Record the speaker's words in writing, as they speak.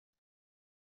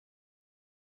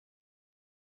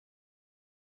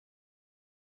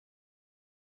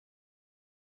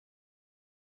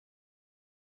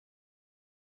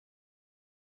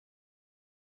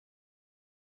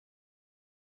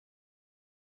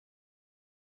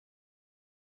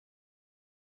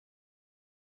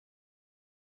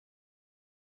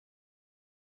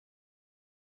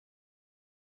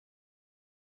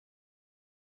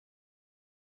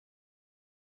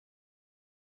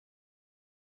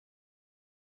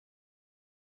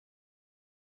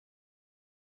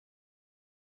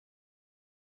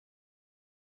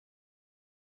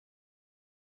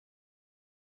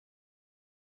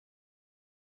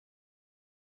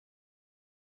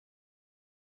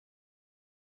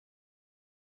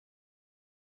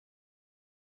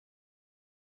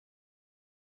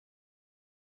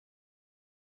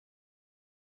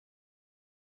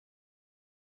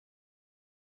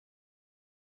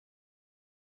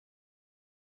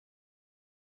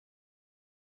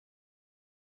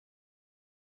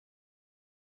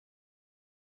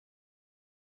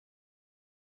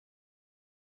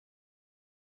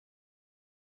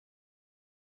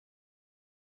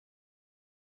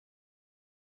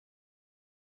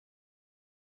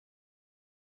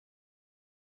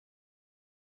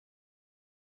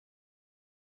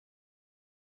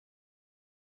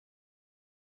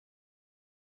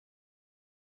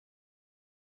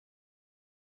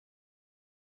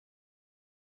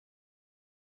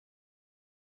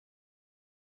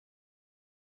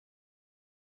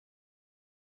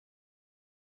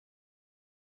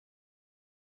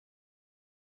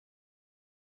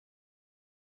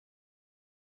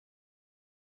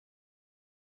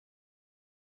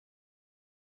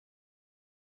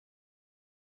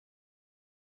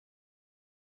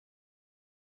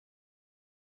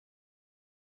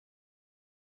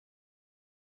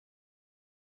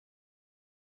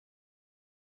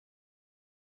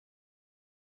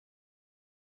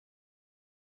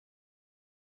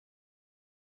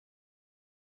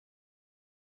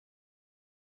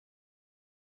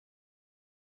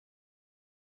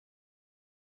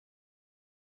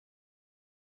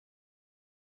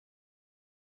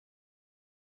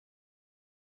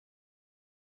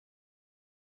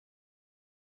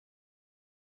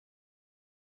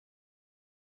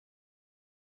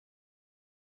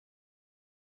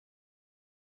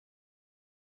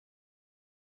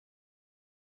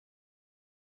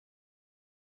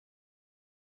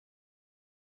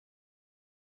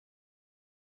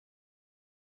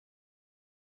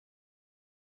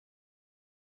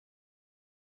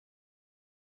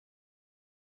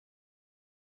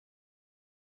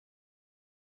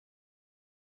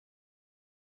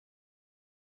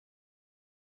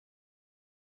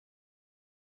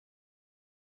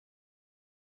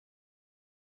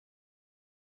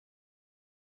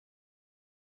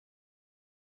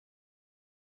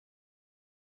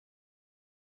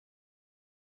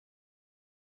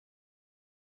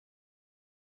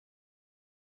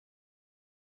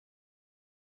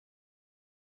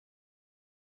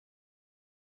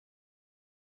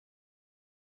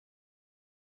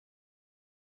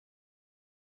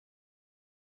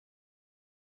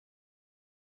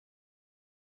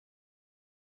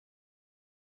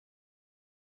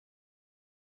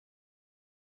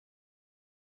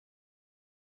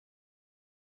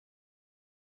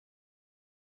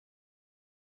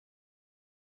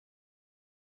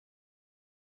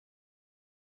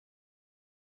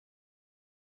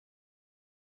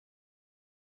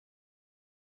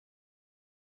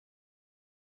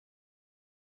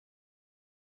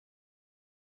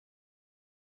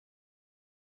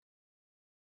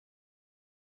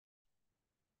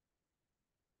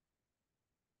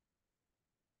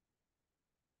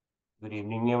Good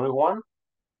evening, everyone.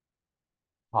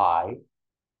 Hi.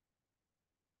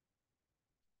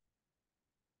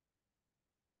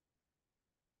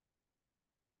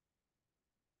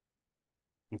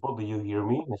 People, do you hear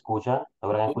me? ¿Me escuchan?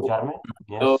 ¿Logran Hello, escucharme?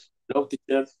 hello, Yes. hello,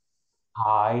 teacher.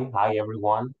 Hi. Hi,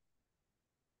 everyone.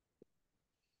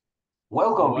 How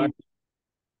Welcome, are people.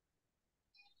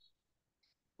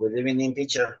 Good evening,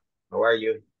 teacher. How are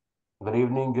you? Good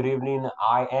evening. Good evening.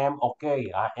 I am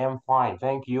okay. I am fine.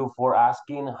 Thank you for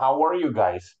asking. How are you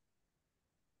guys?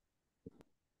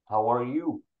 How are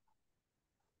you?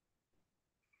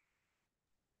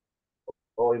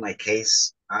 Oh, in my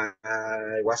case, I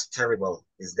was terrible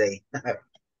this day.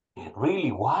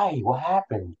 Really? Why? What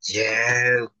happened?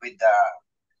 Yeah, with the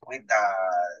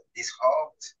this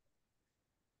hot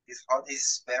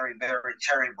is very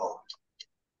terrible.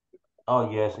 Oh,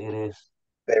 yes, it is.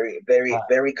 Very Uh,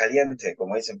 very caliente,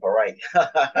 como dicen por ahí.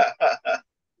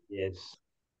 yes.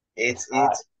 Está,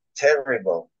 It's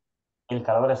terrible. el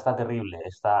calor está terrible.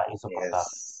 Está insoportable.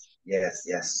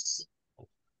 Yes.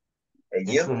 And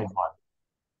It's you? really hot.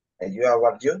 And you are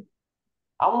what you?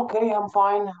 I'm okay. I'm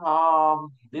fine.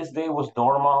 This day was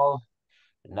normal.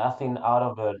 Nothing out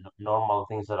of the normal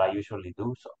things that I usually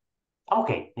do. So I'm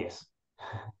okay. Yes.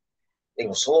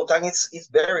 In Sultan, it's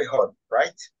very hot,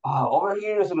 right? Over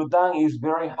here in Sultan is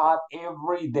very hot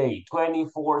every day,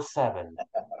 24/7.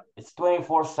 It's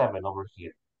 24/7 over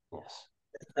here. Yes.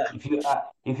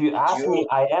 If you ask me, You,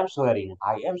 I am sweating.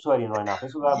 I am sweating right now.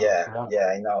 Estoy sudando, yeah, sudando. yeah,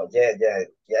 I know.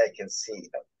 Yeah, I can see.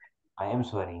 I am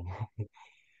sweating.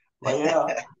 But you know,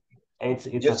 it's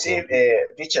You see, okay.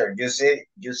 teacher, you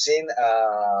seen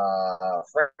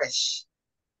fresh.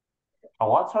 Oh,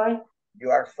 what? Sorry?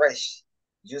 You are fresh.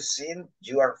 You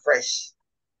are fresh.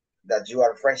 That you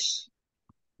are fresh.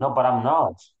 No, but I'm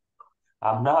not.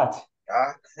 I'm not.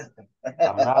 Huh?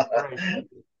 I'm not fresh.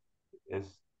 Yes.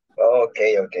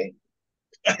 Okay. Okay.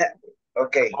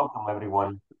 Welcome,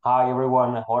 everyone. Hi,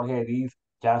 everyone. Jorge, Edith,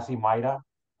 Jancy, Mayra,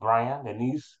 Brian,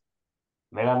 Denise,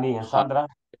 Melanie, and Hi, Sandra.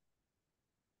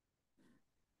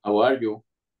 how are you?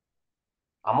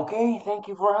 I'm okay. Thank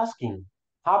you for asking.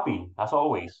 Happy, as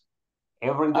always,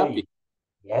 every Happy? day.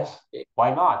 Yes. Eh,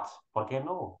 Why not? ¿Por qué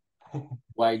no?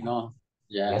 Why not?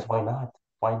 Yeah, Yes, why not?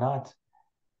 Why not?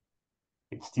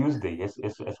 It's Tuesday. ¿Qué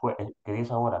día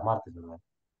es ahora? Martes, ¿verdad?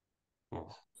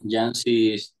 Yes.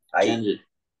 Jancy is I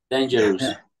dangerous.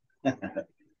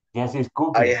 Jancy is I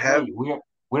cooking. have. Hey,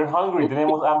 we're hungry. Cooking.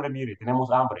 Tenemos hambre, mire. Tenemos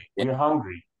hambre. Yeah, We're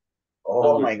hungry.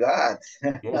 Oh hungry. my God.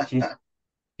 Yes,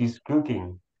 she's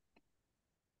cooking.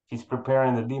 She's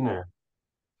preparing the dinner.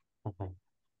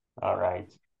 All right.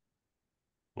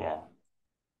 Yeah.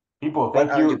 People, What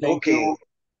thank are you. you Thank you.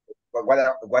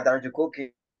 cooking? What are you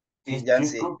cooking, She's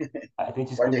Jancy? cook. I think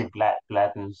she's What do cooking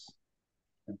platans.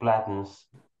 Platans.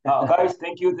 Guys, Latins?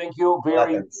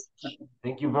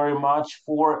 thank you very much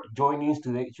for joining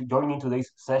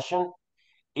today's session.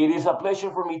 It is a pleasure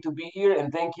for me to be here,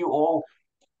 and thank you all.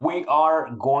 We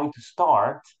are going to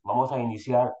start. Vamos a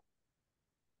iniciar.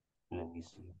 Let me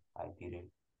see. I didn't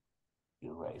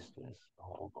erase this.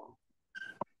 Hold on.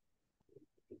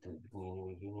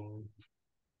 Beginning.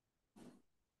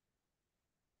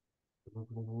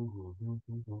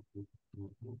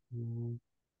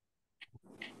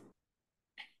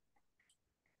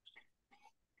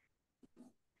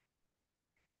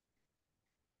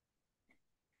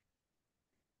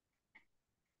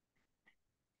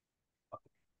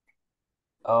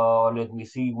 Let me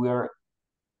see. We're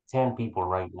 10 people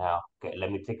right now. Okay,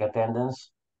 let me take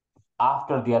attendance.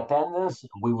 After the attendance,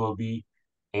 we will be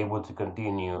able to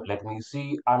continue. Let me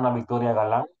see. Ana Victoria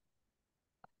Galan.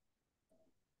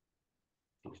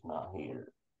 She's not here.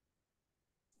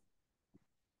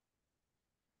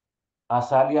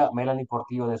 Azalia Melanie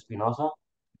Portillo de Espinosa.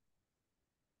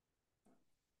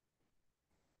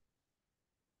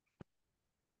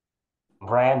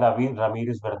 Brian David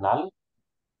Ramirez Bernal.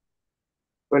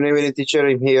 Good evening, teacher.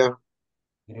 I'm here.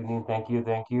 Good evening. Thank you.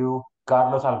 Thank you.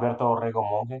 Carlos Alberto Orrego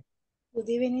Monge. Good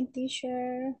evening,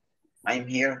 teacher. I'm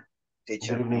here, Good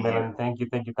teacher. evening, I'm here. Melanie. Thank you.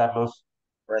 Thank you, Carlos.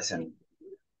 Present.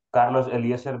 Carlos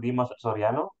Eliezer Dimas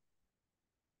Soriano.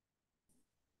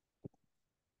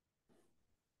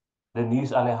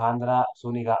 Denise Alejandra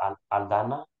Zúñiga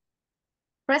Aldana.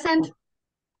 Present.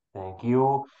 Thank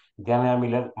you. Diana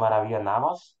Milet Maravilla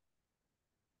Navas.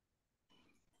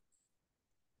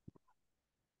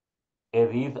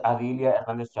 Edith Adilia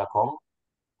Hernández Chacón.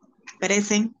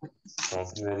 Present.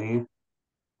 Thank you, Edith.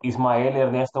 Ismael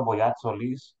Ernesto Boyat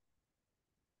Solís.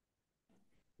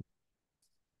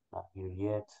 Not here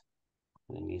yet.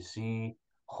 Let me see.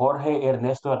 Jorge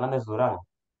Ernesto Hernández Durán.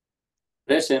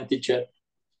 Present, teacher.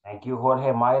 Thank you,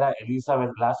 Jorge. Mayra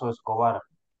Elizabeth Lazo Escobar.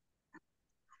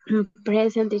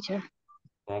 Present, teacher.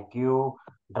 Thank you.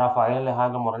 Rafael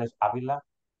Alejandro Morales Ávila.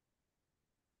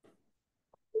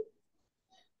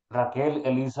 Raquel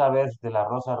Elizabeth de la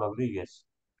Rosa Rodríguez.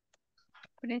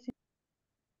 Present.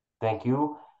 Thank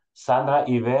you. Sandra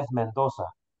Yvette Mendoza.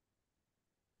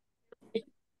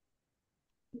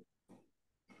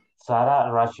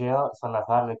 Sara Rachel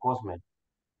Salazar de Cosme.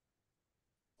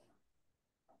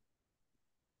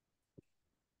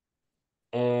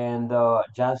 And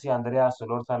Jancy Andrea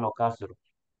Solórzano Castro.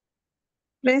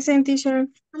 Present, teacher.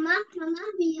 Mamá,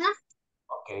 mija.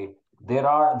 Okay. There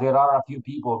are a few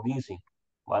people missing,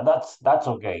 but that's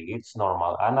okay. It's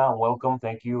normal. Anna, welcome.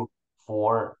 Thank you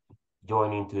for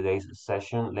joining today's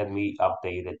session. Let me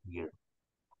update it here.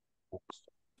 Oops.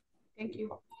 Thank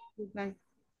you. Goodbye.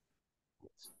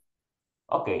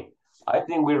 Okay, I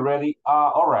think we're ready.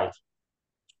 All right.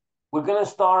 We're gonna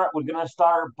start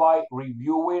by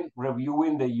reviewing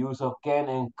the use of can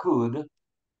and could,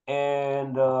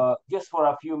 and just for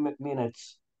a few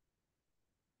minutes,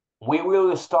 we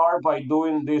will start by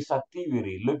doing this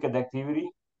activity. Look at the activity.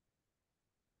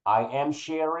 I am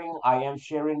sharing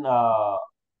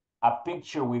a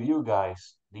picture with you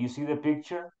guys. Do you see the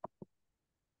picture?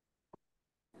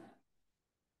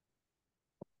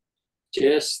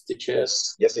 Yes, teacher.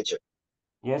 Yes, teacher.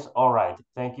 Yes, all right.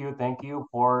 Thank you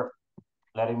for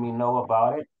letting me know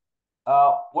about it.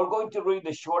 We're going to read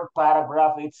the short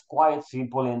paragraph. It's quite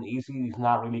simple and easy. It's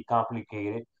not really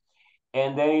complicated.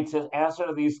 And then it says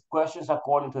answer these questions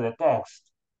according to the text.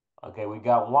 Okay, we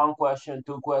got one question,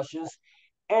 two questions,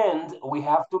 and we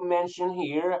have to mention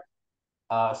here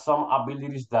some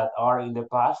abilities that are in the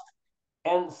past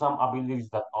and some abilities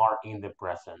that are in the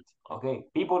present. Okay,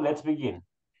 people, let's begin.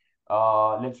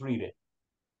 Let's read it.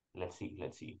 Let's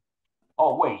see.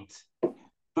 Oh, wait.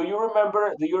 Do you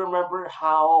remember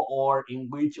how or in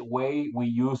which way we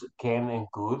use can and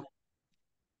could?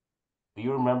 Do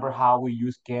you remember how we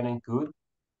use can and could?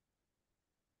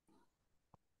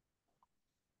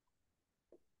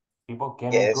 People,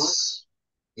 can and could?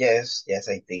 Yes. Yes,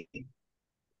 I think.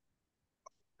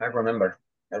 I remember.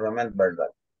 I remember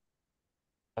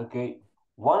that. Okay.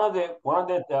 One of the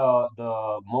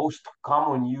most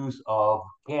common use of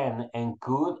can and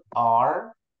could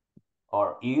are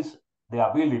or is the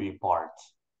ability part.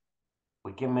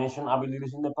 We can mention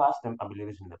abilities in the past and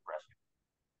abilities in the present.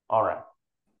 All right.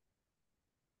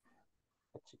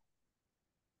 Let's see.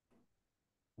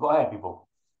 Go ahead, people.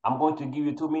 I'm going to give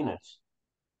you 2 minutes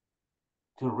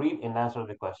to read and answer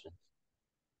the questions.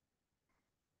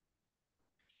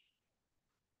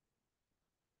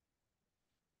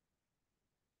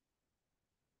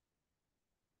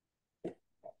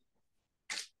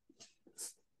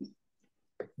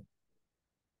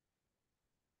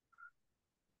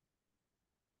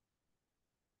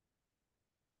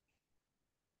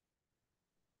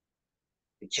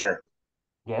 Teacher.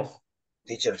 Yes?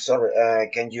 Teacher, sorry.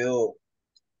 Can,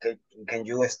 can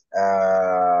you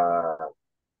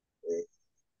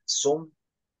zoom,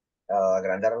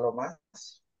 agrandarlo más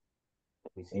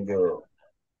Let me see in if I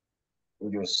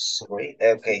can. your screen?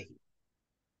 Let's see. Okay.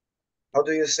 How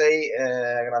do you say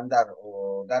agrandar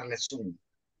or darle zoom?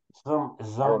 Zoom, I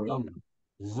zoom don't know.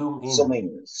 in. Zoom Zoom in.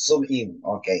 in. Zoom in.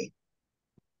 Okay.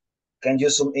 Can you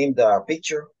zoom in the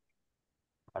picture?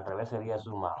 Al revés sería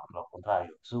zoom out. Lo contrario.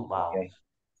 Zoom out. Okay.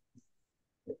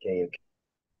 Okay. Okay.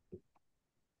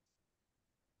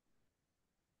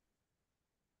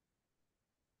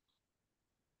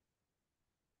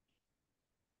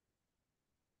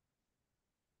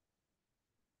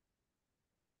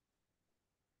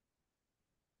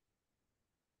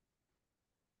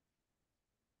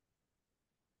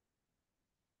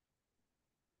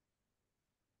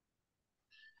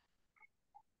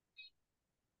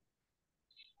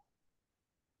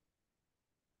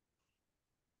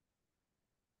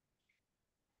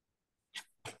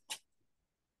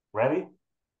 Ready?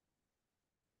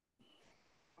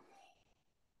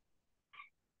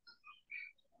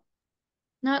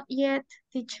 Not yet,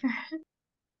 teacher.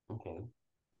 Okay.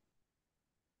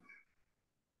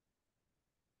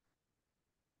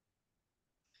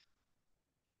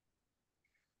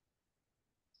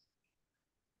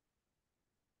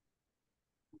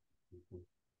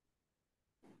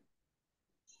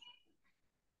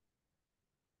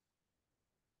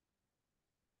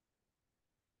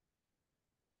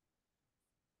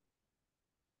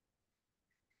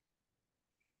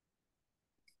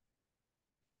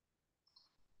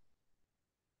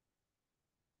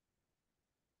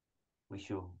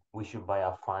 We should buy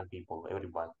a fan, people.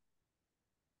 Everyone.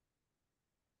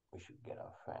 We should get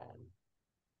a fan.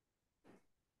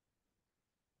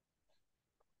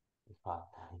 Ah,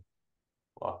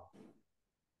 well,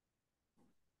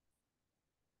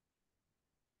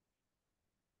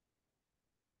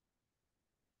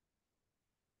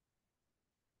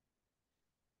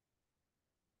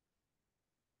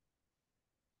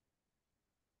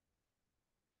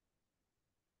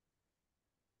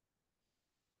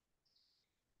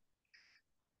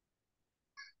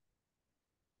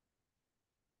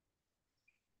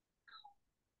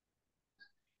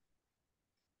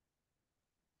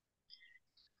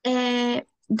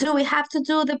 Do we have to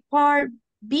do the part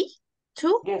B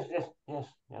too? yes, yes, yes.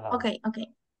 Yeah, that one. Okay, okay.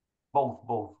 Both,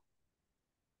 both.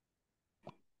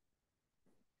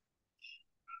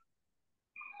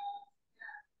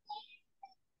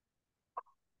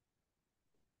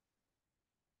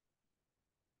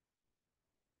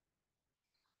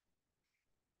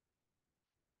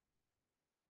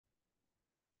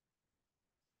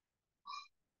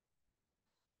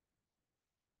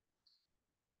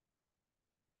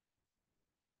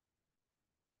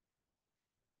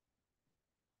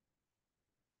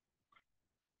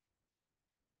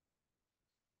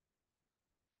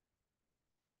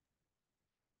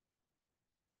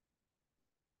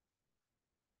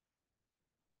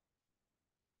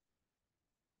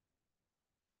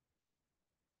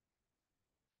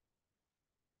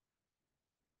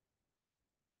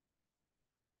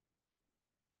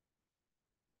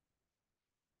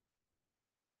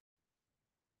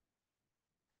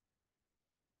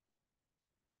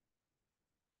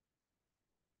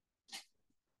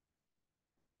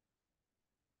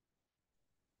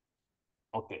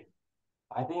 Okay.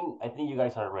 I think you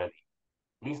guys are ready.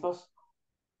 ¿Listos?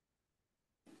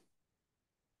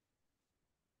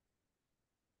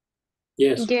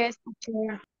 Yes. Yes,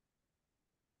 teacher.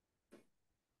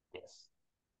 Yes.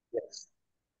 Yes.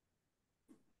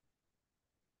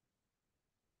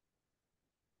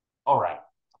 All right.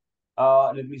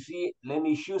 Let me see. Let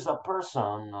me choose a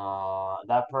person.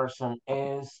 That person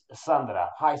is Sandra.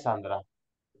 Hi, Sandra.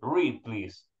 Read,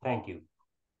 please. Thank you.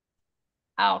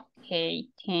 Okay,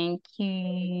 thank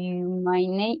you. My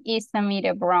name is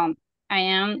Samira Brown. I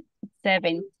am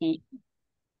 70.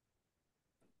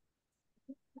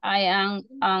 I am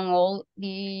an old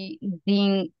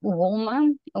living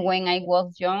woman. When I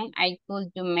was young, I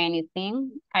could do many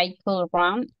things. I could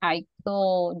run, I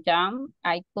could jump,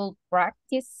 I could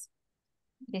practice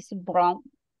this brown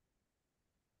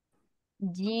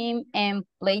gym and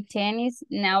play tennis.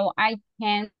 Now I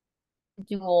can't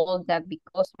do all that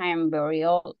because I am very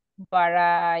old, but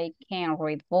I can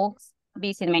read books,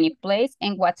 visit many places,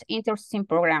 and watch interesting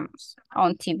programs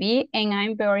on TV, and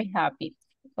I'm very happy.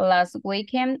 Last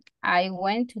weekend, I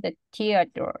went to the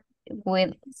theater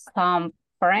with some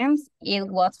friends. It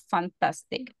was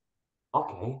fantastic.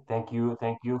 Okay. Thank you.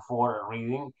 Thank you for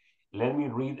reading. Let me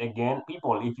read again.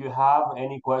 People, if you have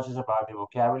any questions about the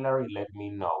vocabulary, let me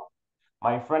know.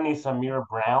 My friend is Samira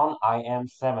Brown. I am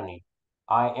 70.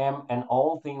 I am an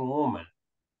old thin woman.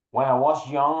 When I was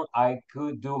young, I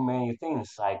could do many things.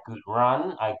 I could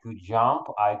run, I could jump,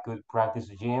 I could practice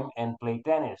gym and play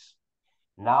tennis.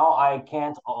 Now I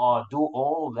can't do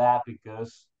all that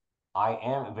because I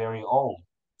am very old.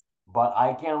 But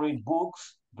I can read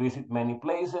books, visit many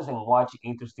places, and watch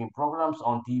interesting programs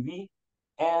on TV,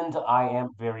 and I am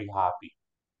very happy.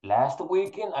 Last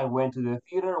weekend, I went to the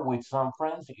theater with some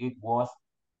friends. It was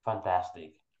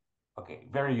fantastic. Okay,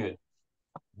 very good.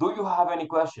 Do you have any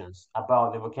questions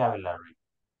about the vocabulary?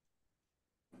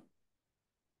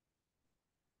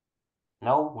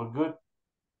 No, we're good.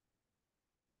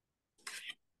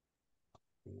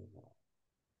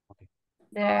 Okay.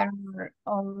 There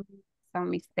are some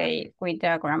mistakes with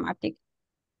the grammatic.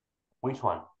 Which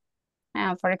one?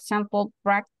 For example,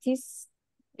 practice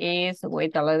is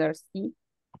with the letter C.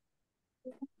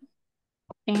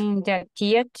 In the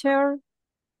theater,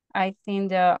 I think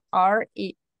the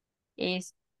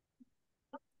is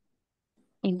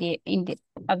in the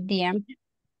at the end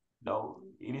No,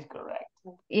 it is correct.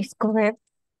 is correct.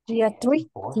 Yes, Theater,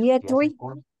 of course. Yes, theater. of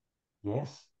course.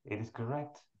 Yes, it is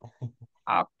correct.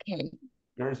 Okay.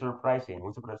 Very surprising,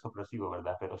 muy sorpresivo,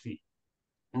 ¿verdad? Pero sí,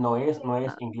 no es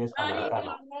inglés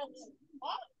americano.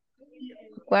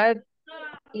 What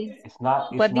is what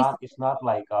is It's not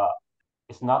like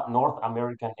it's not North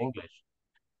American English.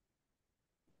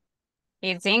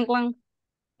 is England?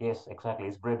 Yes, exactly,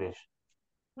 it's British.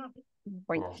 Yes,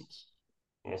 British.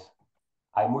 yes.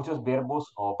 Hay muchos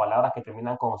verbos o palabras que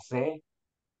terminan con C,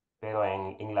 pero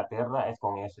en Inglaterra es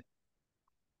con S.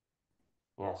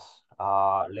 Yes.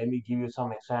 Let me give you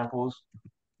some examples.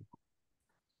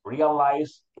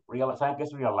 Realize, ¿saben qué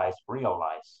es realize?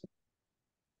 Realize.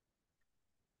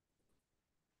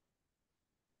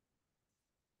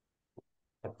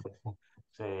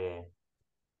 se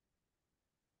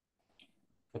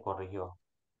corrigió.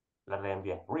 La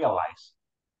reenvié. Realize.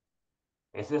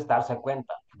 Ese es darse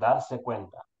cuenta. Darse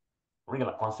cuenta.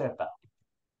 Real, con Z.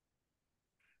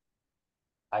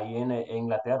 Ahí en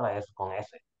Inglaterra es con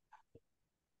S.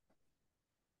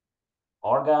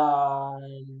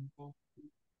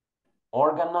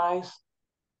 Organize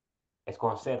es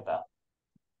con Z.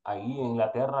 Ahí en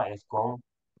Inglaterra es con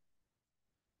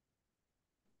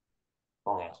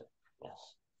S.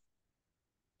 Yes.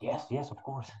 Yes, yes, of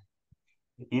course.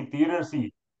 Y theater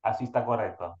sí, así está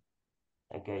correcto.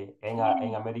 Okay. En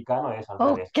americano es al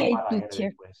revés, Okay, lleva la R teacher.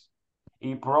 después.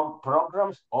 Y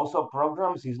programs, also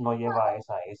programs no lleva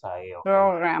esa E, ok.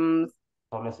 Programs.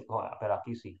 Pero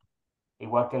aquí sí.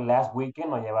 Igual que last weekend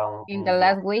no lleva In the un guión.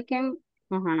 last weekend.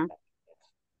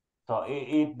 So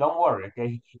don't worry,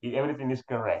 okay? Everything is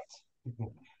correct.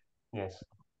 Yes.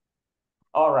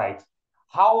 All right.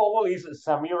 How old is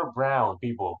Samira Brown,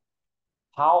 people?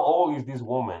 How old is this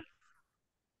woman?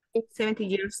 70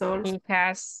 years old. He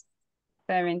has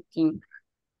 17.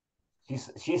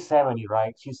 She's 70,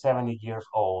 right? She's 70 years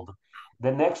old.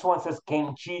 The next one says,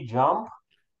 can she jump?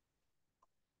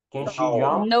 Can she No,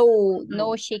 jump?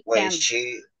 No, she when can't.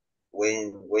 she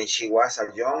was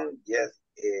a young, yes,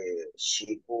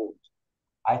 she could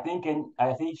I think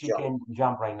she jump. can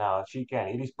jump right now. She can.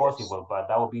 It is Yes. possible, but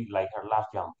that would be like her last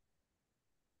jump.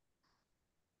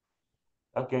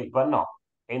 Okay, but no.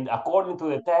 And according to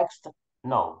the text,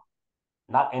 no,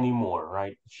 not anymore,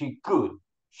 right? She could.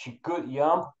 She could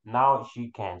jump. Now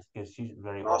she can't because she's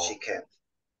very No, old. she can't.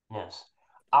 Yes.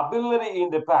 Ability in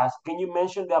the past. Can you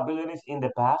mention the abilities in the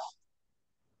past?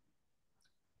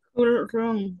 Could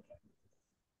run.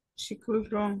 She could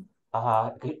run.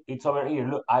 It's over here.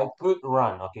 Look, I could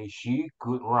run. Okay, she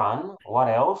could run. What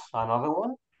else? Another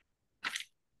one?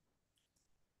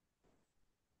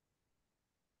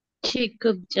 She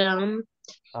could jump.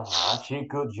 She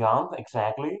could jump.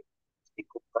 Exactly. She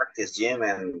could practice gym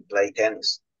and play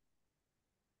tennis.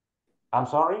 I'm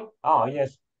sorry? Oh,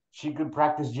 yes. She could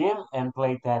practice gym and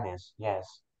play tennis.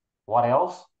 Yes. What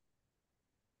else?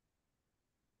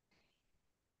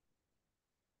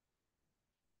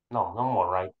 No, no more,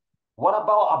 right? What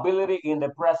about ability in the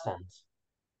present?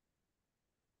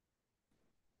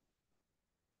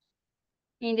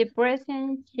 In the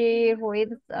present, she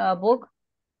reads a book.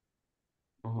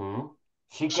 Mm-hmm.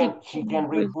 She She can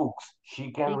read books.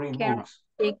 She can She read can books.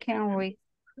 she can read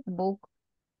a book.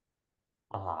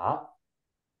 Uh-huh.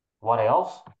 What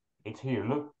else? It's here.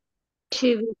 Look.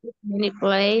 She visits many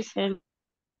places and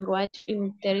watch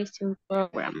interesting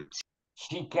programs.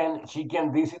 She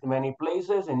can visit many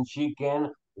places and she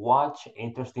can watch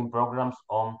interesting programs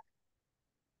on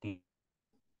the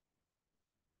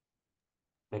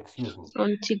excuse me.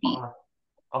 On TV.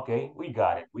 Okay, we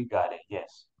got it. We got it.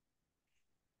 Yes.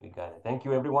 We got it. Thank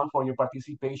you everyone for your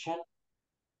participation.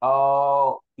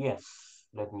 Yes.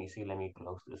 Let me see. Let me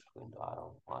close this window. I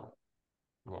don't want it.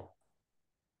 Yeah.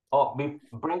 Oh,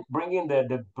 bringing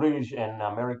the British and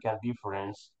American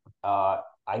difference.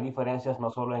 Hay diferencias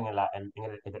no solo en el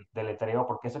deletreo,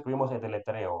 porque escribimos el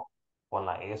deletreo con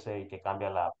la S y que cambia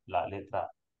la letra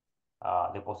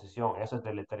de posición. Eso es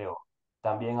deletreo.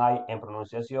 También hay en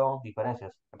pronunciación,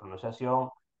 diferencias en pronunciación,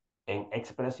 en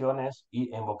expresiones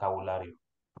y en vocabulario.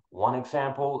 One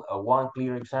example, one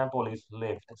clear example is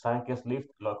lift. ¿Saben qué es lift?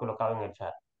 Lo he colocado en el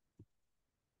chat.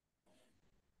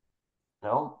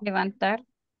 ¿No? Levantar.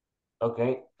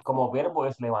 Okay, como verbo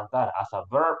es levantar. As a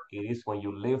verb, it is when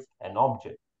you lift an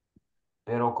object.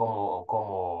 Pero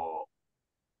como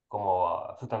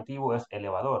sustantivo es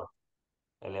elevador.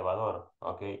 Elevador,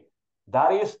 okay.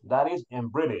 That is in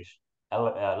British,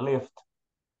 lift.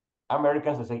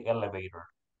 Americans say elevator.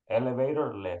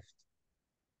 Elevator, lift.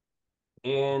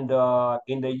 And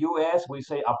in the US, we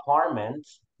say apartment.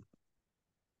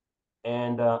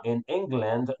 And in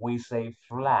England, we say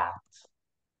flat.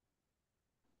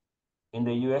 In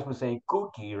the US, we say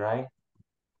cookie, right?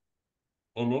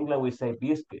 In England, we say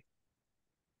biscuit.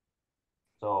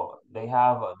 So they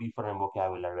have a different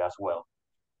vocabulary as well.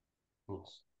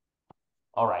 Yes.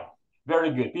 All right.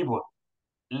 Very good, people.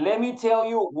 Let me tell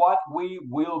you what we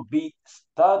will be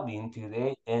studying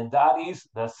today, and that is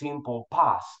the simple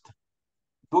past.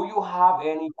 Do you have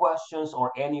any questions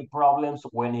or any problems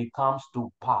when it comes to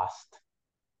past?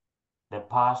 The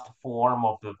past form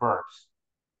of the verbs.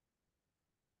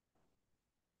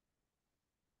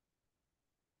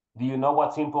 Do you know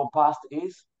what simple past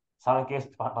is? ¿Saben qué es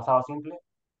pasado simple?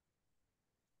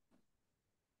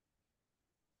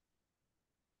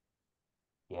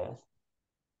 Yes.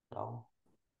 No.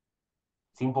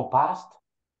 Simple past.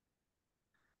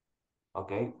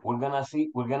 Okay. We're gonna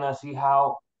see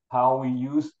how how we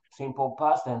use simple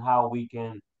past and how we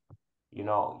can, you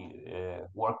know,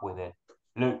 work with it.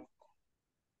 Look,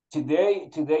 today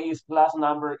is class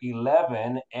number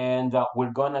 11, and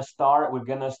we're gonna start with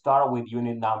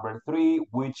unit number 3,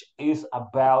 which is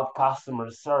about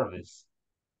customer service.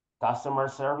 Customer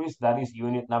service, that is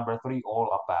unit number 3 all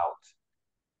about.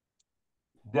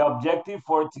 The objective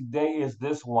for today is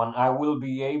this one. I will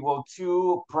be able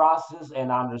to process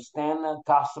and understand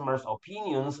customers'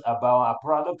 opinions about a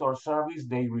product or service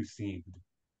they received.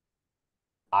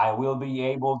 I will be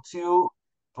able to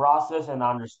process and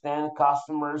understand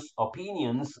customers'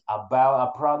 opinions about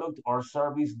a product or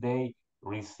service they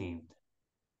received.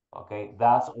 Okay,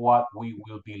 that's what we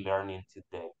will be learning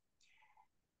today.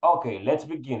 Okay, let's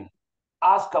begin.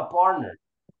 Ask a partner,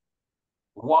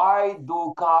 why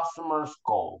do customers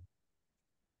call?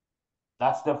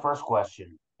 That's the first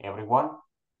question, everyone.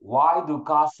 Why do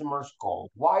customers call?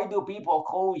 Why do people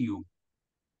call you?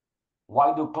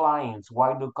 Why do clients,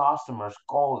 why do customers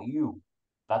call you?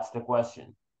 That's the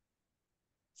question.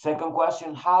 Second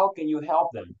question, how can you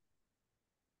help them?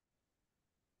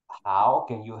 How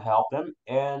can you help them?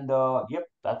 And yep,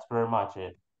 that's very much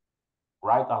it.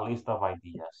 Write a list of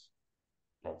ideas.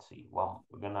 Let's see. Well,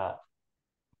 we're gonna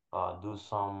do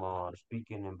some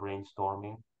speaking and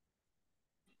brainstorming.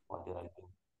 What did I do?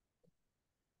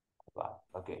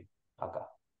 Okay, okay.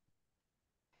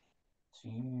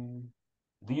 See,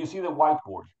 do you see the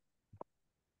whiteboard?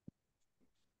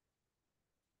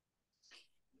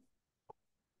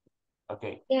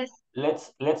 Okay. Yes.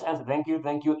 Let's answer. Thank you.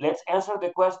 Let's answer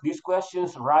these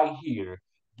questions right here.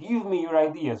 Give me your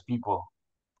ideas, people.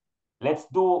 Let's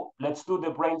do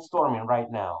the brainstorming right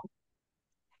now.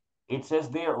 It says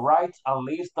there, write a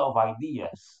list of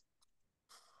ideas.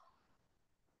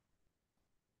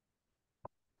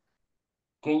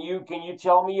 Can you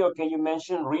tell me, or can you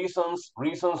mention reasons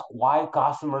why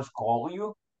customers call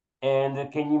you?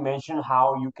 And can you mention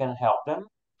how you can help them?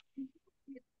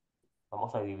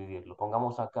 Vamos a dividirlo.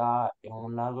 Pongamos acá en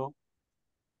un lado.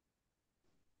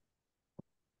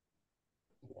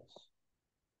 Yes.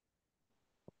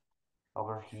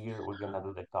 Over here, we're gonna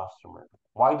do the customer.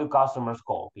 Why do customers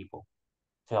call, people?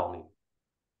 Tell me.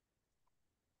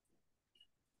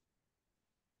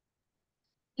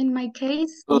 In my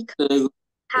case, because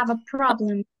I have a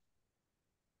problem.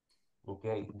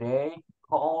 Okay, they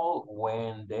call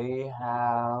when they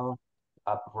have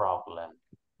a problem.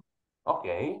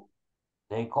 Okay,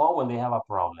 they call when they have a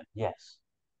problem. Yes.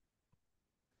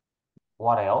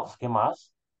 What else? ¿Qué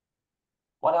más?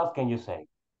 What else can you say?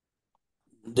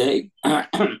 They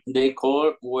they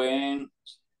call when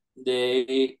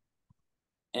they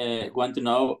want to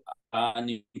know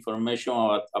an information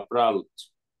about a product.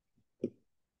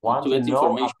 Want to to get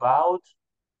know information about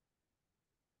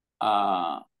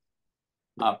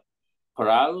a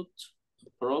product.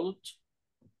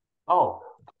 oh,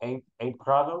 a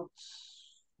product,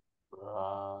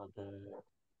 the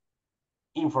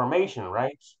information,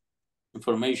 right?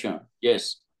 Information,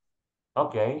 yes.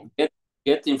 Okay.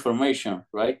 Get information,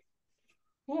 right?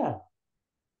 Yeah.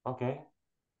 Okay.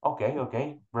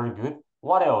 Okay. Very good.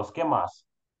 What else? ¿Qué más?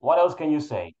 What else can you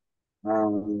say?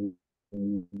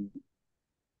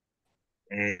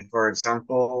 For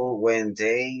example, when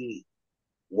they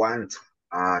want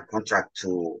a contract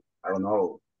to, I don't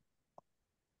know,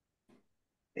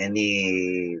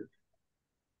 any,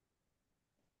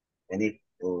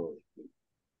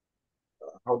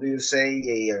 how do you say,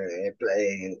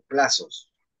 plazos,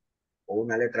 o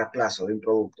una letra plazo de un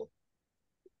producto.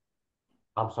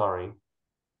 I'm sorry.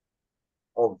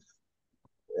 Of,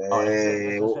 Oh,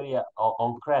 eso sería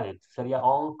on credit. Sería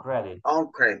on credit. on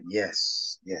credit,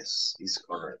 yes, it's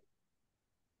correct.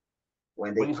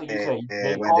 When they, What do you say?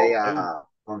 They when call they are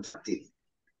contracted.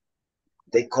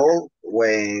 They call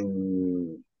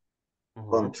when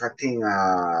contracting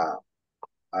a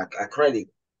credit.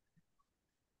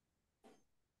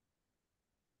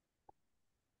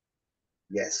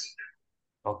 Yes.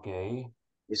 Okay.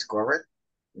 Is correct?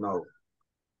 No.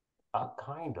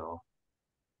 Kind of.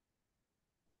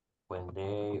 When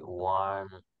they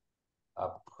want a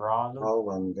product. Oh,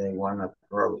 when they want a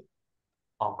product.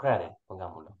 On credit,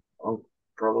 pongámoslo. On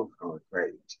product on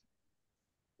credit.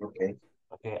 Okay.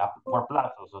 Okay, por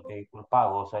plazos, okay, por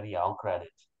pago sería on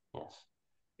credit. Yes.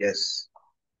 Yes.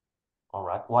 All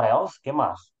right. What else? ¿Qué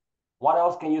más? What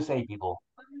else can you say, people?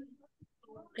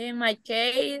 In my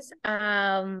case,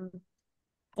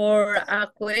 for a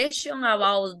question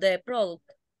about the product.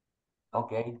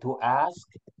 Okay, to ask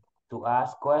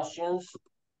questions.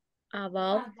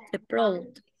 About the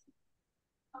product.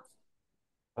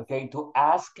 Okay, to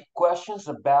ask questions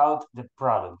about the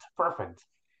product. Perfect.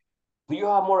 Do you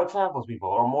have more examples, people,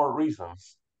 or more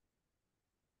reasons?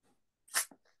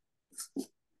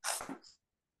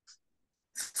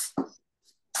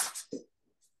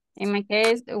 In my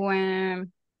case,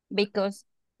 because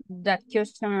the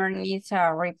customer needs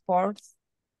a report.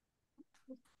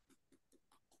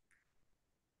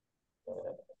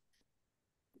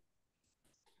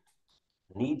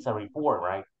 Needs a report,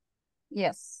 right?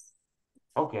 Yes.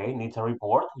 Okay, needs a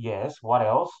report. Yes. What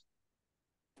else?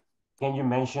 Can you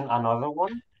mention another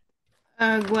one?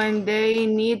 When they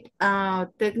need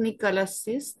technical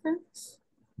assistance.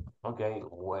 Okay,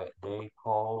 what they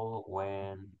call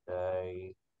when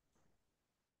they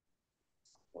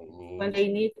need. When they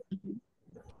need.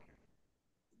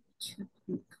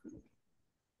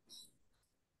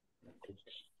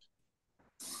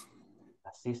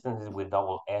 Assistance is with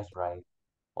double S, right?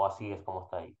 O así es como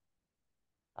está ahí.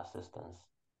 Assistance.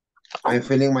 I'm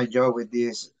feeling my job with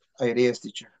these ideas,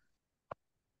 teacher.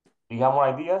 Do you have more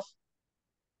ideas?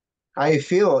 I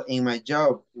feel in my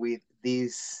job with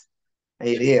these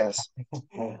ideas.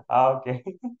 Okay,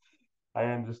 I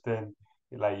understand.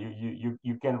 Like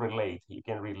you can relate. You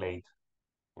can relate.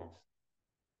 Yes.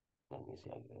 Let me see.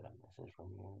 I get a message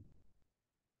from you.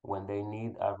 When they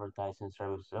need advertising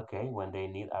services. Okay, when they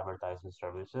need advertising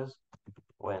services.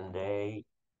 When they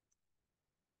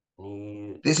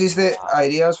need. This is the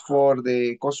ideas for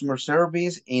the customer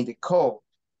service in the call,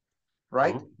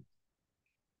 right?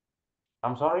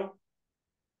 I'm sorry?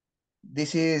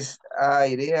 This is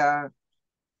idea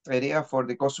for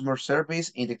the customer service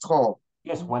in the call.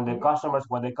 Yes, when the customers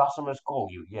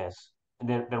call you, yes.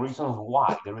 The reasons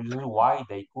why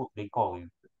they call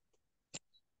you.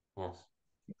 Yes.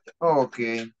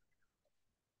 Okay.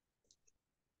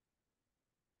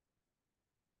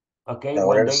 Okay, The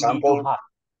when other they need to example, hire.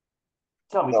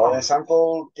 Tell me.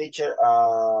 teacher,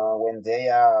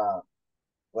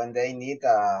 when they need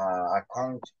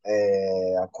account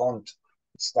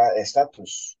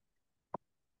status.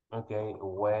 Okay,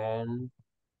 when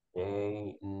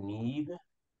they need.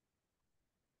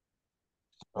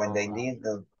 When they need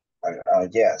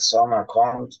some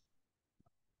account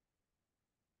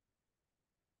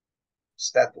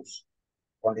status.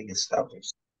 Content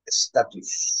status.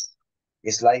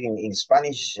 It's like in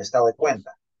Spanish, estado de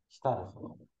cuenta. Status.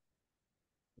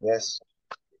 Yes.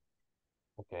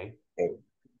 Okay. Okay.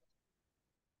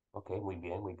 Okay, muy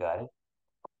bien, we got it.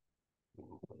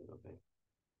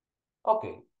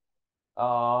 Okay.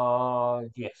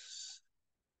 Yes.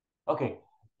 Okay,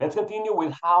 let's continue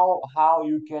with how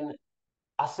you can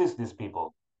assist these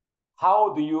people.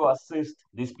 How do you assist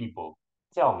these people?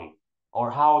 Tell me. Or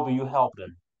how do you help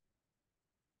them?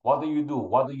 What do you do?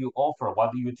 What do you offer?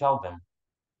 What do you tell them?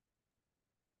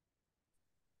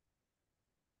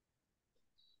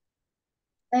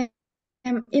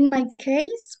 In my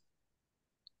case,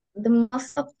 the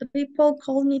most of the people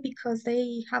call me because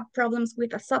they have problems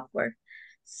with a software.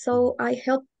 So I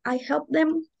help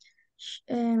them,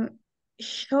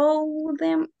 showing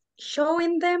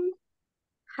them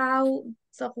how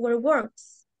software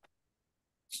works.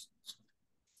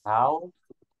 How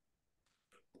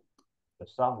the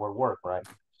software work, right?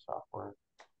 Software.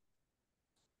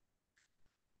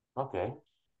 Okay.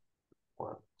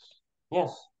 Works.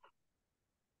 Yes.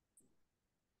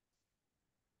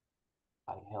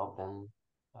 I help them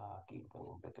keep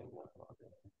them pequeño.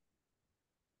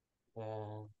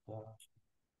 And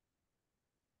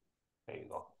there you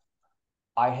go.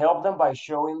 I help them by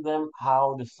showing them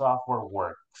how the software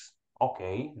works.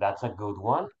 Okay, that's a good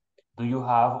one. Do you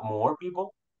have more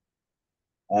people?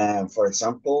 For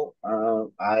example,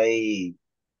 I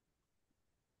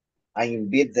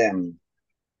invite them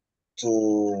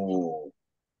to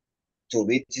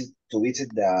visit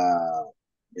the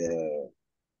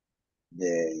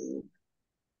the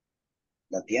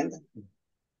la tienda.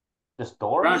 The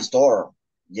store? The store.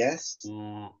 Yes.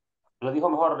 Lo dijo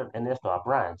mejor en esto, a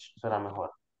branch, será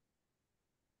mejor.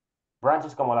 Branch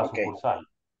es como la sucursal.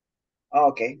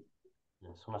 Okay.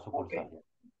 Es una sucursal. Okay.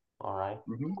 All right.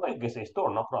 Mm-hmm. Well, you can say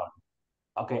store, no problem.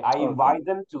 Okay, I invite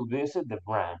them to visit the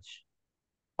branch.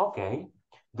 Okay.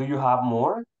 Do you have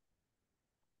more?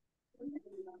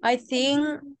 I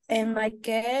think in my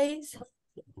case,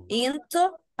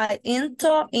 into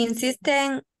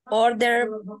insistent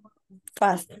order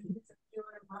fast.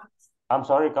 I'm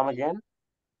sorry, come again?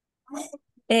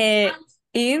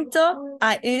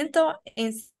 Into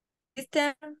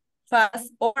insistent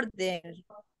fast order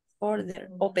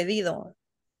o pedido.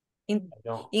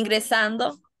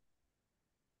 Ingresando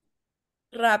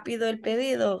rápido el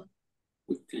pedido.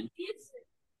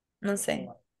 No sé.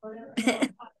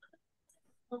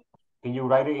 Can you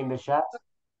write it in the chat?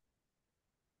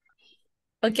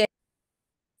 Okay.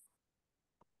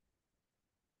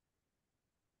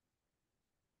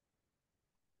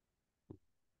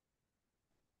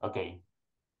 Okay.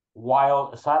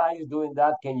 While Sarah is doing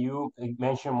that, can you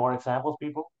mention more examples,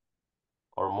 people?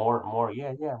 Or more,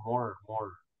 yeah, more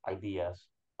ideas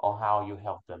on how you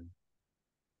help them.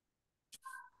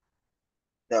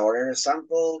 The other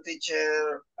example,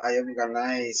 teacher, I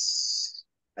organize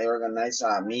a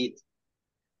I meet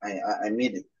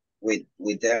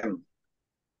with them,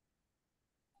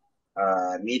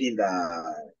 meeting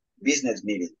the business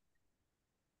meeting.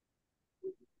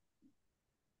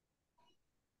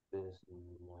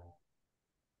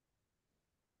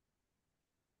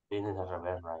 Business as a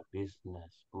best, right?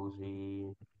 Business,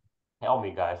 boozy. Help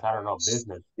me, guys. I don't know.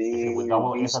 Business. Is it with The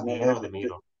double S at the end or business, the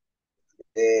middle?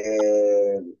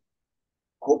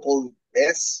 couple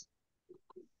S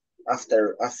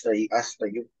after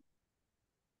you.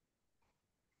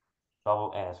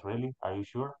 Double S, really? Are you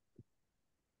sure?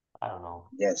 I don't know.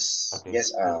 Yes, Okay,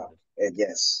 yes, business.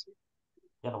 yes.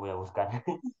 Ya lo voy a buscar.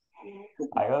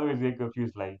 I always get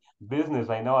confused. Like business,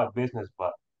 I know a business,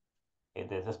 but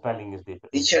the spelling is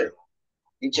different.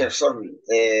 Teacher, sorry.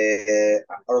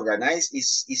 Organize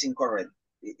is incorrect.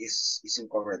 Is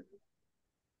incorrect.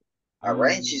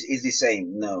 Arrange is the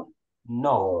same. No.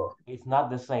 No, it's not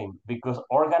the same because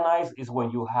organize is when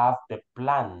you have the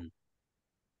plan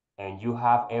and you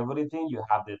have everything, you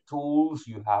have the tools,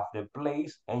 you have the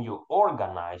place, and you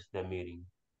organize the meeting.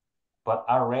 But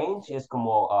arrange es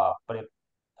como,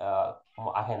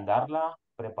 como agendarla,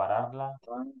 prepararla.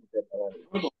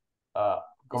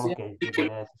 ¿Cómo que se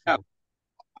podría decir?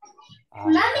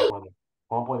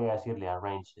 ¿Cómo podría decirle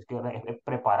arrange? Es que es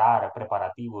preparar,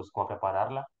 preparativos, como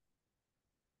prepararla.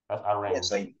 That's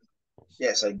arrange.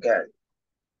 Yes, I got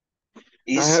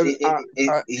it.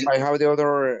 I have the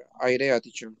other idea,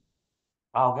 teacher.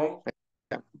 Okay.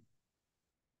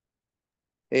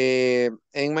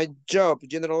 And my job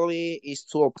generally is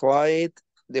to apply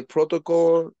the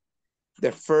protocol,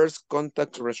 the first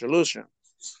contact resolution,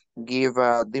 give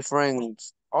different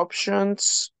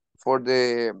options for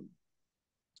the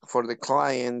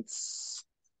clients.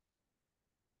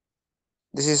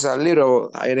 This is a little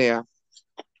idea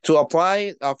to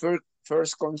apply a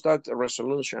first contact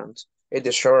resolution. It's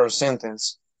a short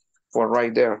sentence for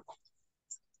right there.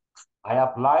 I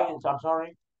apply, I'm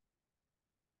sorry.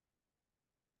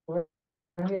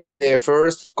 The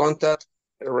first contact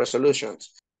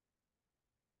resolutions.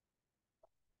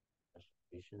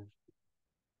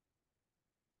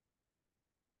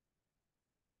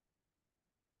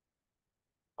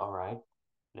 All right.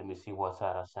 Let me see what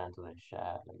Sarah sent to the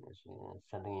chat. Let me see.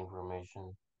 Sending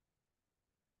information.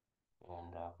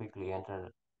 And quickly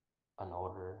enter an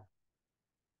order.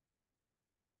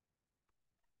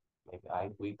 Maybe I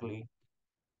quickly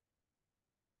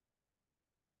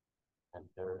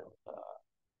enter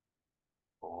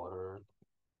order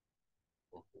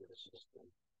into the system.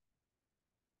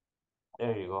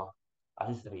 There you go.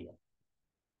 Así sería.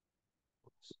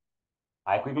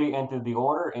 I quickly entered the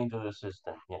order into the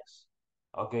system. Yes.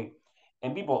 Okay.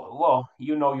 And people, well,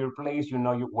 you know your place, you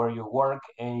know where you work,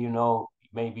 and you know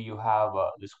maybe you have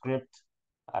the script.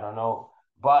 I don't know.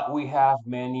 But we have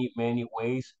many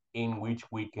ways in which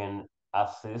we can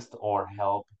assist or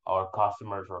help our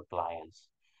customers or clients.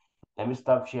 Let me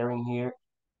stop sharing here.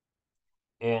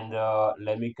 And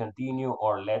let me continue,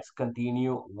 or let's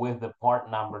continue with the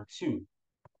part number 2.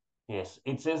 Yes,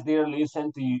 it says there,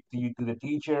 listen to the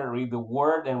teacher, read the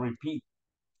word and repeat.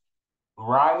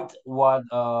 Write what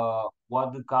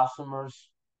the customers,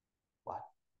 what?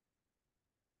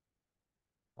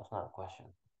 That's not a question.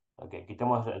 Okay,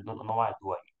 quitemos, no va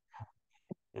tú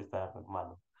ahí. Está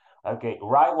malo. Okay,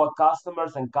 write what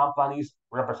customers and companies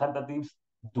representatives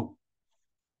do.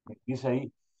 Dice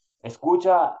ahí,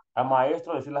 escucha al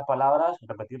maestro decir las palabras,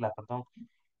 repetirlas, perdón,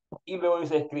 y luego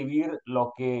dice escribir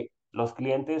lo que los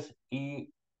clientes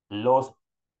y los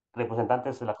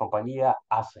representantes de la compañía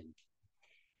hacen.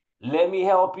 Let me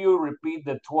help you repeat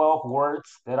the 12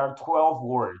 words. There are 12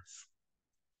 words.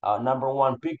 Number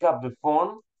 1, pick up the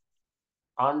phone,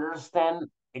 understand,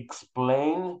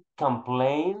 explain,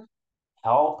 complain,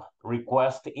 help,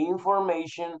 request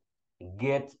information,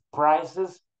 get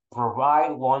prices,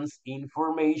 provide one's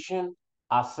information,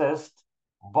 assist,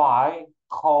 buy,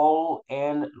 call,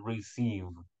 and receive.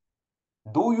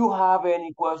 Do you have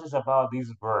any questions about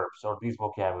these verbs or this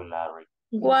vocabulary?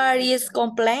 What is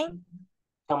complain?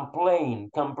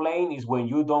 Complain is when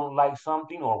you don't like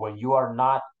something or when you are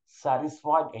not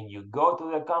satisfied and you go to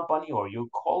the company or you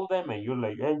call them and you're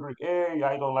like angry, hey,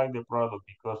 I don't like the product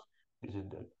because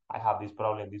I have this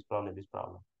problem.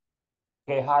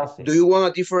 Quejarse. Do you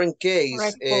want a different case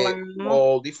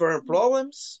or different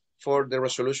problems for the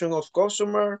resolution of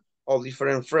customer or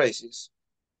different phrases?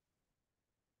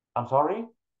 I'm sorry?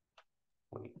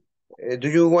 Do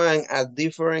you want a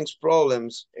different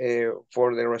problems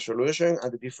for the resolution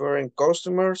at the different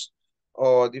customers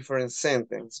or different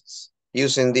sentences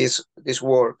using these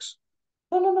words?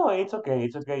 No, it's okay.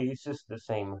 It's okay. It's just the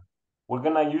same. We're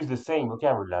gonna use the same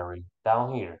vocabulary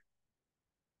down here.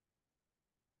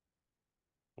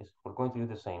 Yes, we're going to use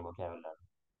the same vocabulary.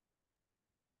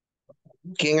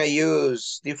 Can I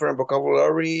use different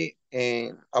vocabulary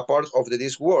and a part of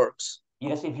these words?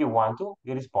 Yes, if you want to,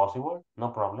 it is possible. No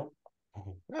problem. Ah,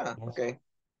 Yes. okay.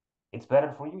 It's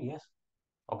better for you, yes.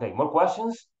 Okay, more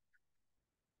questions?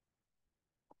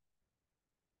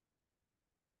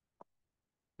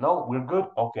 No, we're good?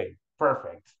 Okay,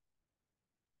 perfect.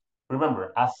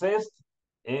 Remember, assist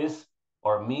is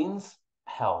or means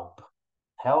help.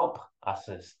 Help,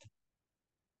 assist.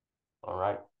 All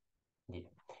right. Yeah.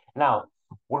 Now,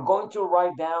 we're going to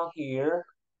write down here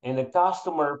in the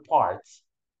customer parts.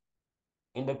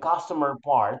 In the customer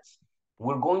parts,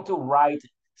 we're going to write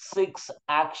 6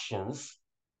 actions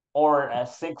or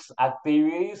 6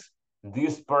 activities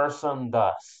this person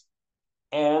does.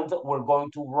 And we're going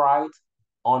to write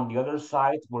on the other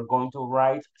side, we're going to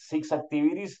write 6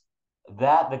 activities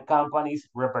that the company's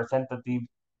representative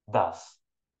does.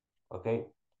 Okay.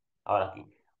 Ahora aquí.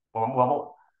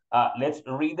 Let's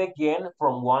read again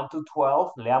from 1 to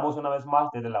 12. Leamos una vez más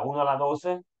desde la 1 a la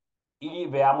 12 y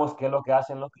veamos qué es lo que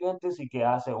hacen los clientes y qué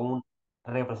hace un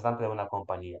representante de una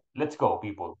compañía. Let's go,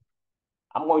 people.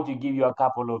 I'm going to give you a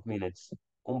couple of minutes.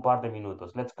 Un par de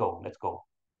minutos. Let's go. Let's go.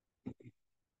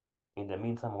 In the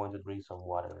meantime, I'm going to drink some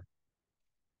water.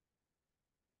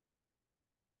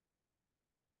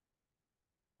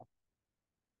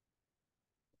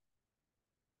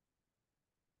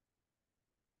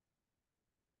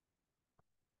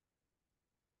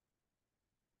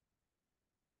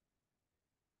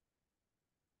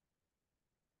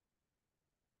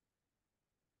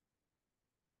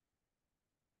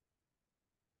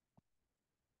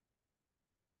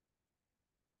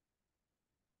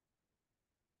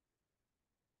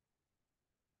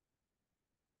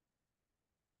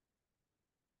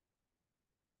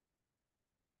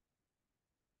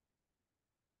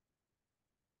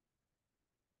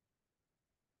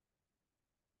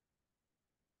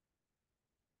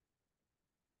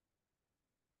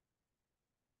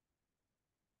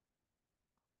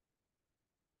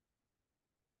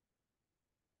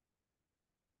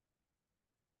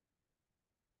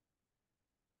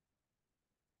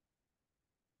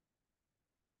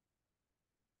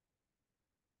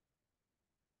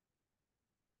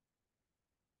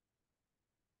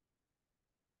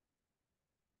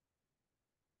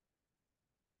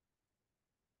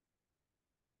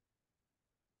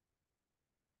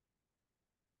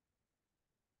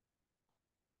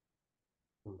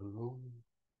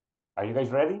 Are you guys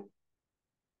ready?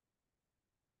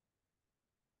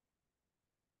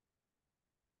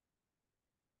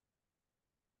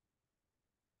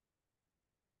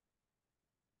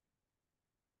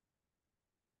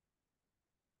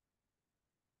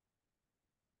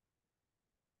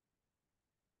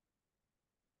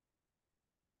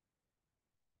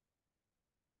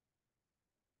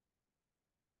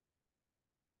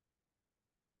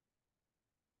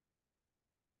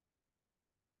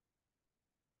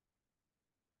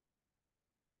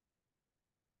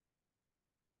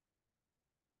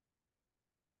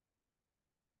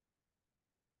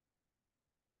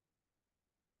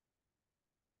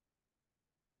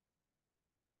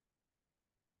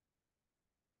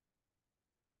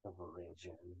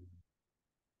 Region.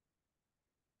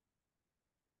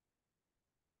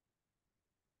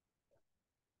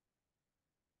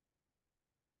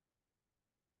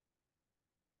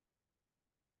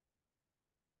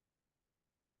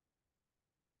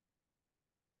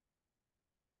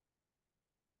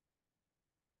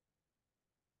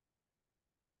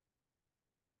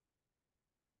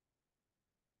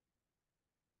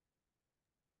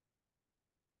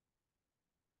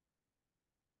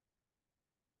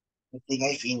 I think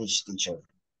I finished, teacher.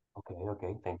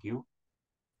 Okay, thank you.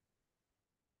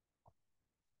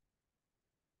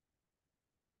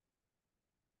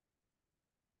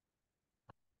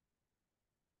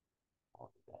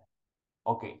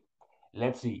 Okay,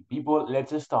 let's see. People,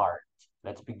 let's start.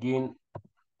 Let's begin.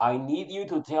 I need you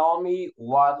to tell me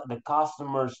what the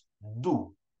customers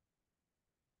do.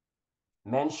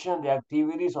 Mention the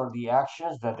activities or the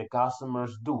actions that the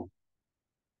customers do.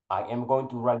 I am going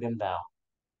to write them down.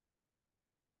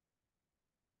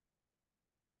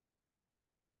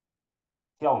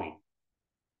 Tell me.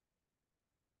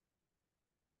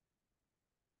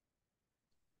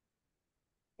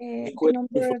 The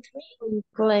number 3,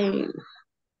 Claim.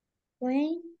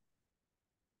 claim,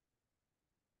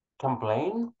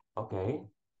 Complain. Okay.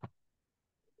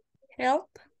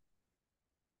 Help.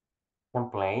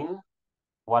 Complain.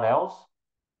 What else?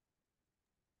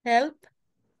 Help.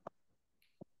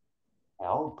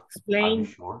 Help. Are you Explain.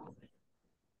 sure?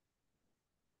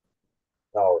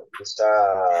 No, it's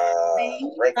Five.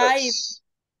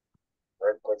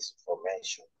 request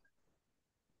information.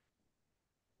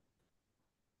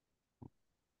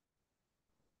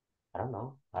 I don't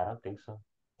know. I don't think so.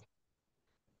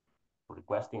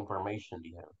 Request information,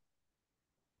 you have.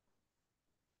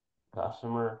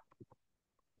 Customer.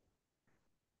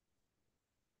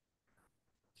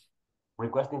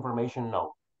 Request information,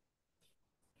 no.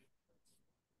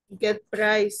 Get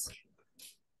price.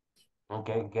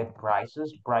 Okay, get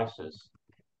prices, prices.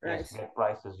 Yes, Price. get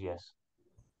prices, yes.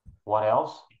 What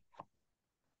else?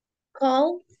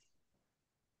 Call.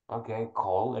 Okay,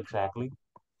 call, exactly.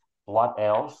 What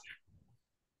else?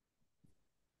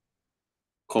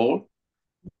 Call.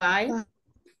 Buy.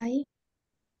 Buy.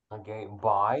 Okay,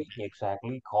 buy,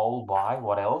 exactly. Call, buy.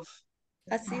 What else?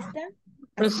 Assistant.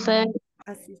 Process.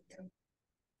 Assistant.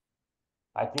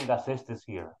 I think assist is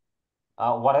here.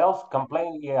 What else?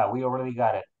 Complain? Yeah, we already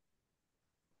got it.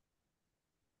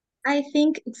 I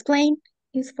think explain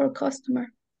is for customer.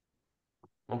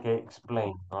 Okay,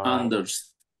 explain. All right.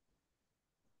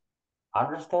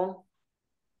 Understand?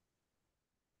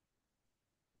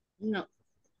 No.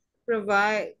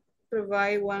 Provide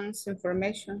one's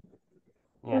information.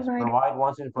 Yes, provide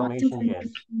one's information, yes.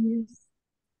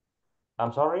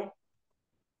 I'm sorry?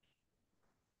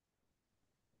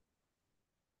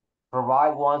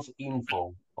 Provide one's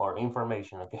info or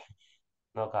information, okay?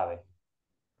 No cabe.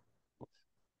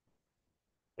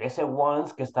 Ese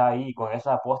once que está ahí con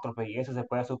esa apóstrofe y ese se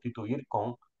puede sustituir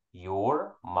con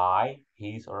your, my,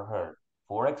 his, or her.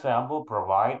 For example,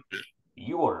 provide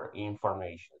your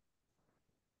information.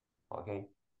 Okay?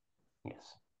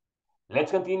 Yes.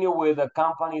 Let's continue with the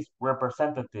company's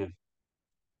representative.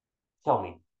 Tell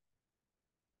me.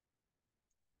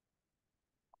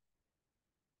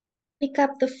 Pick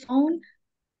up the phone.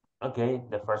 Okay,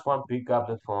 the first one, pick up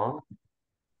the phone.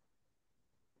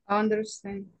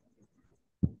 Understand.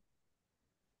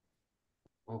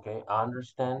 Okay,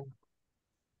 understand.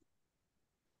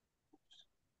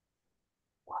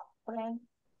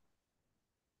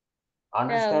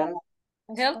 Understand.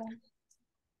 Help.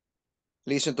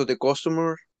 Listen to the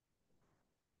customer.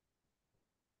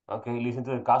 Okay, listen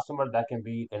to the customer. That can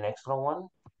be an extra one.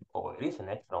 Oh, it is an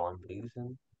extra one.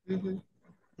 Listen.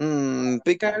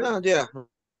 Yeah.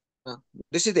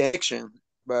 This is the action,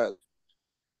 but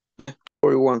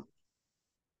for one.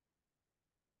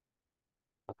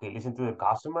 Okay, listen to the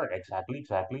customer. Exactly,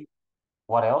 exactly.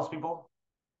 What else, people?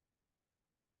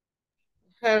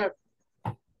 Help.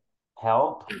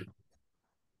 Help.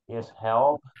 Yes,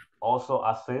 help. Also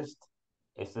assist.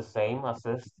 It's the same,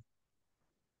 assist.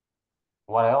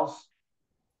 What else?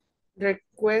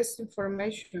 Request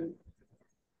information.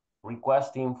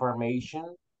 Request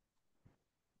information.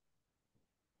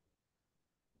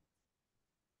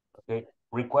 Okay,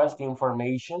 request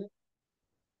information.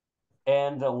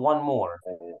 And one more.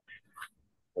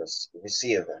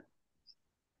 Receive.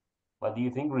 But do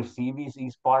you think receive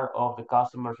is part of the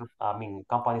customer's,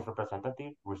 company's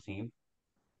representative? Receive.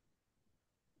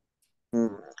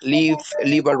 Leave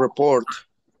a report.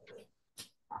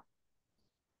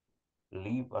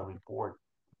 Leave a report.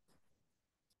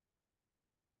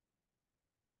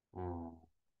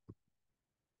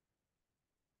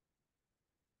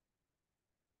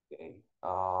 Okay.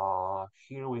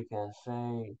 Here we can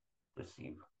say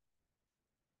receive.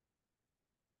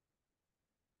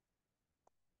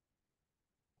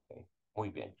 Okay. Muy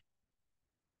bien.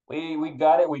 We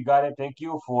got it. We got it. Thank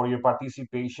you for your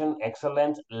participation.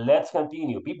 Excellent. Let's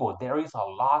continue. People, there is a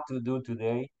lot to do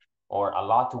today or a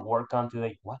lot to work on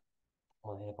today. What?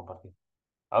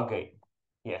 Okay.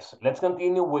 Yes. Let's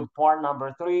continue with part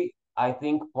number 3. I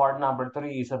think part number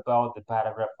 3 is about the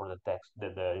paragraph for the text,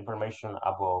 the information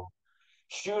above.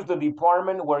 Choose the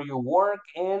department where you work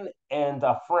in and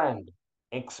a friend.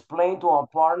 Explain to a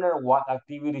partner what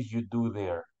activities you do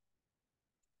there.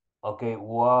 Okay,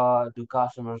 what do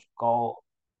customers call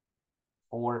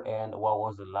for and what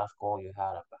was the last call you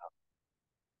had about?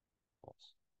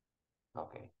 Yes.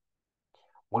 Okay.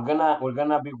 We're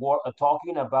gonna be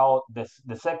talking about the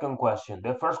second question.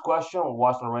 The first question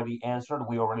was already answered.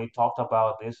 We already talked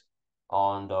about this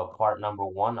on the part number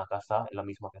 1. Acá está, la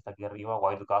misma que está aquí arriba.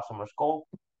 Why do customers call?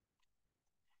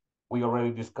 We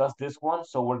already discussed this one,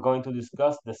 so we're going to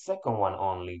discuss the second one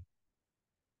only.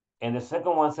 And the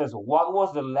second one says, what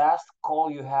was the last call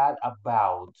you had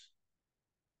about?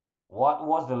 What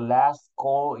was the last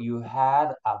call you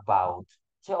had about?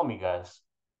 Tell me, guys.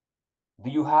 Do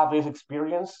you have this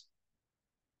experience?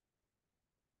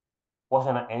 Was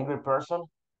it an angry person?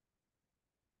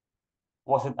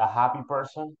 Was it a happy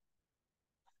person?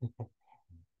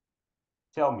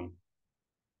 Tell me.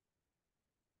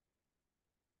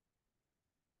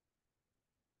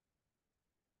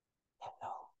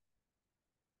 Hello.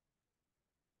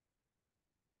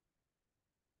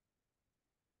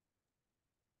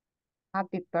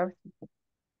 Happy person.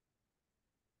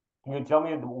 Can you tell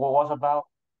me what was about,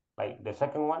 like the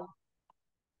second one?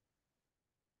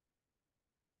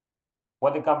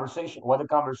 What the conversation or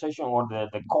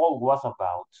the call was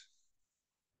about?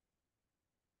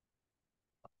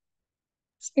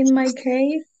 In my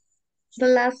case, the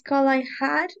last call I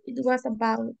had, it was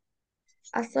about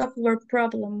a software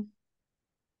problem.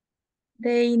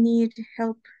 They need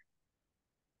help.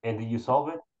 And did you solve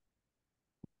it?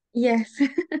 Yes.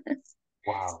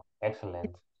 Wow,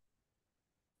 excellent.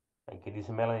 Like it is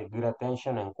Melanie, good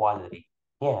attention and quality.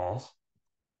 Yes,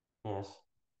 yes.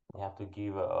 We have to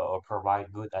give or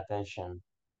provide good attention.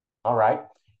 All right.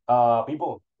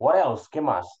 People, what else? ¿Qué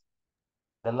más?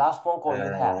 The last phone call you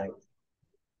had.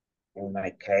 In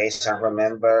my case, I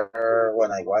remember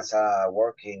when I was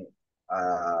working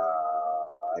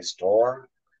a store.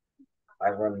 I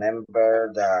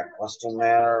remember the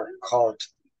customer called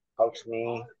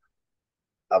me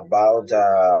about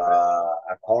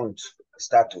account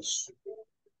status.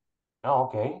 Oh,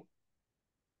 okay.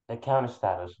 The counter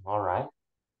status. All right.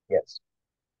 Yes.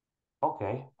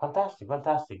 Okay. Fantastic.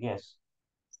 Fantastic. Yes.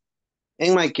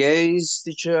 In my case,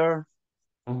 teacher,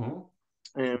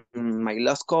 my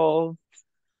last call,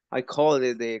 I called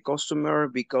the customer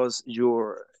because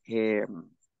your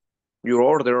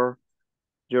order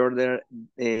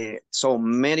so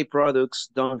many products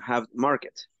don't have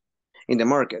market in the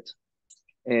market,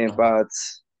 but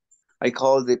I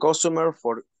called the customer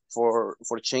for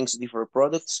change different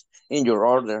products in your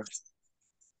order.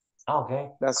 Okay.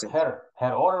 That's it. Her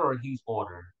order or his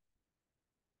order?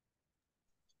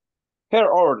 Her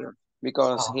order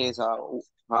because Oh, he okay. is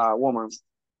a woman.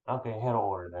 Okay, her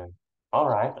order then. All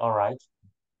right. All right.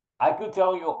 I could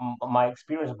tell you my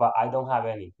experience, but I don't have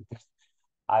any.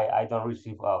 I don't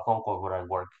receive phone calls where I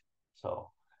work.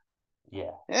 So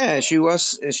yeah. Yeah, she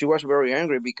was very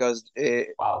angry because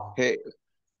Wow. her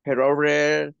her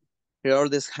order her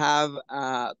orders have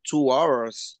 2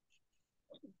 hours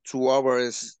 2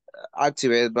 hours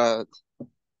activate, but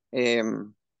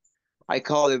um I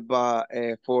call it but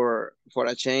for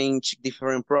a change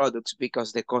different products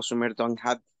because the customer don't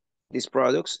have these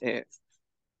products.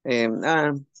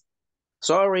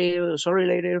 Sorry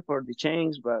later for the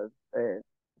change, but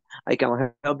I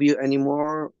can't help you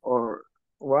anymore or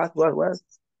what?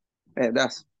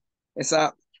 That's it's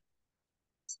a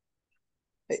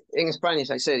in Spanish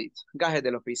I said it. Gaje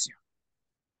del oficio.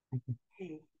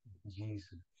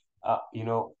 Jesus.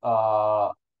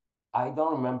 I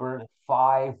don't remember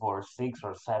 5 or 6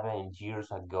 or 7 years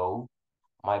ago,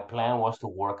 my plan was to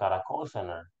work at a call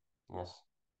center. Yes.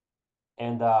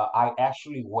 And I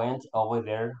actually went over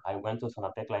there. I went to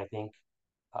Santa Tecla, I think.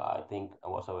 I think I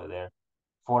was over there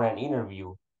for an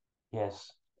interview.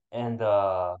 Yes. And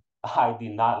I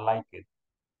did not like it.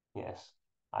 Yes.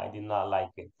 I did not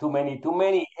like it. Too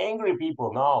many angry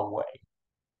people. No way.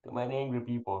 Too many angry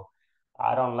people.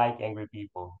 I don't like angry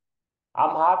people.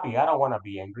 I'm happy. I don't want to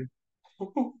be angry.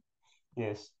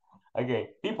 Yes. Okay,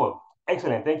 people,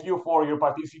 excellent. Thank you for your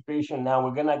participation. Now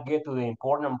we're gonna get to the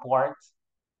important part,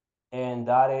 and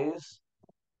that is,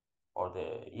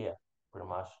 yeah, pretty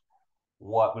much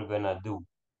what we're gonna do.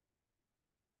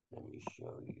 Let me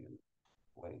show you.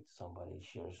 Wait, somebody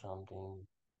share something.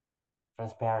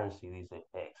 Transparency, this is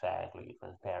exactly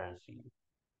transparency.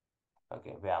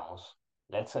 Okay, veamos.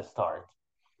 Let's start.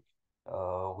 We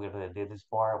already did this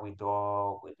part. We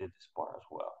did this part as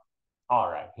well. All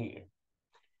right, here.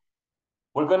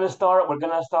 We're gonna start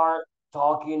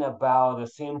talking about the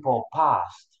simple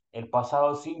past. El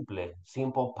pasado simple,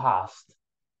 simple past.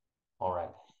 All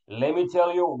right. Let me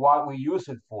tell you what we use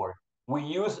it for. We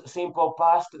use simple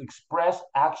past to express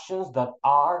actions that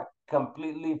are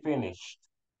completely finished.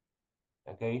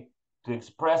 Okay? To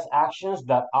express actions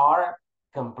that are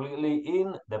completely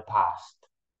in the past.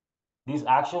 These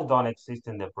actions don't exist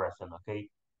in the present, okay?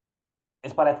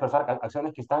 Es para expresar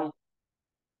acciones que están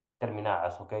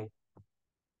terminadas, okay?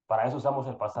 Para eso usamos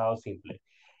el pasado simple.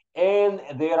 And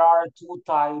there are two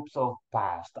types of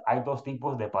past. Hay dos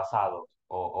tipos de pasado,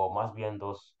 o más bien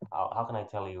dos. How can I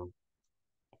tell you?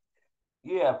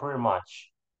 Yeah, pretty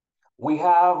much. We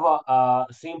have a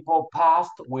simple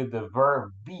past with the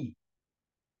verb be.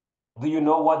 Do you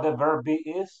know what the verb be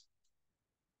is?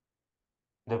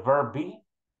 The verb be?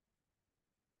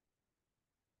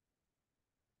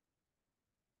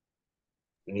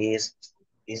 Is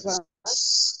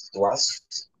was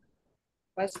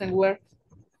Wasn't were.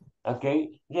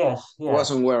 Okay, yes, yes.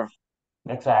 Wasn't where.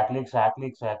 Exactly.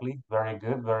 Very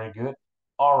good, very good.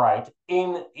 All right.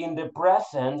 In the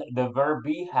present, the verb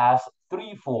be has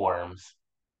three forms.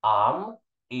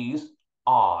 Is,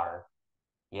 are.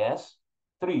 Yes?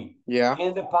 Three. Yeah.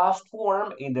 In the past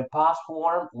form,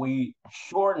 we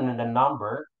shorten the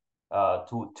number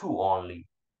to two only.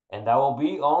 And that will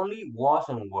be only was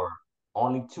and were.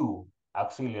 Only two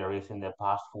auxiliaries in the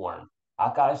past form.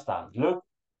 Acá están. Look.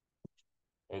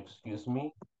 Excuse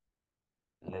me.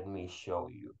 Let me show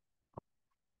you.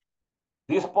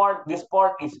 This part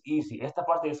is easy. Esta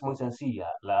parte es muy sencilla.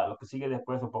 Lo que sigue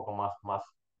después es un poco más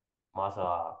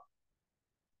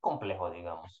complejo,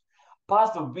 digamos.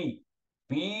 Past of be.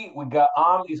 Be, we got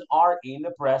is are in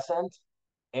the present,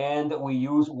 and we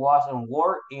use was and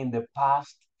were in the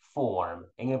past form.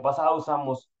 En el pasado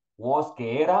usamos was,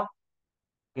 que era,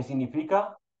 que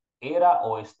significa era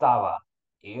o estaba.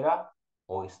 Era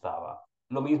o estaba.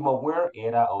 Lo mismo were,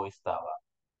 era o estaba.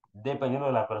 Dependiendo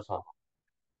de la persona.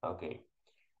 Okay.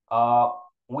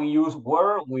 We use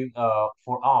were with,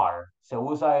 for are. Se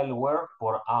usa el were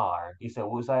por are. Y se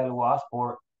usa el was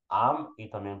por am y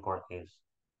también por is.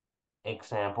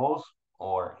 Examples,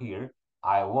 or here,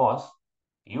 I was,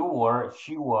 you were,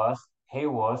 she was, he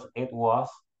was, it was,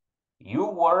 you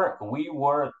were, we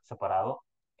were, separado,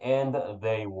 and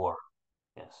they were.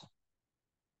 Yes.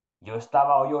 Yo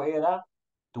estaba o yo era,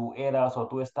 tú eras o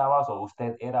tú estabas, o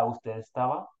usted era, usted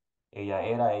estaba, ella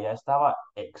era, ella estaba,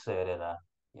 etc.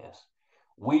 Yes.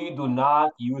 We do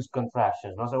not use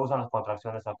contractions. No se usan las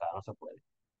contracciones acá, no se puede.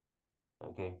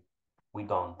 Okay. We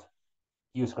don't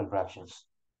use contractions.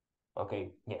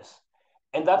 Okay, yes.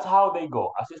 And that's how they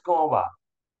go. Así es como va.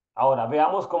 Ahora,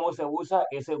 veamos cómo se usa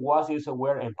ese was y ese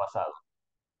were en pasado.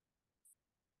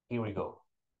 Here we go.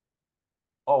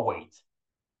 Oh, wait.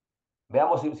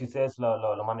 Veamos si ustedes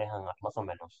lo manejan más o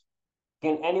menos.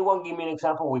 Can anyone give me an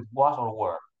example with was or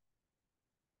were?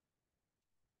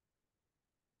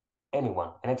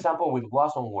 Anyone? An example with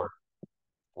was or were?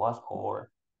 Was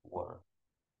or were?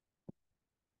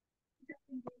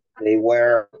 they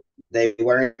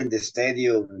were in the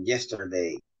stadium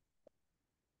yesterday.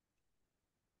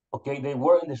 Okay, they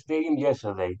were in the stadium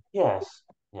yesterday. Yes,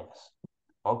 yes.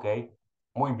 Okay,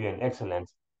 muy bien, excellent.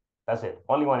 That's it.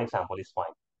 Only one example is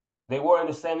fine. They were in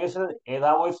the stadium yesterday, and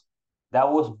that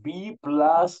was be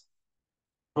plus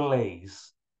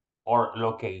place or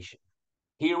location.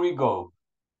 Here we go.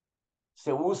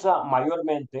 Se usa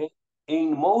mayormente.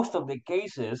 In most of the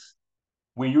cases,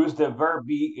 we use the verb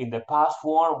be in the past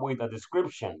form with a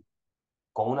description,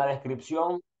 con una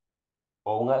descripción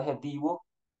o un adjetivo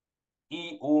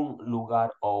y un lugar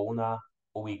o una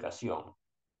ubicación.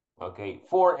 Okay,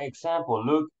 for example,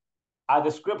 look, a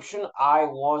description, I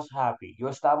was happy. Yo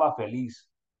estaba feliz.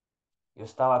 Yo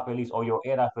estaba feliz o yo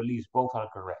era feliz. Both are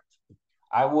correct.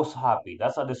 I was happy.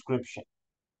 That's a description.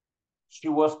 She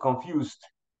was confused.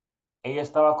 Ella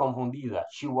estaba confundida.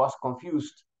 She was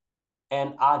confused.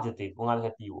 An adjective, un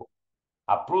adjetivo.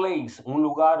 A place, un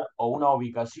lugar o una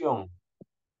ubicación.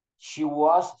 He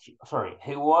was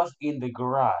in the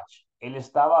garage. Él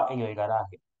estaba en el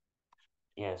garaje.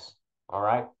 Yes, all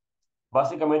right.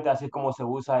 Básicamente así es como se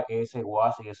usa ese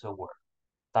was y ese were.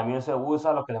 También se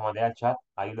usa lo que les mandé al chat.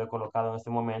 Ahí lo he colocado en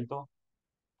este momento.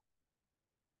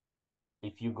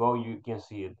 If you go, you can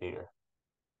see it there.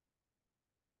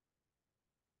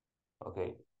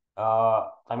 Okay.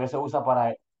 También se usa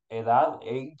para edad,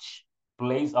 age,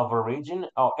 place of origin.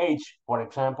 Oh, age, for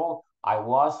example, I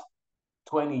was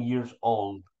 20 years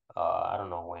old. I don't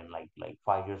know when, like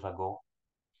 5 years ago.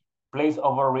 Place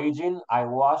of origin, I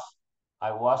was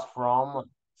from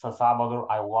San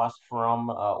Salvador. I was from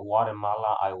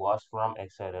Guatemala. I was from,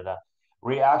 etc.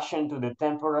 Reaction to the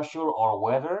temperature or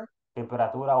weather,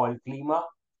 temperatura o el clima.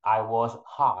 I was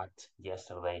hot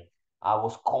yesterday. I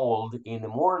was cold in the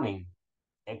morning,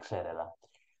 etc.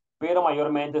 Pero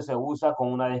mayormente se usa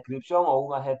con una descripción o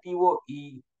un adjetivo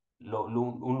y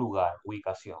un lugar,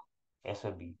 ubicación. Ese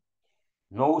es be.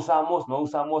 No usamos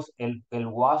el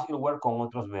was y el were con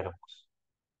otros verbos.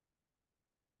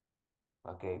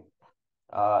 Okay.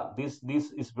 This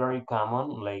is very common,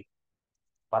 like,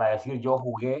 para decir yo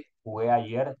jugué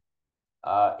ayer.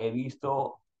 He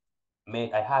visto,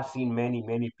 I have seen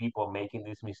many people making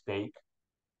this mistake.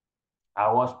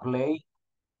 I was play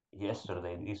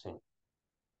yesterday, listen.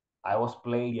 I was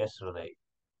play yesterday.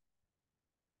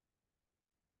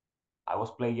 I was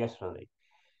play yesterday.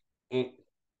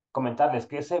 Comentarles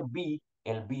que ese be,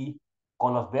 el be,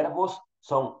 con los verbos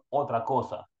son otra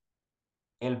cosa.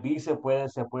 El be se puede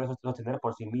sostener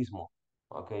por sí mismo.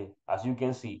 Okay, as you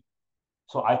can see.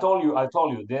 So I told you,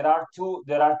 there are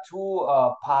two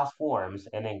past forms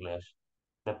in English.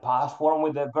 The past form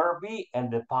with the verb be and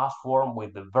the past form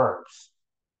with the verbs.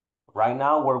 Right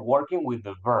now we're working with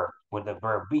the verb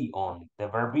be only. The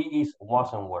verb be is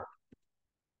was and were.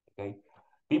 Okay.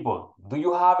 People, do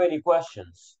you have any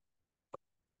questions?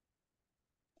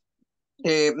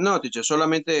 No, teacher,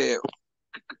 solamente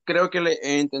creo que le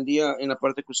entendía en la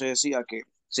parte que usted decía que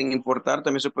sin importar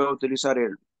también se puede utilizar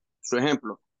su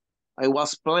ejemplo. I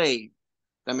was played.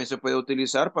 También se puede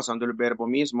utilizar pasando el verbo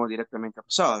mismo directamente a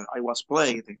pasado. I was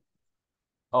played.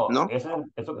 Oh, ¿No?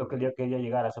 eso que yo quería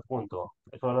llegar a ese punto.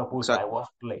 Eso lo puse. Exacto.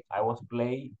 I was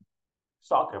play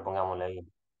soccer, pongámosle ahí.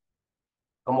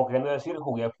 Como queriendo decir,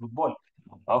 jugué fútbol.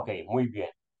 Ok, muy bien.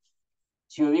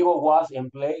 Si yo digo was and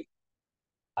play,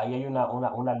 ahí hay una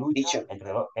lucha Teacher,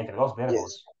 entre dos verbos.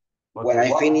 yes. Porque When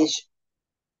I was, finish,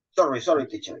 sorry,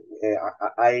 teacher.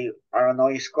 I don't know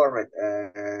it's correct.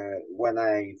 When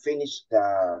I finish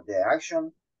the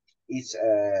action, it's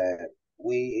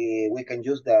we can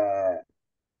use the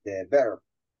verb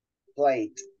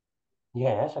played.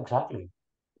 yes, exactly.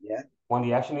 Yeah. When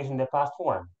the action is in the past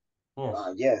form. Yes.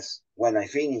 Yes. When I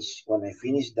finish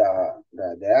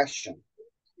the action.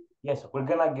 Yes, we're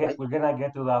gonna get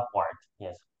to that part.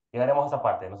 Yes. Llegaremos a esa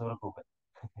parte, no se preocupe.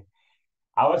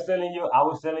 I was telling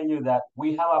you that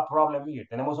we have a problem here.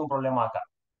 Tenemos un problema acá.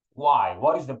 Why?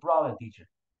 What is the problem, teacher?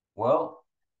 Well,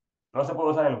 no se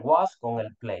puede usar el was con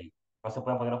el play. No se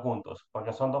pueden poner juntos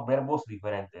porque son dos verbos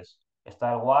diferentes.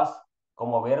 Está el was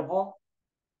como verbo,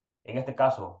 en este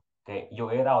caso, que yo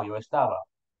era o yo estaba.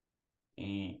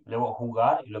 Y luego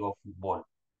jugar y luego fútbol.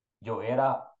 Yo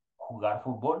era jugar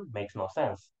fútbol, makes no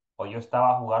sense. O yo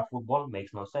estaba a jugar fútbol,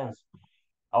 makes no sense.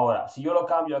 Ahora, si yo lo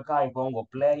cambio acá y pongo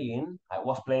playing, I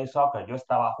was playing soccer, yo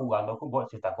estaba jugando fútbol,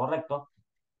 si está correcto,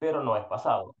 pero no es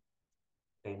pasado.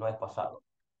 Okay, no es pasado.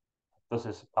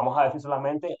 Entonces, vamos a decir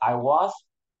solamente I was,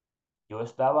 yo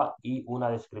estaba y una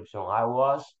descripción. I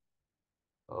was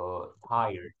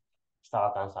tired,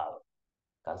 estaba cansado.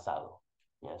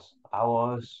 Yes, I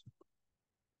was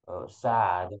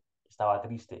sad, estaba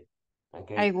triste.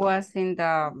 Okay. I was in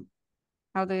the,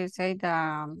 how do you say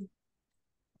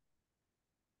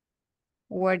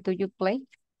where do you play?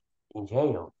 In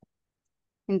jail.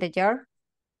 In the jar?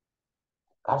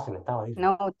 Cárcel estaba, dice.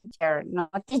 No, teacher, no,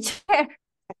 teacher.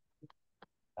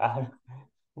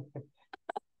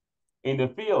 In the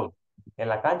field, en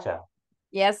la cancha.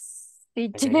 Yes, Okay,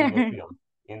 teacher.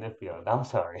 in the field, I'm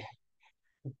sorry.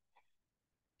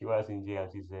 She was in jail,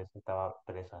 she says, estaba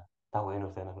presa. Está bueno,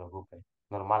 usted no se preocupe.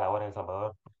 Normal ahora en El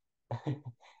Salvador.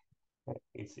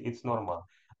 It's normal.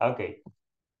 Ok.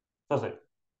 Entonces,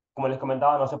 como les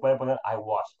comentaba, no se puede poner I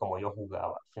was, como yo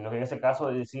jugaba, sino que en ese caso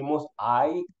decimos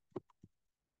I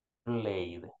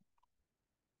played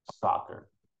soccer.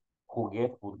 Jugué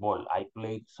fútbol. I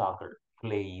played soccer.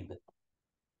 Played.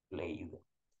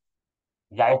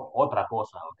 Ya es otra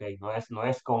cosa, ¿ok? No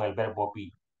es con el verbo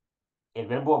be. El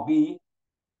verbo be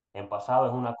en pasado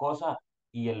es una cosa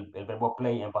y el verbo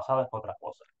play en pasado es otra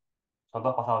cosa. Son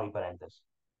dos pasados diferentes.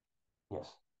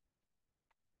 Yes.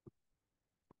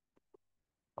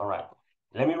 All right.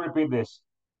 Let me repeat this.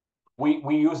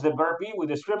 We use the verb be with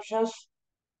descriptions,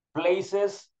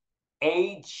 places,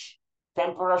 age,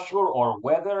 temperature or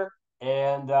weather,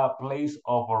 and place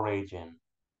of origin.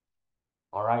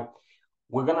 All right.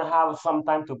 We're going to have some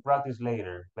time to practice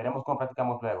later. Veremos cómo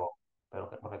practicamos luego. Pero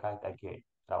porque hay que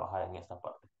trabajar en esta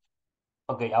parte.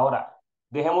 Ok, ahora,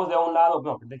 dejemos de un lado,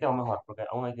 no, practiquemos mejor, porque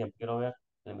aún hay tiempo. Quiero ver,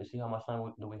 let me see how much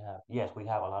time do we have. Yes, we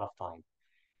have a lot of time.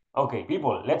 Okay,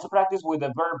 people, let's practice with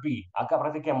the verb be. Acá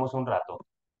practiquemos un rato.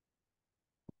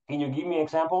 Can you give me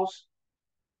examples?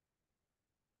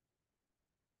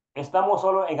 Estamos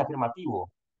solo en afirmativo.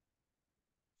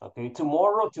 Okay,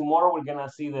 tomorrow we're gonna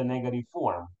see the negative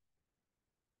form.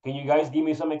 Can you guys give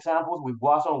me some examples with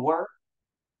was or were?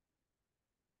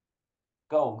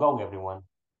 Go, everyone.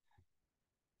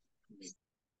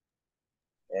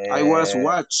 I was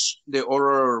watch the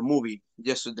horror movie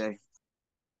yesterday.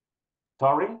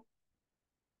 Sorry?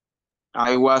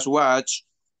 I was watch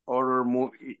horror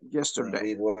movie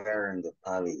yesterday. We were in the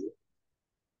pavilion.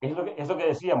 Es lo que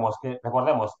decíamos, que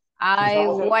recordemos. I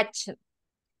watch.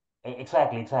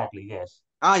 Exactly, yes.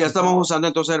 Ya estamos usando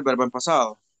entonces el verbo en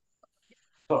pasado.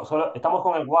 Solo, estamos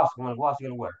con el was y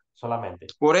el were, solamente.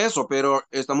 Por eso, pero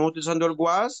estamos utilizando el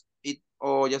was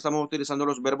o ya estamos utilizando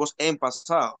los verbos en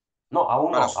pasado. No,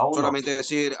 aún para no, aún solamente no.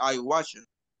 decir I watch.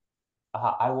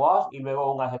 Ajá, I was y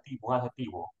luego un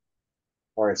adjetivo.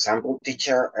 For example,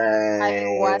 teacher,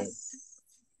 I was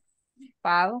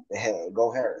Pau.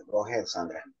 Go ahead,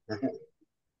 Sandra.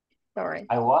 Sorry.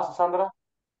 I was, Sandra?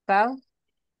 Pau.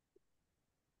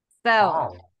 So,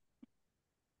 Sad.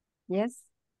 yes.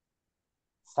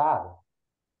 Sad.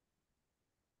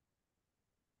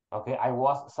 Okay, I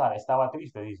was sad. Estaba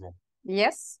triste, dice.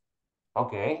 Yes.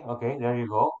 Okay, okay, there you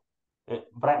go.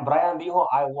 Brian dijo,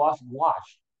 I was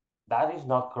washed. That is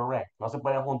not correct. No se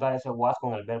puede juntar ese was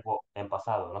con el verbo en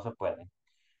pasado. No se puede.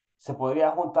 Se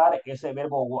podría juntar ese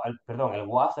verbo, perdón, el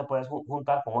was se puede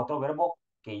juntar con otro verbo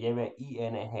que lleve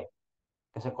ing,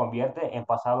 que se convierte en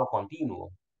pasado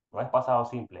continuo. No es pasado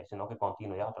simple, sino que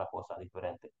continuo, ya es otra cosa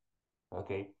diferente.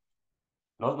 ¿Ok?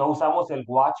 No usamos el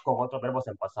watch con otros verbos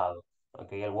en pasado.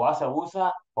 ¿Ok? El was se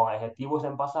usa con adjetivos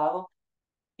en pasado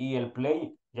y el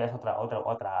play ya es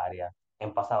otra área,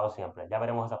 en pasado siempre. Ya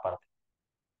veremos esa parte.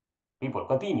 People,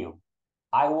 continue.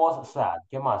 I was sad.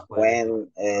 ¿Qué más puede decir?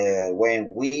 When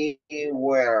we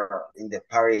were in the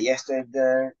party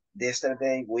yesterday,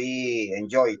 we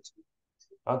enjoyed.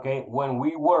 Okay, when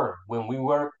we were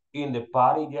in the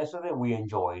party yesterday, we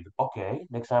enjoyed. Okay,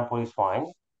 the example is fine.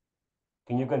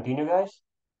 Can you continue, guys?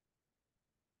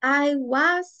 I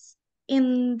was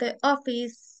in the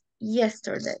office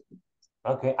yesterday.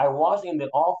 Okay, I was in the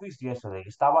office yesterday.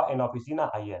 Estaba en la oficina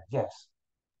ayer. Yes.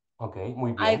 Okay,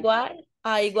 muy bien.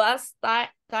 I was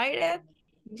tired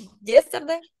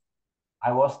yesterday.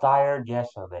 I was tired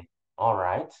yesterday. All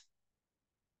right.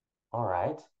 All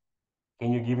right.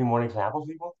 Can you give me more examples,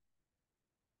 people?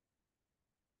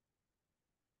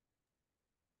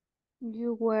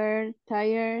 You were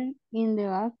tired in the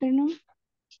afternoon.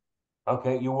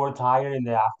 Okay, you were tired in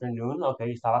the afternoon.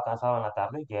 Okay, estaba cansado en la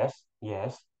tarde. Yes,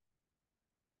 yes.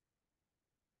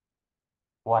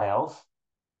 What else?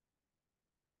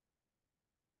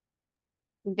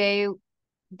 They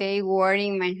were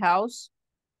in my house.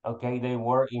 Okay, they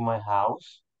were in my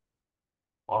house.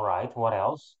 All right, what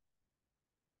else?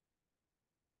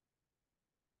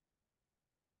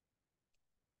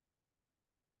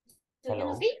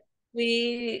 Hello.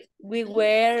 We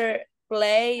were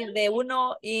play de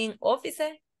uno in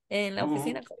office, en la Mhm.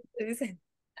 oficina, ¿cómo se dice?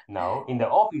 No, in the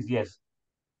office, yes.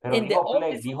 Pero In the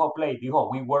office, dijo,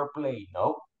 we were playing,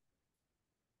 ¿no?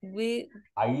 we,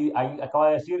 Ahí acaba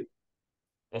de decir,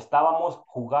 estábamos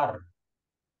jugar.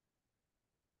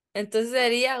 entonces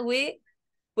sería we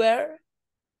were,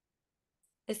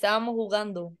 estábamos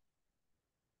jugando.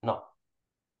 No,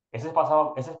 ese es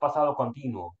pasado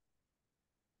continuo.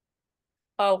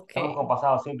 Estamos con Okay,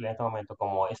 pasado simple en este momento,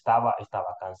 como estaba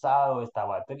cansado,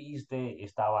 estaba triste,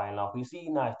 estaba en la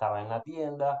oficina, estaba en la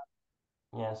tienda.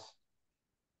 Yes.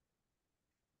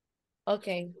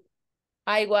 okay.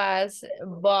 I was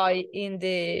boy in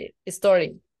the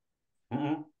story.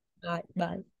 Mm-mm.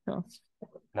 Bye. No.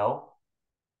 No.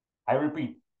 I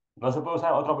repeat. No se puede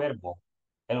usar otro verbo.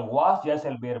 El was ya es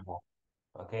el verbo.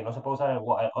 Ok, no se puede usar el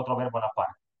otro verbo a la par.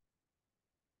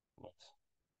 Yes.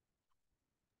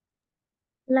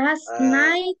 Last Uh,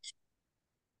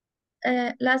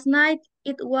 night,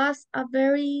 it was a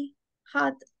very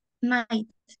hot night.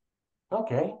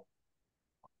 Okay.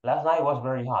 Last night was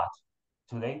very hot.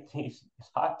 Today it's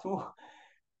hot too.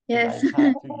 Yes. Tonight it's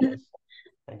hot too. Yes.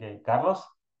 Okay. Carlos?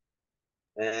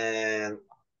 and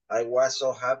I was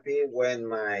so happy when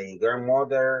my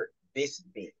grandmother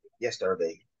visited me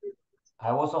yesterday.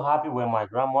 I was so happy when my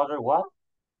grandmother what?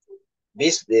 Me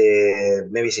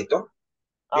visitó.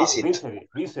 Oh, Visit.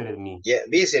 visited me. Yeah,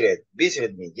 visited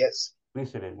me. Yes,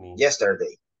 Visited me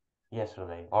yesterday.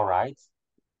 yesterday. All right.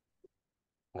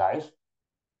 Guys,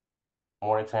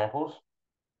 more examples.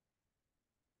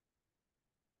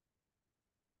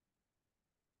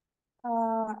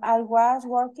 I was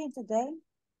working today.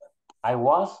 I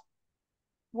was.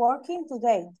 Working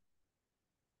today.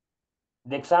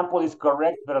 The example is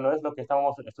correct, pero no es lo que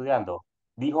estábamos estudiando.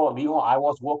 Dijo, I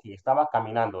was walking, estaba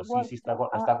caminando. Sí, sí,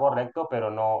 está correcto, pero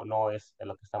no es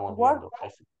lo que estamos Work,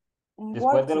 viendo.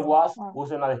 Después del working. was,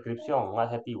 use una descripción, un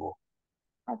adjetivo.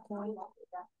 Okay.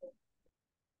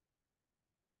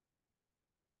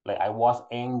 Like, I was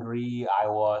angry, I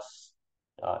was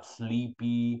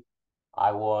sleepy,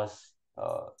 I was,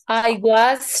 I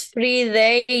was free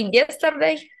day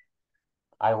yesterday.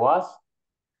 I was,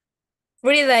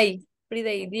 Free day,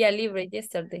 día libre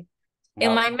yesterday. In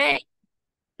no, my mail.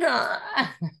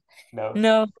 no,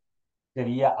 No.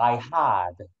 sería I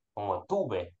had, como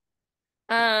tuve.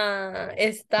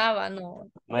 Estaba, no.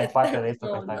 No es parte de esto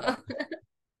que No, está no. acá.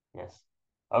 Yes.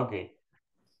 Okay.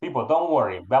 People, don't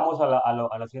worry. Vamos a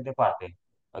la siguiente parte.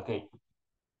 Ok.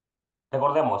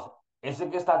 Recordemos, ese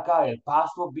que está acá, el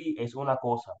paso be es una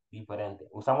cosa diferente.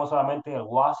 Usamos solamente el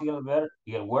was y el ver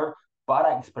y el were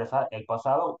para expresar el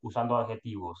pasado usando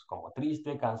adjetivos como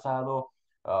triste, cansado,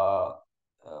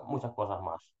 muchas cosas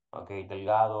más. Ok.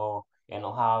 Delgado,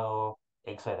 enojado,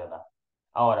 etcétera.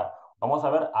 Ahora, Vamos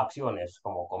a ver acciones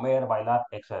como comer, bailar,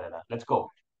 etc. Let's go.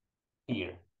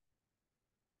 Here.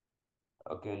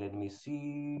 Okay, let me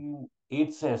see.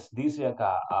 It says, dice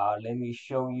acá, let me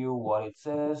show you what it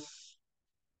says.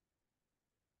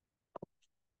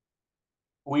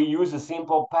 We use the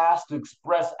simple past to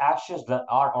express actions that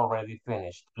are already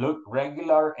finished. Look,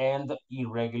 regular and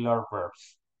irregular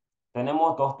verbs.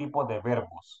 Tenemos dos tipos de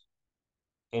verbos.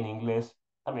 En inglés,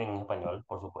 también en español,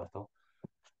 por supuesto.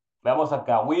 Veamos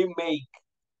acá. We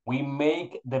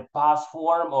make the past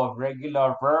form of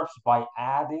regular verbs by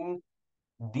adding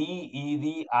D,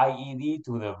 ed, ied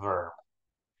to the verb.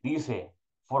 Dice,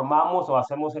 formamos o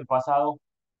hacemos el pasado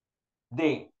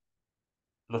de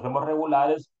los verbos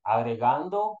regulares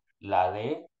agregando la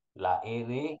D, la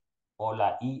ed o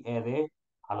la ied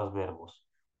a los verbos.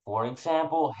 For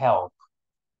example, help.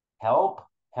 Help,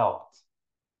 helped.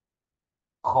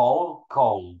 Call,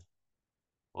 called.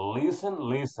 Listen,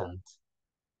 listened.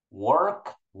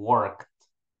 Work, worked.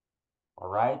 All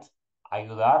right.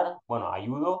 Ayudar, bueno,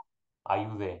 ayudo,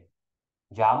 ayudé.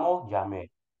 Llamo, llamé.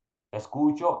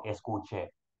 Escucho, escuché.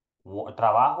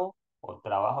 Trabajo, o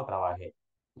trabajo, trabajé.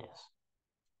 Yes.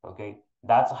 Okay.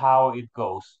 That's how it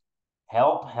goes.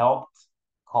 Help, helped.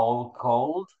 Call,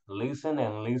 called. Listen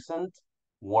and listened.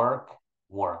 Work,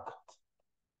 worked.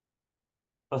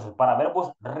 Entonces, para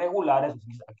verbos regulares,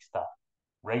 aquí está.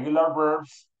 Regular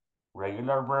verbs,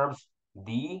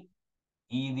 D,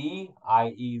 ed,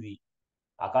 ied.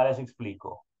 Acá les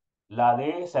explico. La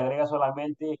D se agrega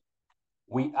solamente,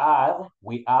 we add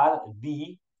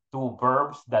D to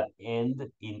verbs that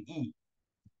end in E.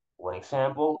 For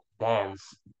example,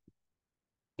 dance.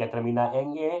 Que termina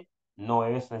en E, no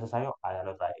es necesario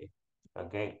añadir otra E.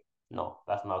 Okay? No,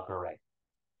 that's not correct.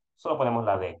 Solo ponemos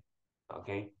la D.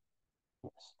 Okay?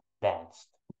 Yes. Danced.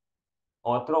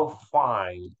 Otro,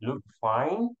 fine. Look,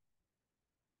 fine.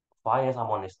 Fine es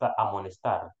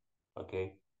amonestar.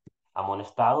 Okay?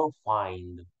 Amonestado,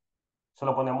 fined.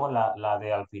 Solo ponemos la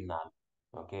D al final.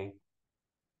 Okay?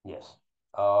 Yes.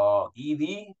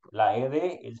 Ed, la ed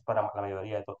es para la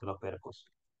mayoría de todos los verbos.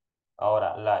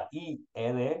 Ahora, la ied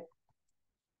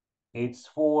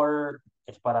es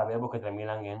para verbos que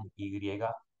terminan en Y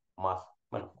más,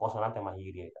 bueno, consonante más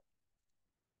Y.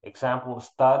 Example,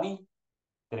 study,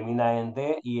 termina en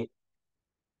D e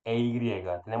Y.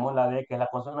 Tenemos la D que es la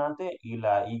consonante y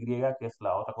la Y que es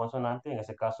la otra consonante. En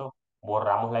ese caso,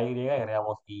 borramos la Y y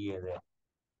agregamos IED.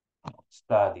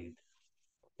 Studied.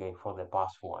 Okay, for the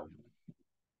past one.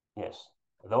 Yes,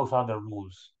 those are the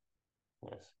rules.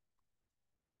 Yes.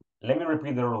 Let me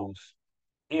repeat the rules.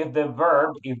 If the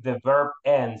verb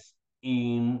ends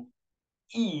in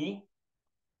E,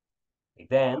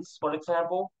 dance, for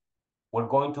example, we're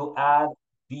going to add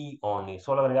D only.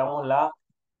 Solo agregamos la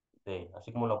D,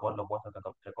 así como lo puesto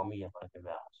entre comillas para que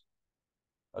veamos.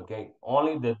 Okay,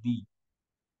 only the D.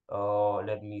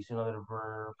 Let me see another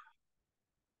verb.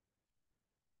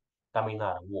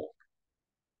 Caminar, walk.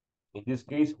 In this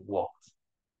case, walked.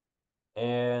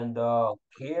 And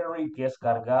carry, que es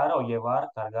cargar o llevar,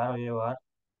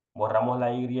 borramos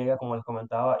la Y como les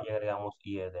comentaba y agregamos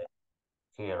IED.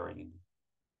 Carried.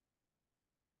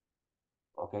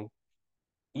 ¿Ok?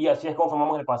 Y así es como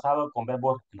formamos el pasado con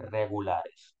verbos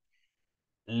regulares.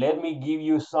 Let me give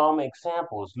you some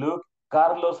examples. Look,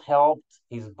 Carlos helped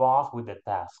his boss with the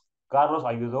task. Carlos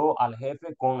ayudó al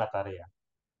jefe con la tarea.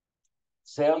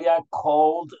 Celia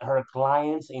called her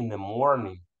clients in the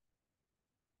morning.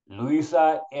 Luis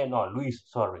Anthony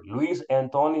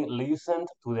listened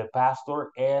to the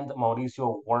pastor and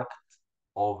Mauricio worked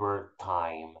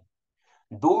overtime.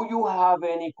 Do you have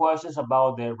any questions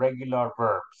about the regular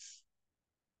verbs?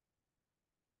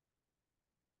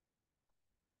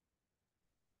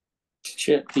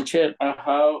 Teacher, I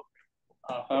have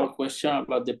a question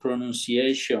about the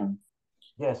pronunciation.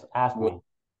 Yes, ask me.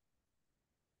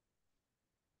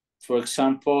 For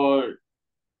example,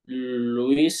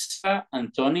 Luisa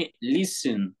Anthony,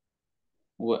 listen.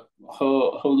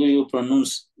 How do you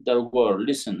pronounce that word,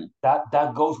 listening?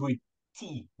 That goes with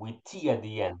T at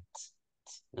the end.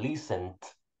 Listened.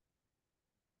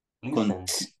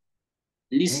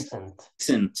 Listened.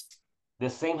 The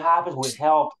same happens with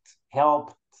helped.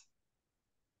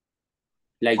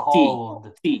 Like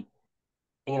called. T.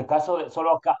 En el caso de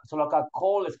solo acá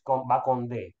call va con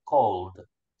D. Cold.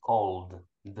 Cold.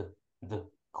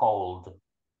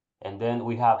 And then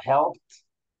we have helped,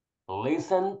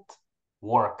 listened,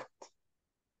 worked.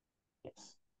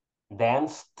 Yes.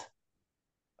 Danced,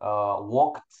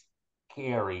 walked,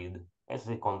 carried. Ese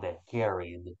es con D,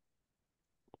 carried.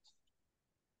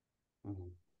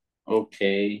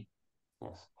 Okay.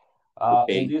 Yes.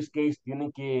 Okay. In this case,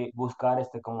 tienen que buscar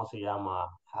 ¿cómo se llama?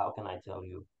 How can I tell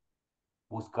you?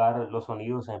 buscar los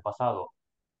sonidos en pasado.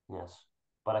 Yes.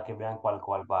 Para que vean cuál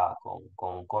va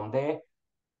con D,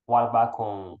 cuál va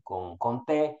con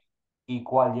T y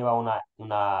cuál lleva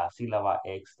una sílaba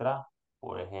extra.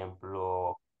 Por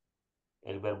ejemplo,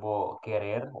 el verbo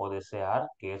querer o desear,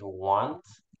 que es want,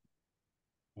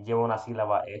 lleva una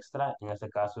sílaba extra. En este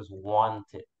caso es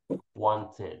wanted,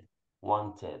 wanted,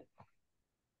 wanted.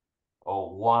 O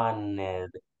wanted,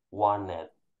 wanted.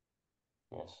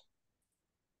 Yes.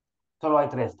 Solo hay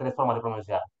tres formas de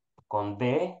pronunciar. Con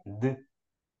D, D,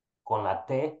 con la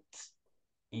T, T,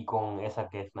 y con esa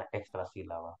que es una extra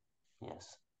sílaba.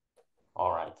 Yes.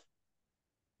 All right.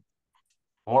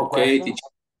 More Okay, questions?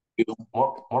 teacher.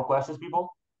 More questions, people?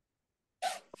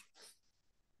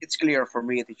 It's clear for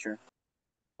me, teacher.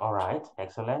 All right.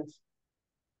 Excellent.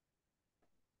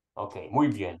 Okay, muy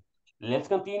bien. Let's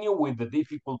continue with the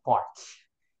difficult part.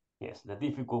 Yes, the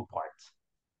difficult part.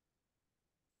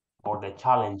 Or the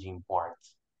challenging part.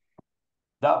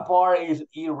 That part is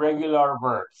irregular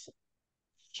verbs.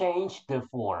 Change the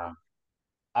form.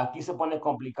 Aquí se pone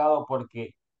complicado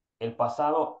porque el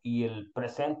pasado y el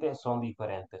presente son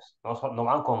diferentes. No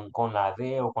van con la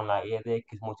D o con la ED,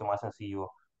 que es mucho más sencillo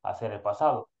hacer el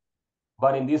pasado.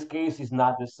 But in this case, it's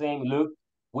not the same. Look,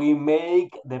 we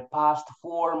make the past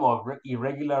form of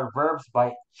irregular verbs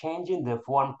by changing the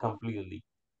form completely.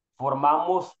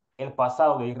 Formamos el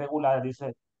pasado de irregular,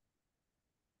 dice,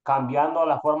 cambiando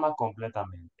la forma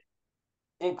completamente.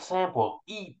 Example,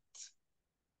 eat,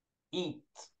 eat,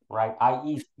 right? I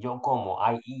eat, yo como,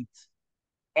 I eat.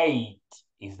 Ate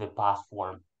is the past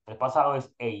form. El pasado es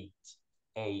ate,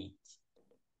 ate.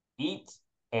 Eat,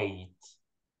 ate.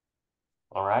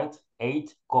 All right?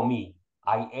 Ate, comí.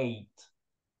 I ate.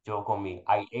 Yo comí.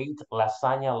 I ate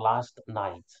lasagna last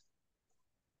night.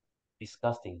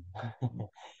 Disgusting.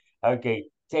 Okay.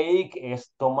 Take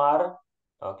es tomar.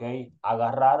 Okay.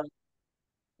 Agarrar,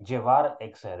 llevar,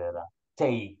 etc.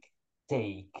 Take,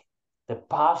 take. The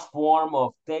past form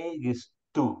of take is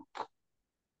took.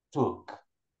 Took.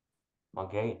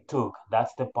 Okay. Took.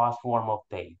 That's the past form of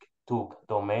take. Took.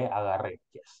 Tomé, agarré.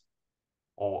 Yes.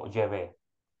 O llevé.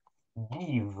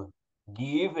 Give.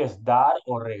 Give es dar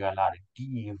o regalar.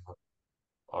 Give.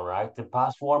 All right. The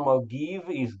past form of give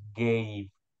is gave.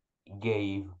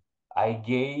 Gave. I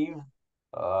gave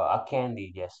a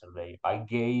candy yesterday. I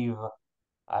gave,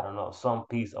 I don't know, some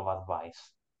piece of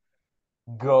advice.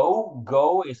 Go.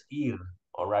 Go is ir.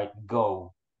 All right.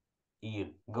 Go. Ir.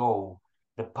 Go.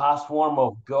 The past form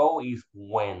of go is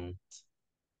went.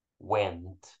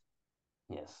 Went.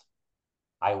 Yes.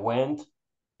 I went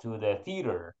to the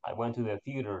theater. I went to the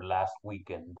theater last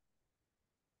weekend.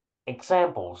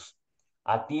 Examples.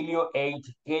 Atilio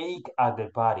ate cake at the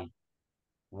party.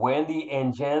 Wendy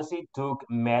and Jancy took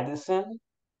medicine.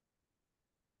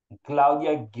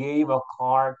 Claudia gave a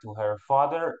car to her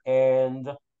father,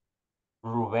 and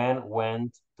Ruben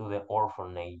went to the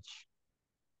orphanage.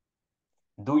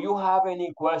 Do you have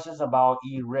any questions about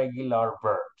irregular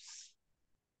verbs?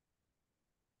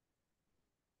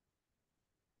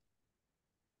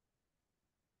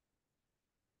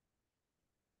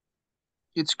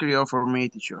 It's clear for me,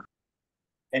 teacher.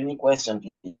 Any question?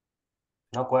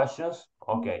 No questions?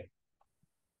 Okay.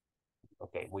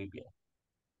 Okay, muy bien.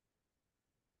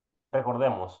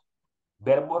 Recordemos,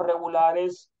 verbos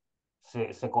regulares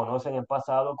se conocen en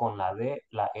pasado con la D,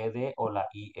 la ED o la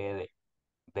IED.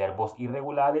 Verbos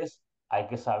irregulares hay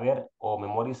que saber o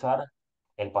memorizar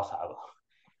el pasado.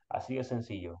 Así de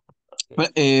sencillo.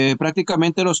 Okay.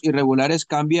 Prácticamente los irregulares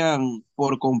cambian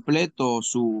por completo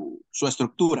su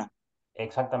estructura.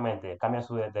 Exactamente, cambia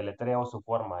su deletreo, su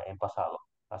forma en pasado.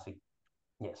 Así.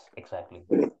 Yes, exactly.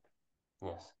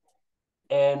 Yes.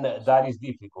 And that is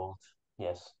difficult.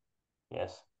 Yes.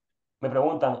 Yes. Me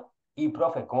preguntan, y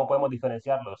profe, ¿cómo podemos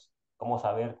diferenciarlos? ¿Cómo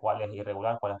saber cuál es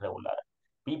irregular, cuál es regular?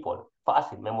 People,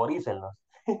 fácil, memorícenlos.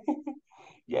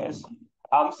 Yes.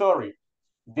 I'm sorry.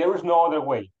 There is no other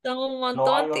way. Son un No hay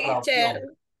montón, otra teacher.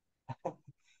 opción.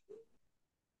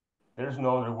 There's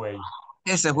no other way.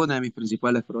 Ese es uno de mis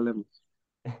principales problemas.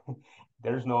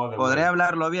 There's no other Podré way.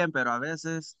 hablarlo bien, pero a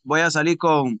veces voy a salir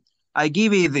con I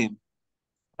give it them.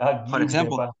 Por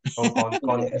ejemplo.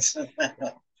 Yes.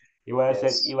 Iba a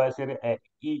Yes. decir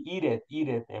eat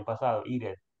it en pasado, eat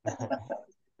it.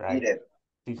 Right? Eat it.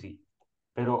 Sí, sí.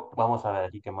 Pero vamos a ver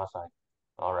aquí qué más hay.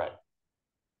 All right.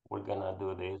 We're gonna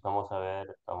do this. Vamos a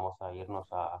ver, vamos a irnos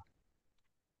a...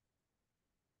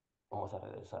 Vamos a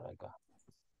regresar acá.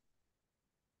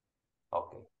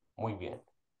 Ok, muy bien.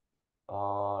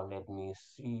 Let me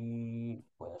see.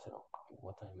 Voy a hacer un copy.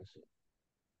 What time is it?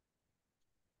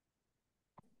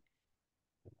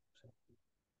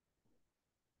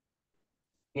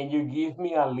 Can you give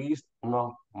me a list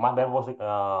No, más verbos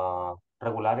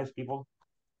regulares, people.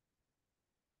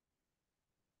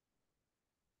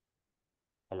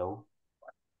 Hello.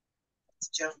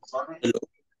 Hello.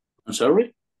 I'm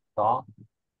sorry? No.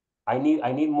 I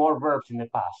need more verbs in the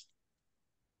past.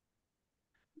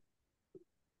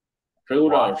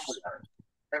 Regulars.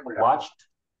 Watched.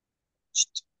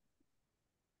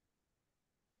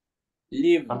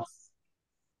 Live.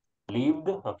 Lived.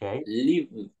 Okay.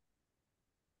 Live.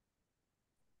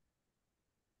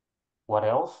 What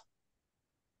else?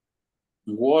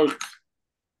 Work.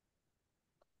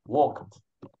 Walked.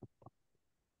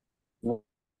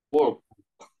 Work.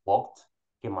 Walked.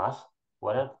 ¿Qué más?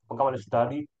 What else? Pongamos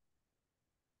study.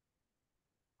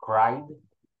 Cried.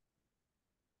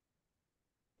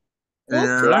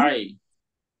 Learn, Fly.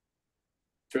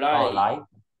 Fly. Oh, like.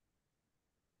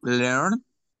 learn,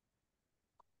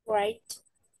 Right.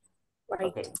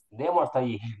 Okay. Demo hasta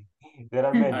allí. There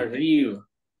are many. Arrive.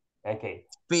 Okay.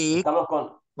 speak, Estamos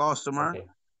con. customer. Okay.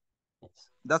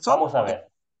 That's all. Vamos a ver.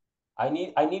 I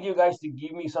need you guys to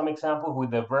give me some examples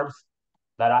with the verbs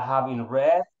that I have in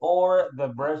red or the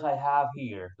verbs I have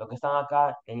here. Los que están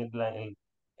acá en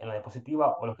la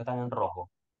diapositiva o los que están en rojo.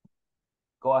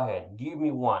 Go ahead. Give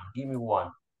me one. Give me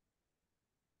one.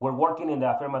 We're working in the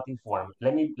affirmative form.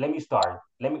 Let me start.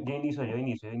 Yo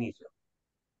inicio.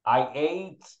 I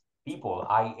ate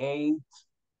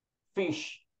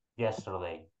fish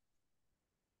yesterday.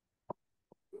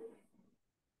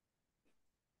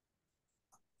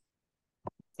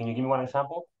 Can you give me one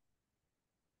example?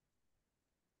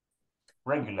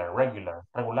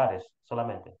 Regulares,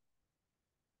 solamente.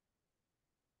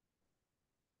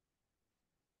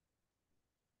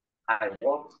 I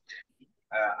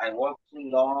walked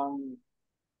long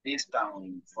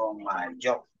distance from my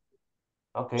job.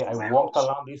 Okay, I walked a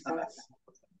long distance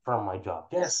from my job.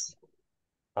 Yes.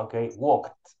 Okay,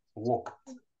 walked.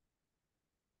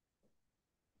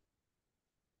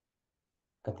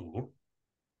 Continue.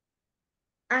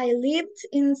 I lived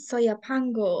in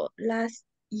Soyapango last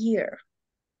year.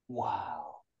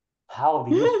 Wow. How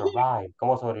did you survive?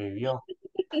 ¿Cómo sobrevivió?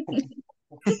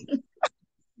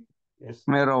 Yes.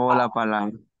 Me robó la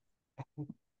palabra.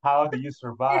 How do you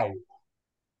survive?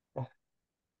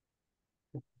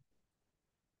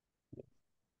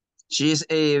 She's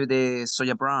the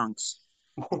Soya Bronx.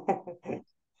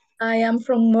 I am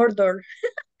from Mordor.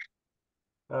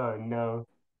 Oh no,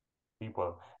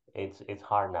 people, it's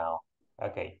hard now.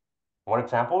 Okay, more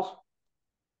examples?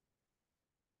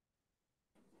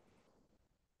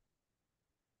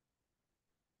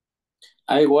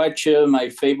 I watch my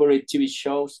favorite TV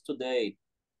shows today.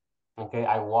 Okay,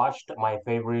 I watched my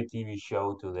favorite TV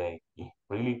show today.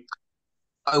 Really?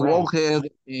 I Great. walked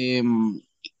in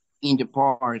the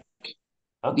park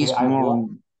Okay, this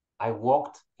morning. I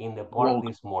walked in the park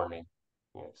this morning.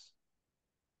 Yes.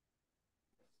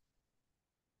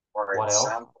 For What else?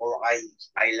 example,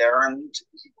 I learned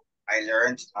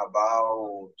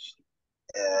about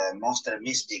Monster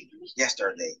Mystic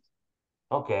yesterday.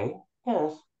 Okay.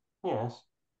 Yes.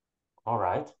 All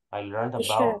right. I learned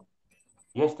Sure. about.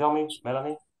 Yes, tell me,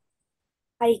 Melanie.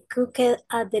 I cooked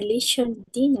a delicious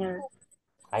dinner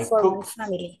for my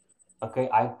family. Okay,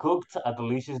 I cooked a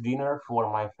delicious dinner for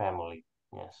my family.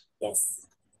 Yes. Yes.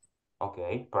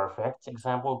 Okay, perfect.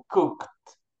 Example, cooked.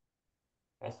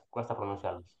 Cuesta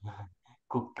pronunciarlos.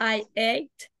 Cooked. I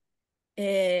ate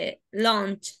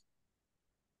lunch.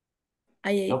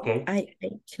 Okay. I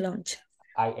ate lunch.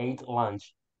 I ate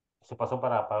lunch. Se pasó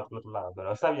para el otro lado,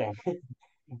 pero está bien.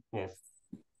 Yes.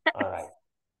 All right.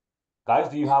 Guys,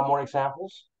 do you have more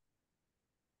examples?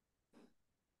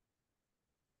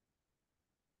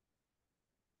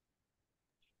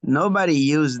 Nobody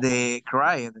used the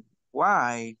cried.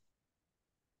 Why?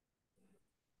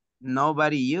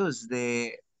 Nobody used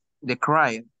the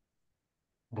cried.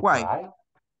 The Why? cry?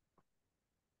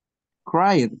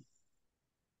 Cried.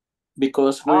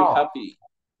 Because we're happy.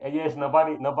 Yes,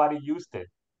 nobody used it.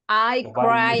 I Nobody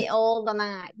cry used it. all the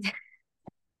night.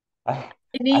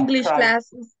 In English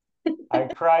classes. I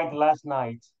cried last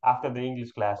night after the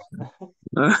English class.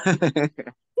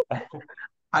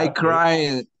 I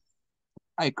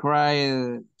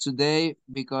cried today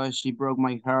because she broke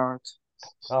my heart.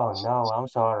 Oh no, I'm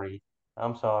sorry.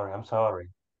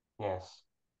 Yes.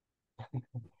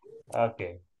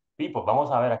 Okay. People, vamos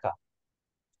a ver acá.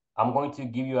 I'm going to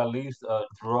give you a list of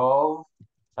drove.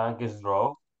 ¿Saben qué es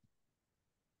drove?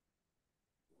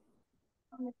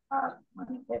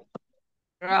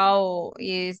 Row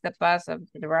is the past of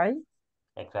the right?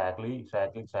 Exactly.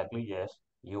 Yes,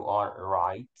 you are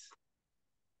right.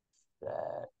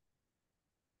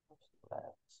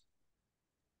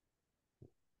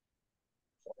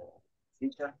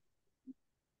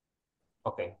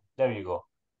 Okay, there you go.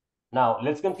 Now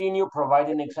let's continue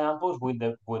providing examples with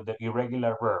the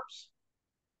irregular verbs.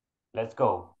 Let's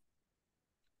go.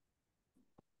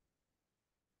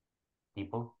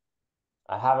 People,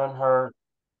 I haven't heard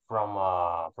from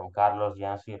Carlos,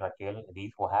 Yancy, Raquel,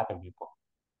 Edith. What happened, people?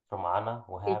 From Anna,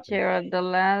 what happened? Teacher,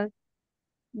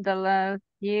 the last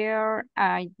year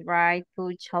I drive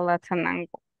to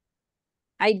Chalatenango.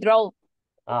 I drove.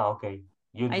 Ah, okay.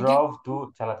 You I drove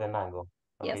to Chalatenango.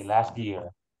 Okay, Yes. last year.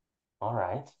 All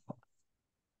right.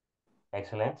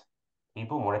 Excellent.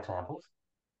 People, more examples.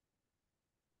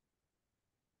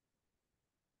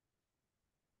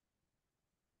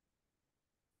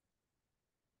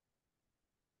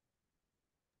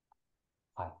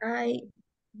 I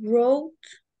wrote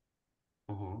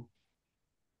Mm-hmm.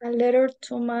 a letter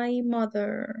to my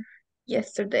mother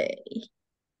yesterday.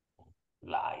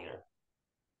 Liar.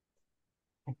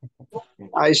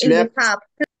 I In the slept. hub.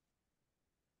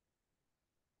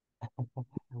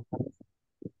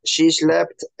 She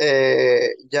slept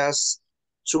just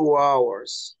 2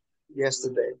 hours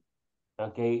yesterday.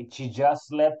 Okay, she just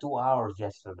slept 2 hours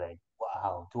yesterday.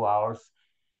 Wow, 2 hours.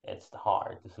 It's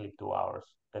hard to sleep 2 hours.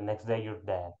 The next day you're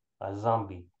dead, a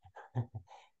zombie.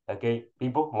 Okay,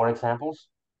 people, more examples.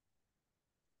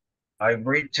 I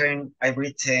written a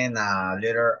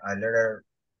letter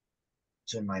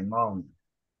to my mom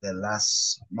the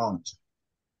last month.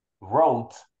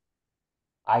 Wrote.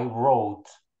 I wrote.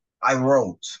 I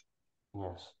wrote.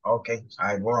 Yes. Okay,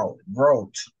 I wrote.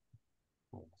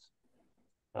 Yes.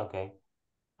 Okay.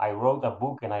 I wrote a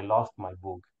book and I lost my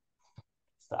book.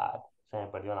 Sad. Se me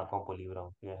perdió en la compu el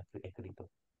libro que había escrito.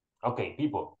 Okay,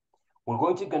 people. We're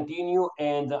going to continue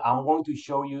and I'm going to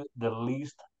show you the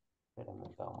list.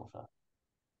 Espérenme, vamos a.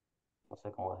 No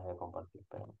sé cómo dejé de compartir,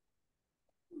 pero.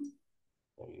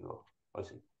 There you go. Let's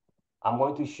see. I'm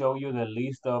going to show you the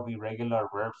list of irregular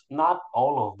verbs. Not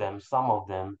all of them, some of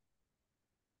them.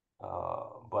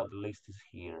 But the list is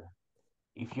here.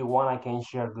 If you want, I can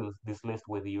share this list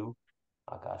with you.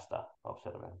 Acá está,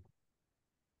 observen.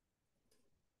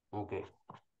 Okay.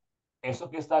 Eso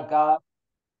que está acá,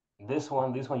 this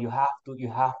one, you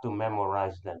have to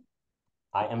memorize them.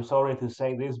 I am sorry to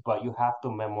say this, but you have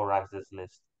to memorize this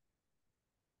list.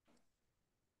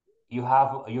 You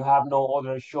have no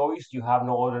other choice, you have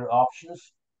no other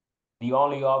options. The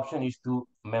only option is to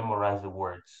memorize the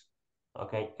words.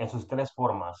 Okay, en sus tres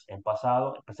formas, en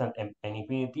pasado, en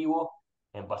infinitivo,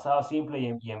 en pasado simple y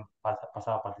en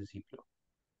pasado participio.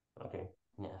 Okay,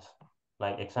 yes.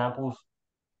 Like examples,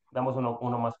 damos uno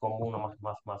más común, uno más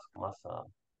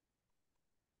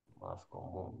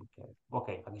común.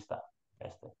 Okay, aquí está.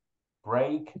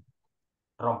 Break,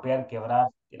 romper, quebrar,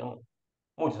 tienen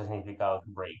muchos significados.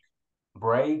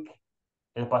 Break,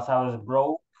 el pasado es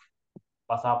broke,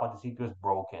 pasado participio es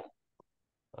broken.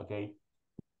 Okay,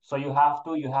 so you have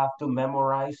to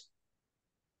memorize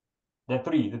the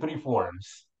three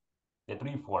forms. The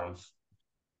three forms.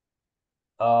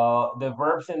 The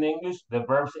verbs in English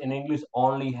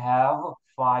only have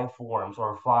 5 forms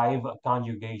or 5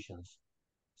 conjugations.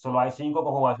 Solo hay 5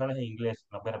 conjugaciones en inglés,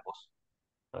 los verbos.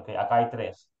 Okay, acá hay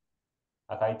 3.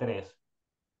 Acá hay 3.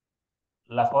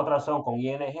 Las otras son con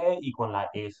ing y con la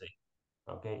s.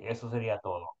 Okay, eso sería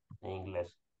todo en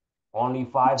inglés. Only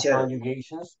 5 Teacher,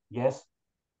 conjugations. Yes.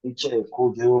 teacher,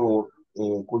 could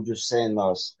you send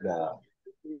us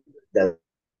the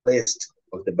list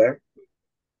of the verb?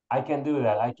 I can do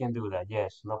that. I can do that.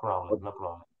 Yes, no problem. No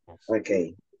problem. Yes.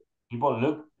 Okay. People,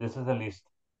 look, this is the list.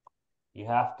 You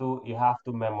have to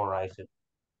memorize it.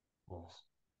 Yes.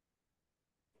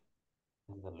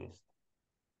 This is the list.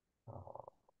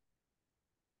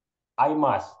 Hay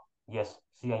más. Yes,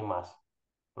 sí hay más.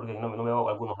 Porque no me veo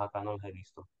algunos acá, no los he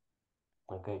visto.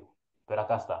 Okay. Pero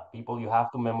acá está. People, you have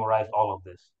to memorize all of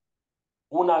this.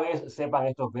 Una vez sepan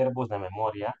estos verbos de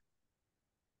memoria,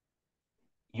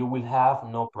 you will have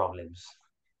no problems.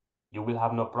 You will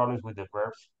have no problems with the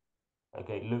verbs.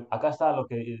 Okay, look, acá está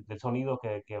el sonido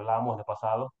que hablábamos de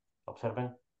pasado.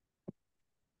 Observen.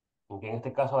 Okay, en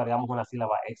este caso agregamos una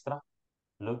sílaba extra.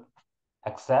 Look,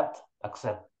 accept,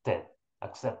 accepted,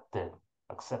 accepted,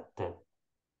 accepted.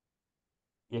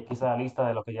 Y aquí está la lista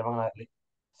de lo que llevan la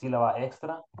sílaba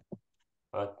extra.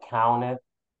 Counted,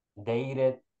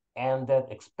 dated, ended,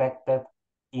 expected,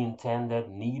 intended,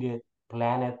 needed,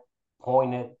 planned,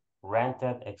 pointed,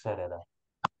 rented, etc.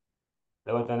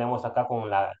 Luego tenemos acá con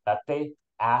la T,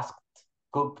 asked,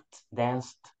 cooked,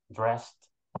 danced, dressed.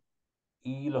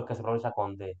 Y los que se pronuncia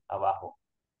con D abajo.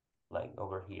 Like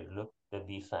over here, look, the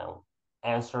D sound.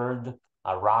 Answered,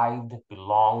 arrived,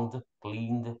 belonged,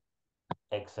 cleaned,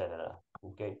 etc.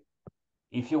 Okay.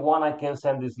 If you want, I can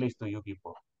send this list to you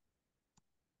people.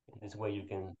 This way you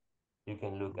can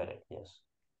look at it, yes.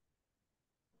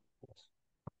 Yes.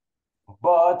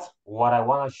 But what I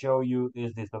want to show you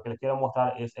is this. Lo que les quiero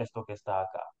mostrar es esto que está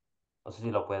acá. No sé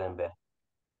si lo pueden ver.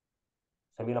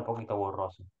 Se mira un poquito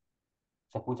borroso.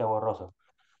 Se escucha borroso.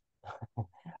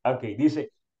 Ok,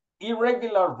 dice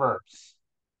irregular verbs.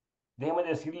 Déjenme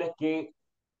decirles que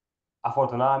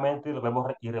afortunadamente los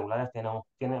verbos irregulares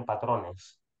tienen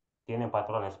patrones. Tienen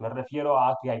patrones. Me refiero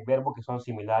a que hay verbos que son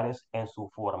similares en su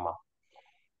forma.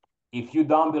 If you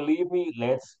don't believe me,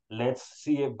 let's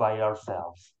see it by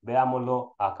ourselves.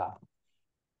 Veámoslo acá.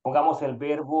 Pongamos el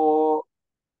verbo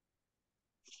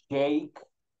shake,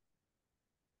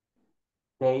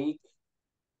 take,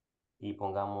 y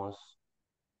pongamos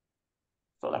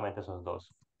solamente esos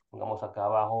dos. Pongamos acá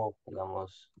abajo,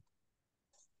 pongamos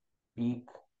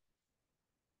speak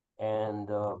and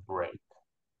break.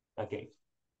 Ok.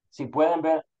 Si pueden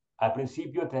ver, al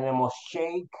principio tenemos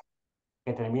shake,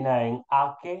 que termina en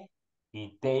ake,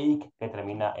 y take, que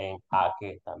termina en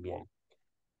ake también.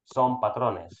 Son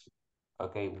patrones.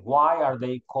 Okay, why are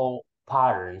they called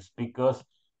patterns? Because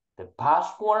the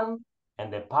past form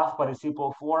and the past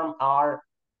participle form are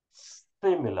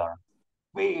similar.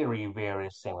 Very, very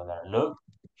similar. Look,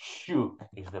 shook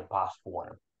is the past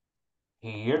form.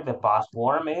 Here, the past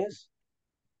form is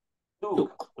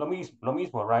took. Lo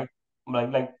mismo, right?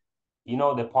 Like, you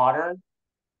know, the pattern.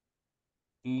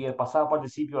 Y el pasado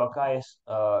participio acá es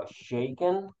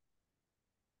shaken.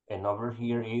 And over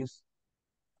here is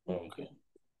taken.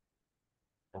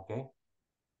 Okay.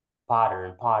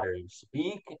 Pattern.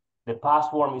 Speak. The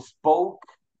past form is spoke.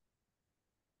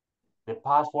 The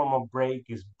past form of break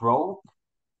is broke.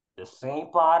 The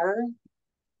same pattern.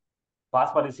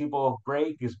 Past participle of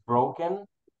break is broken.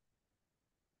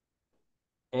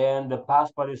 And the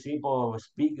past participle of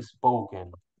speak is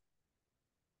spoken.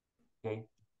 Okay.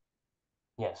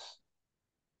 Yes.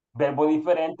 Verbo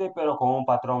diferente, pero con un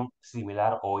patrón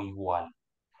similar o igual.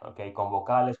 Ok, con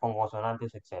vocales, con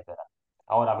consonantes, etc.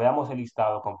 Ahora veamos el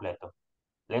listado completo.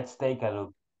 Let's take a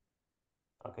look.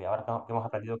 Ok, ahora que hemos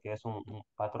aprendido que es un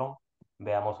patrón,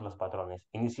 veamos los patrones.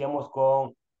 Iniciamos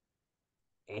con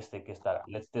este que está.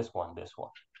 This one.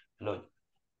 Look.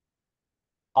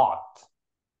 Ought.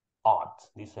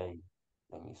 Dice ahí.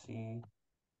 Let me see.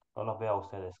 No los veo a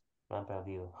ustedes. Me han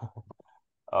perdido.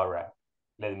 All right.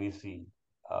 Let me see.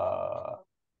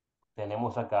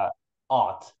 Tenemos acá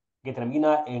ought, que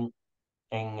termina en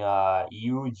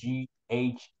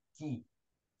UGHT.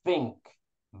 Think,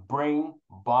 bring,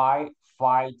 buy,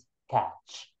 fight,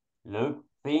 catch. Look,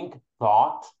 think,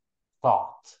 thought.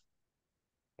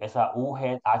 Esa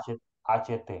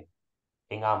UGHT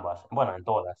en ambas. Bueno, en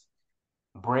todas.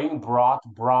 Bring, brought,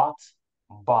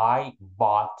 buy,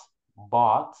 bought,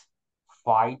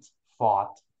 fight,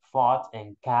 fought,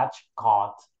 and catch,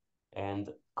 caught, and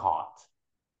caught.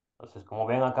 Entonces, como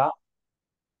ven acá,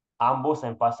 ambos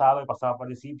en pasado y pasado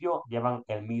participio llevan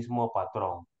el mismo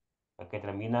patrón, que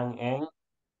terminan en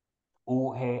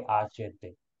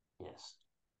UGHT. Yes.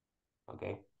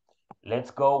 Okay.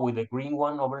 Let's go with the green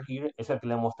one over here. Es el que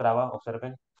le mostraba,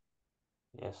 observen.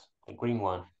 Yes, the green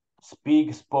one.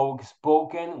 Speak, spoke,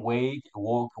 spoken, wake,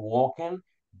 woke, woken,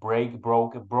 break,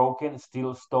 broke, broken,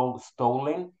 steal, stole,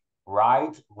 stolen,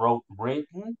 write, wrote,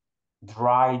 written,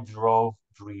 dry, drove,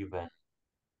 driven.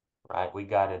 Right, we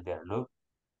got it there. Look,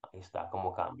 ahí está,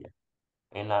 cómo cambia.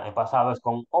 En pasado es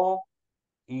con O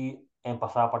y en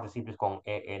pasado participio es con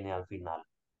EN al final.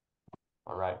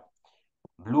 All right.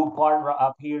 Blue part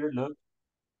up here, look.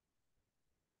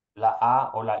 La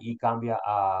A o la I cambia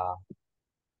a,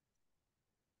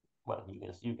 well,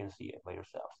 you can see it by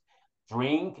yourselves.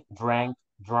 Drink, drank,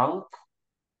 drunk,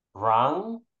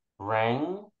 run,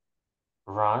 rang,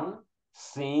 run,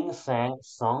 sing, sang,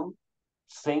 sung,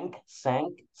 sink,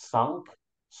 sank, sunk,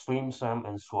 swim, swam,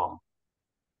 and swum.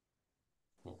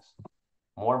 Yes.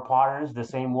 More patterns, the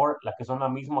same word, las que son lo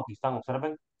mismo, aquí están,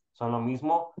 observen, son lo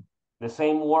mismo. The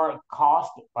same word,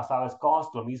 cost, pasado es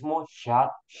cost, lo mismo,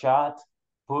 shot,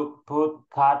 put,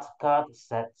 cut,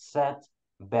 set,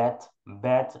 bet,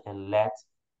 and let,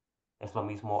 es lo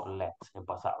mismo let, en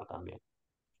pasado también.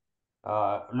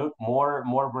 Look,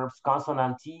 more verbs,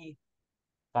 consonant T,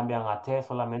 cambian a T,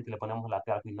 solamente le ponemos la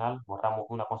T al final, borramos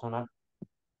una consonante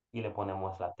y le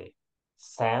ponemos la T.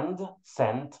 Send,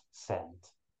 sent.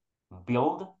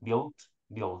 Build, built.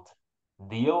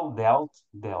 Deal, dealt.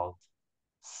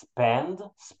 Spend,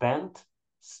 spent.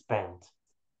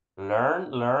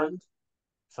 Learned.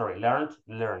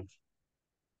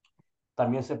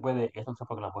 También se puede, esto no sé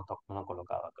por qué no lo han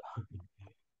colocado acá.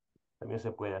 También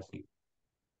se puede así.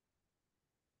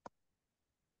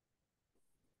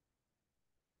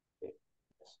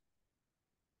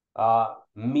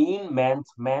 Mean meant,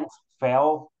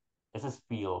 fell. This is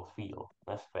feel.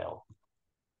 That's fell.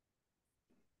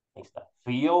 Ahí está.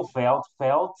 Feel,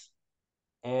 felt.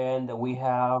 And we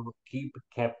have keep,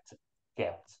 kept.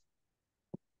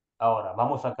 Ahora,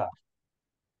 vamos acá.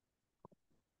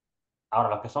 Ahora,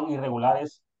 los que son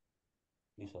irregulares.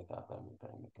 Dice acá,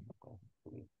 espérame, que me puedo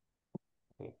subir.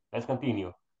 Okay, let's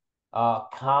continue.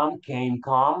 Come, came,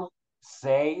 come.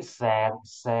 Say, said,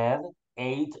 said.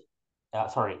 Ate,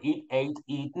 eat, ate,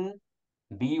 eaten.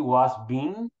 Be, was,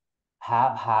 been.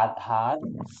 Have, had.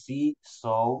 See,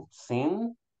 saw,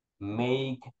 seen.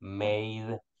 Make,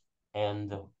 made,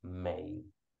 and made.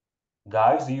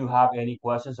 Guys, do you have any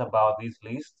questions about this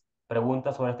list?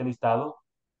 ¿Preguntas sobre este listado?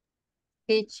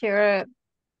 Teacher,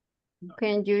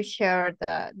 can you share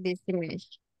this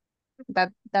image?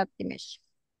 That image.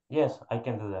 Yes, I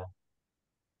can do that.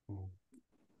 Mm.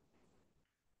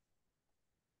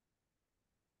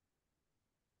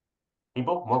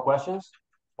 People, more questions?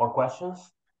 Or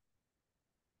questions?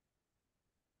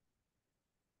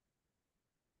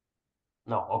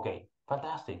 No, okay,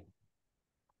 fantastic.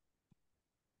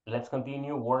 Let's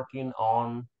continue working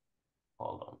on,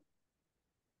 hold on.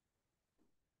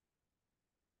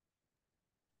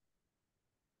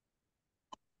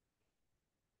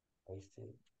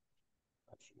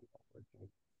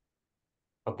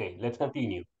 Okay, let's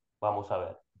continue. Vamos a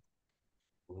ver.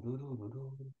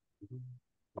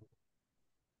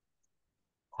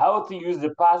 How to use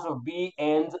the past of be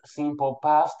and simple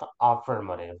past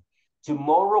affirmative.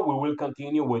 Tomorrow we will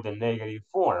continue with the negative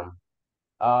form.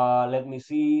 Let me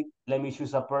see. Let me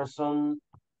choose a person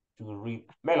to read.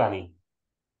 Melanie,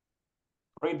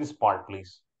 read this part,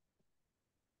 please.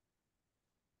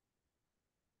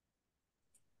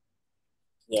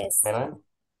 Yes. Melanie?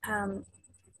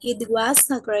 It was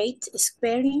a great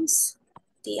experience.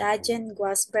 The agent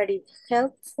was very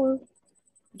helpful.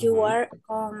 You were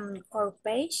on our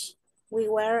page. We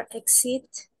were excited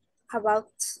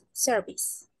about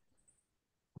service.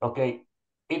 Okay,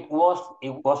 it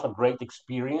was a great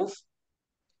experience.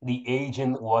 The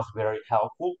agent was very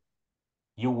helpful.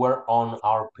 You were on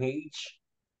our page,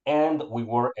 and we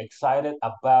were excited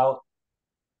about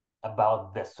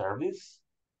the service.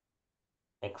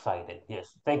 Excited, yes.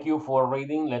 Thank you for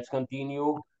reading. Let's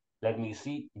continue. Let me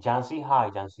see. Jancy, hi,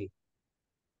 Jancy.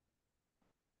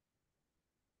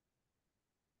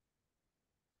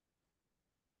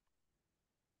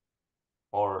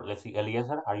 Or let's see,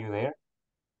 Eliezer, are you there?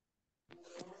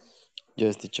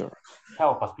 Yes, teacher.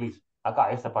 Help us, please.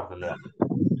 Acá, esta parte lea.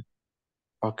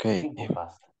 Okay. Simple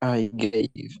past. I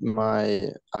gave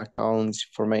my account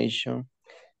information.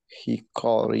 He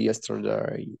called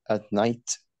yesterday at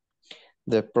night.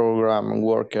 The program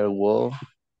worked well.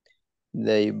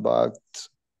 They bought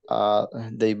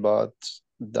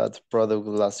that product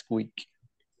last week.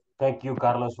 Thank you,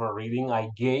 Carlos, for reading. I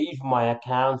gave my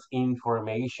account's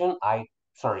information.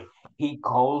 He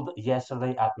called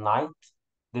yesterday at night.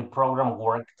 The program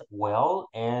worked well,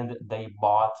 and they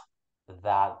bought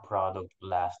that product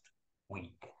last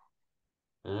week.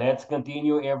 Let's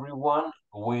continue, everyone,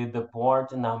 with the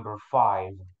part number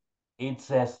 5. It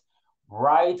says,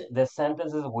 write the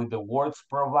sentences with the words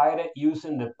provided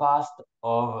using the past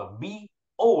of be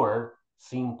or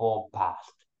simple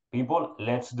past. People,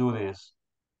 let's do this.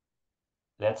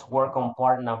 Let's work on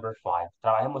part number 5.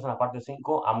 Trabajemos en la parte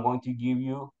 5. I'm going to give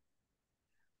you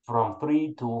from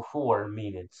 3 to 4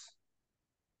 minutes.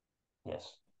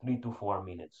 Yes, 3 to 4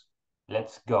 minutes.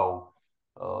 Let's go.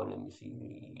 Let me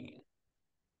see.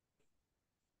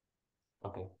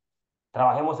 Okay.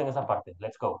 Trabajemos en esa parte.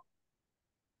 Let's go.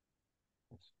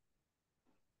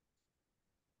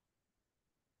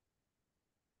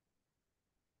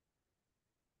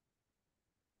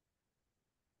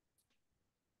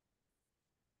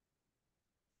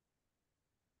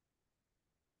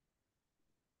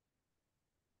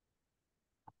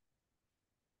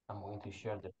 I'm going to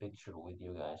share the picture with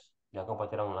you guys. Ya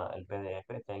compartieron el PDF.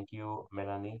 Thank you,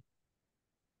 Melanie,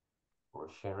 for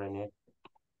sharing it.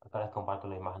 Acá les comparto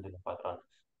la imagen de los patrones.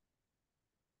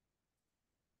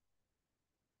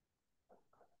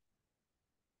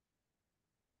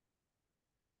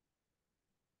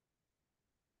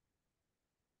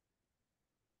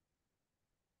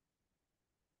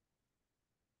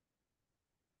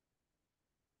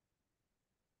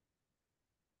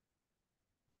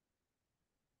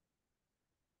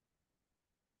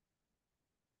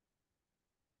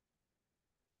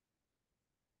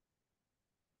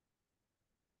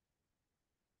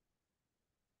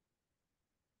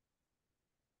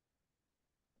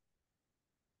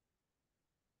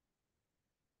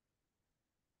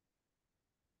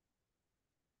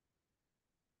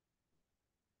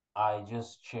 I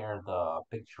just shared the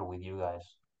picture with you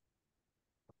guys.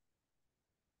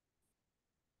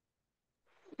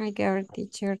 I got it,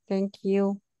 teacher. Thank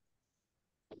you.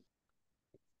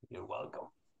 You're welcome.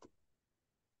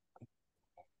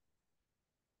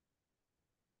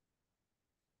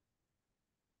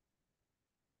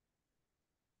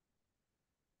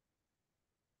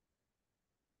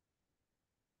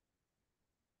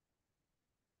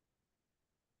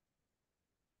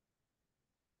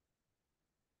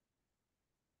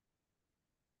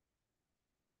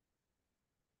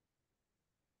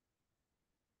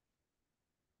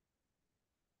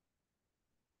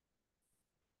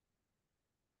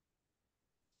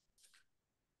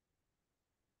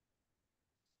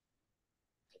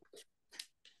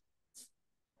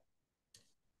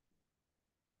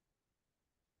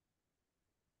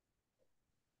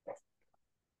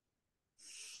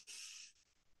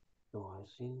 So I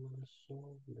see my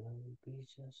soul, be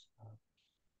just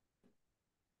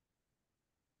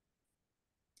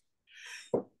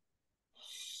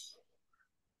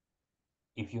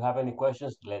If you have any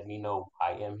questions, let me know.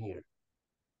 I am here.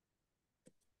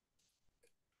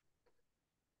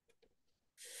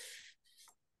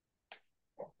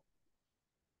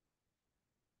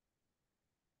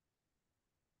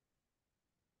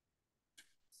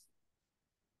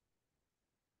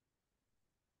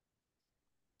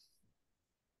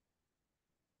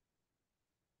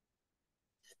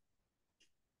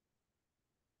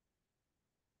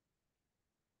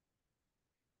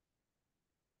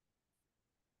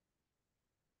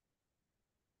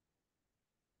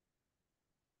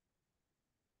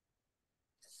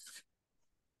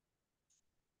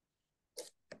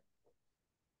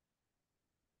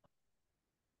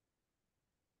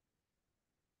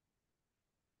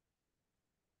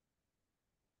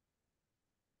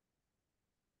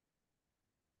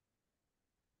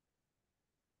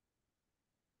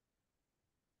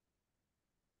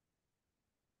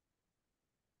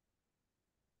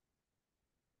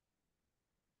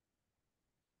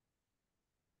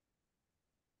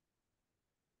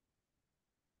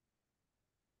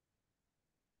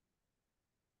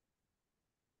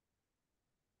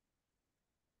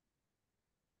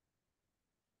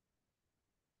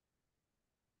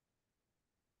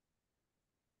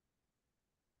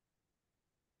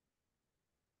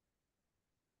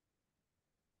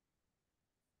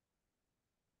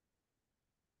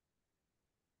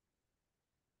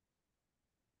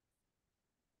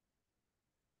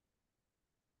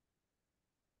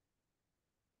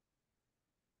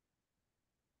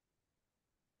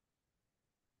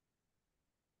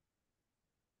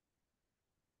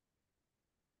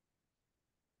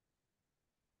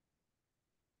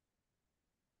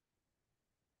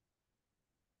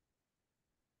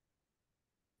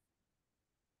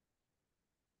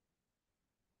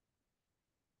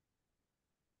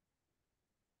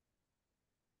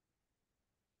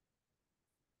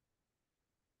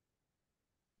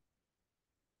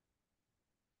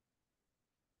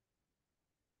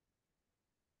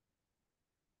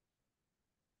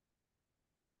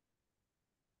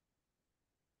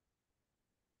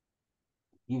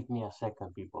 Give me a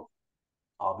second, people.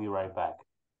 I'll be right back.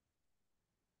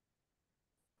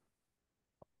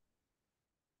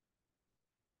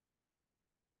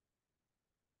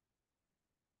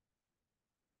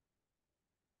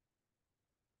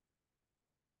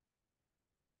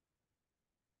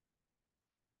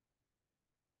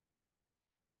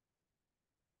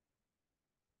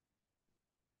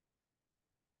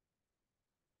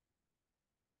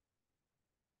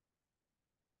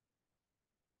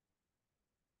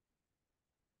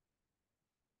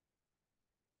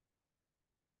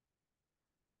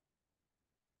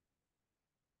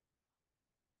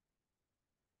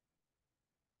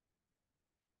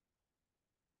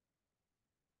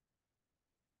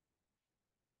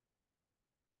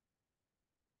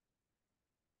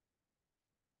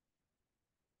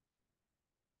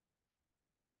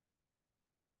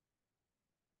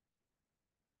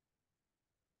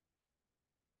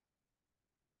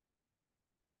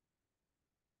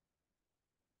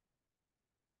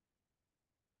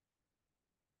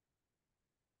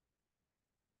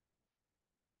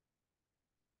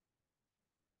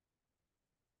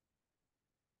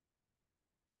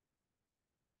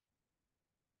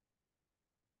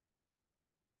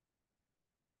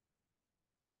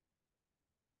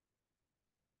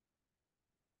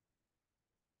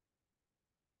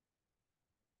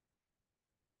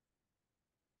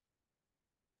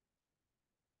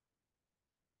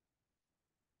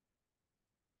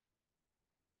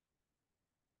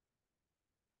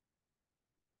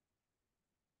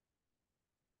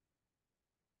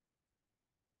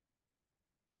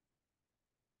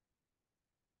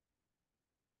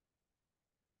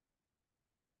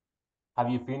 Have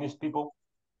you finished, people?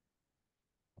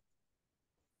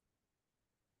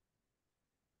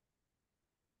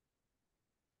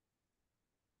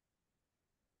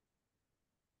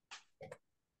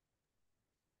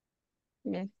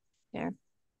 Yes. Yeah.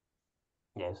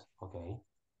 Yes, okay.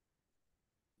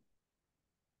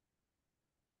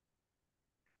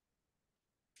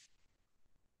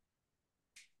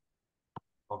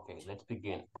 Okay, let's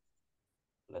begin.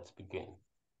 Let's begin.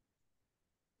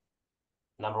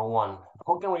 Number one.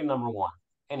 Who can read number one?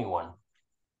 Anyone?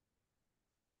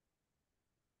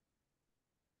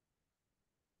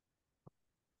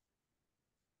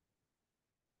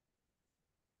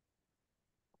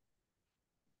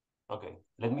 Okay,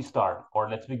 let me start, or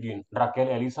let's begin. Raquel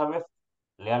Elizabeth,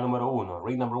 lea número uno.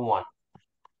 Read number one.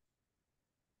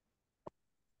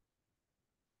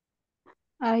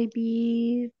 I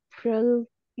be product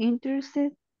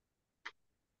interested.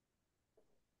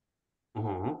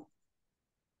 Mhm.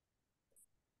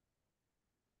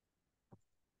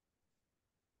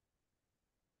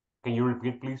 Can you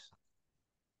repeat, please?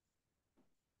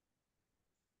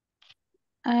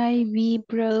 I be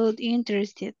product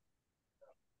interested.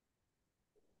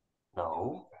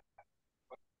 No.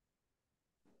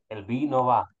 El be no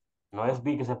va. No es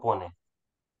be que se pone.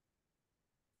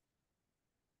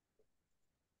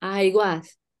 I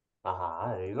was.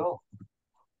 Ajá, there you go.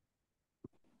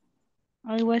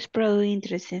 I was product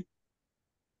interested.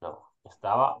 No.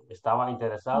 Estaba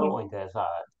interesado Yeah. o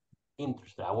interesada.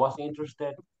 Interested. I was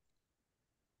interested.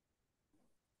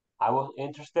 I was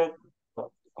interested.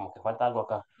 Como que falta algo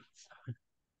acá.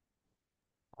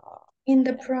 In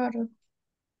the product.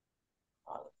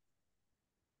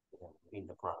 In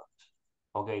the product.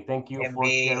 Okay, thank you Can for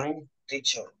be, sharing.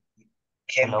 teacher,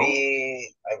 can Hello?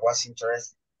 be, I was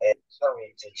interested,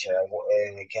 sorry, teacher,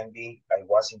 can be, I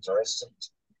was interested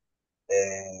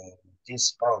in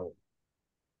this problem.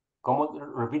 ¿Cómo?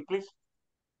 Repeat, please.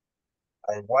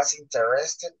 I was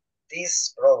interested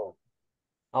this product.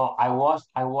 Oh, I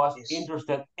was This,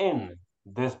 interested in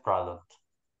this product.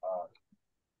 uh,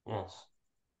 Yes.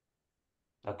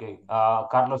 Okay.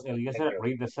 Carlos thank Eliezer, you.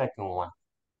 read the second one.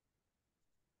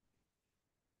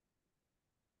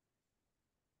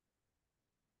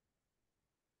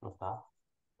 No está.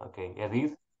 Okay.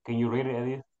 Edith, can you read it,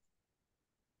 Edith?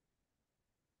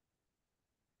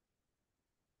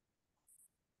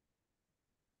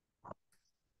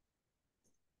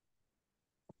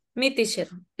 Me, teacher.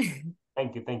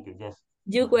 Thank you. Thank you. Yes.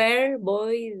 You were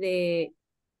boy the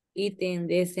 18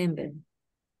 December.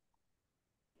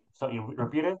 So you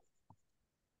repeat it?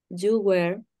 You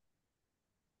were.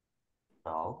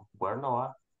 No. Where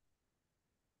no?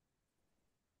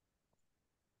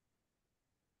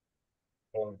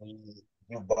 Can be,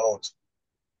 you bought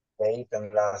the item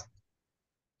last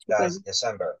You were.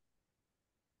 December.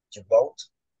 You bought,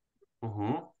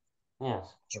 Yes.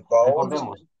 you bought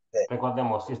Recordemos. the,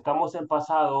 Recordemos, si estamos en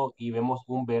pasado y vemos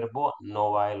un verbo,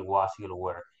 no va el was y el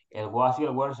were. El was y el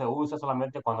were se usa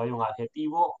solamente cuando hay un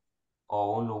adjetivo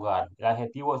o un lugar. El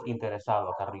adjetivo es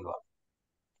interesado acá arriba.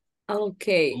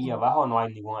 Okay. Y abajo no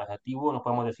hay ningún adjetivo, no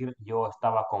podemos decir yo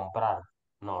estaba a comprar.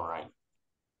 No, right?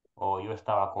 O yo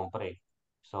estaba a compré.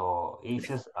 So, it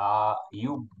says,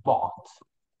 you bought.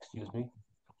 Excuse me.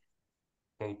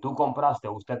 Okay, tú compraste,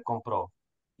 usted compró.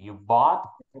 You bought.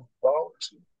 you bought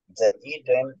the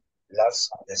item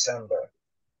last December.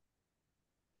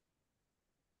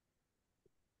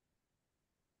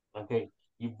 Okay,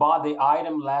 you bought the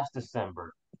item last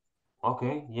December.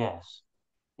 Okay, yes.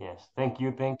 Yes, thank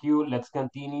you, thank you. Let's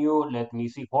continue. Let me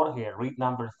see. Jorge, read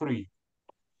number 3.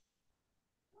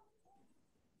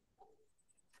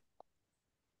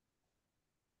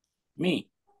 Me.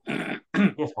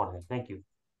 Yes, Jorge, thank you.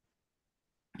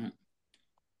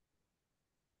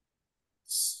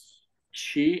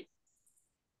 She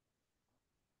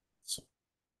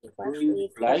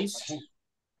replies.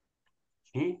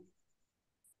 She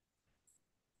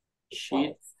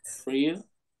She read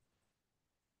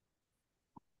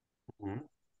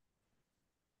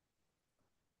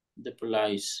the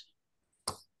policies.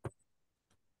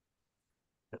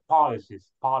 the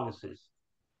policies.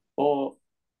 O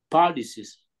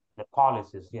policies. The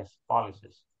policies, yes,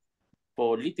 policies.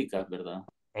 Políticas, ¿verdad?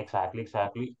 Exactly,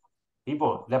 exactly.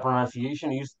 People, the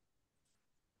pronunciation is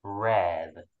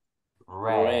red.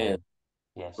 Read.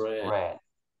 Yes, Read. red.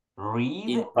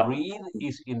 Read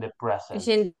is in the present. It's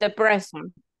in the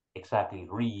present. Exactly,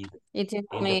 read. It is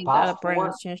In the made past form,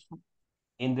 pronunciation.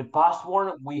 in the past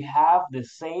one, we have the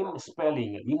same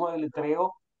spelling, el mismo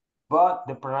deletreo, but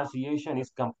the pronunciation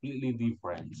is completely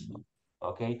different.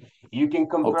 Okay, you can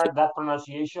compare that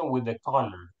pronunciation with the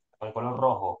color, el color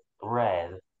rojo,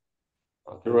 red.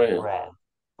 Okay, Red. red.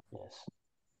 Yes.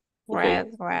 Okay.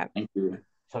 Read. Thank you.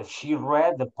 So she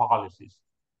read the policies.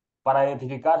 Para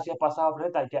identificar si es pasado o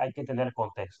presente hay que tener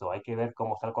contexto. Hay que ver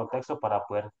cómo está el contexto para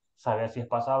poder saber si es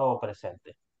pasado o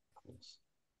presente. Yes.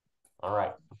 All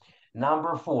right.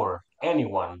 Number 4.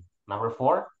 Anyone? Number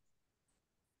 4?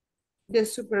 The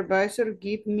supervisor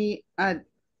give me a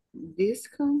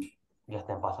discount. Ya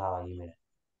está en pasado ahí, mire.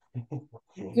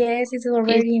 Yes, it's It's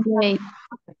already late.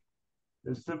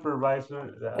 The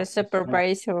supervisor. The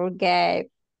supervisor gave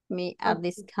me a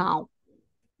discount.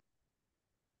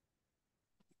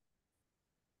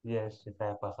 Yes, está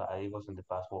en pasado. Ahí was in the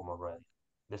past form already.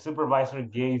 The supervisor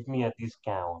gave me a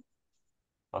discount.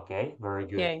 Okay, very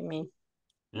good. Gave me.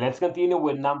 Let's continue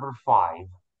with number 5.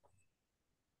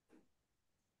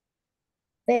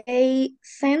 they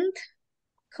sent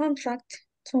contract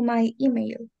to my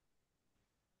email.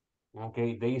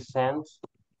 Okay, they sent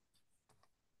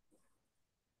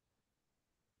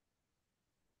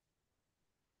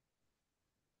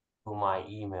to my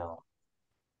email.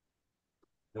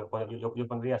 Yo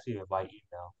pondría así, by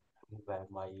email. To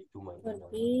my Will email.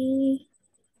 be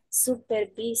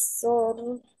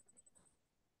supervisor.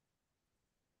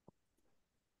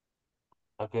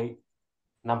 Okay,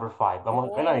 number 5.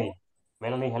 Vamos, Melanie.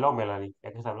 Melanie, hello, Melanie.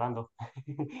 Ya que está hablando.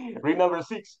 Read number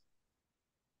 6.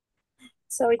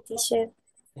 Sorry, teacher.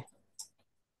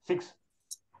 6.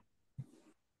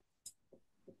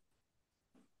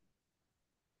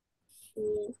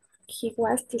 He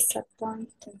was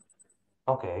disappointed.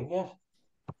 Okay, yes.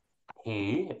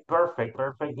 Perfect.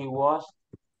 He was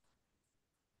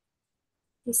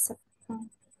Disappointed.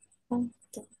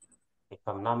 if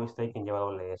I'm not mistaken, lleva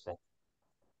doble S.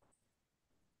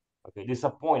 Okay,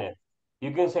 disappointed.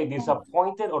 You can say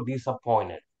disappointed or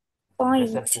disappointed. Point.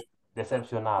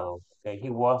 Decepcionado. Okay, he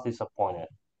was disappointed.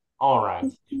 All right.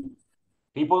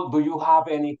 People, do you have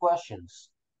any questions?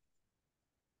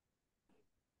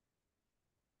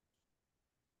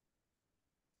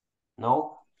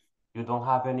 No? You don't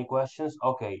have any questions?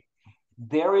 Okay.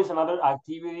 There is another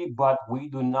activity, but we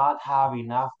do not have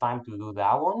enough time to do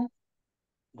that one,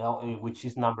 which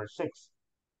is number 6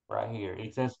 right here.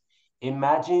 It says,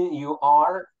 imagine you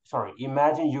call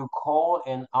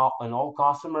an old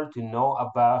customer to know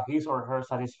about his or her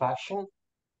satisfaction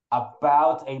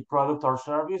about a product or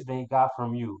service they got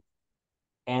from you.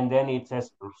 And then it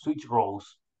says switch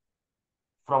roles.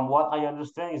 From what I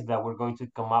understand is that we're going to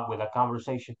come up with a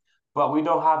conversation, but we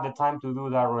don't have the time to do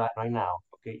that right now,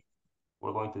 okay?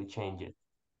 We're going to change it.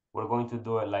 We're going to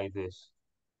do it like this.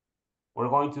 We're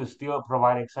going to still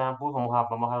provide examples. Vamos a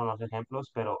dar unos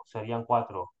ejemplos, pero serían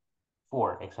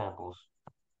 4 examples.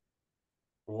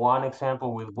 One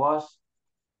example with was,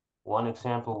 one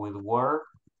example with were,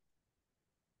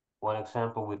 one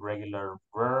example with regular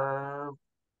verb,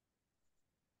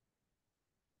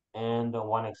 and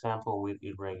one example with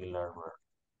irregular verb.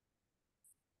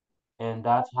 And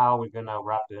that's how we're gonna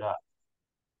wrap it up.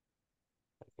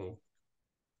 Okay.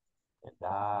 And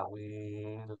that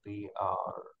will be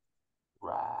our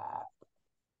wrap.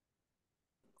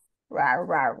 Rah,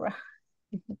 rah, rah.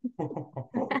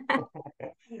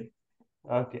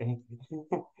 Okay.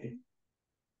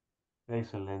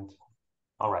 Excellent.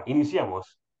 All right, iniciamos.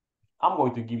 I'm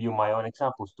going to give you my own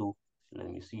examples too. Let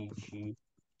me see.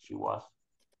 She was.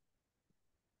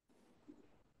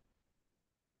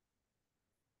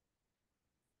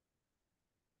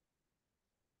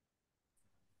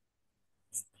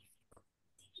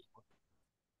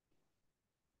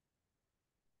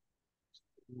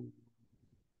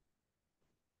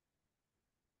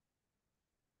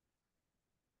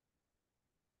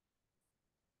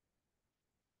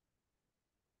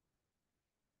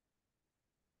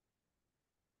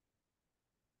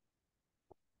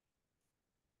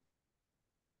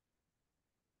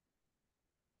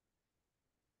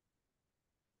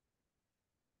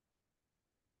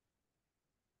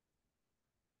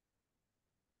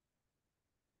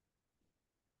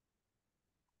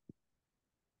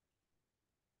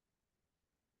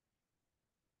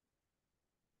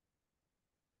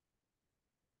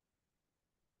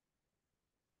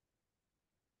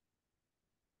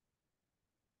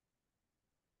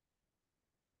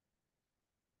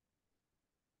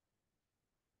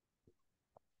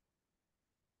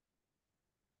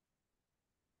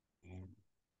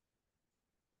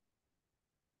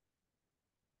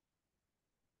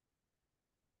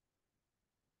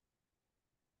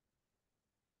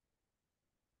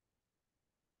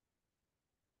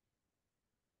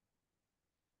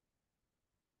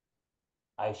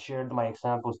 I shared my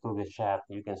examples to the chat.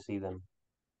 You can see them.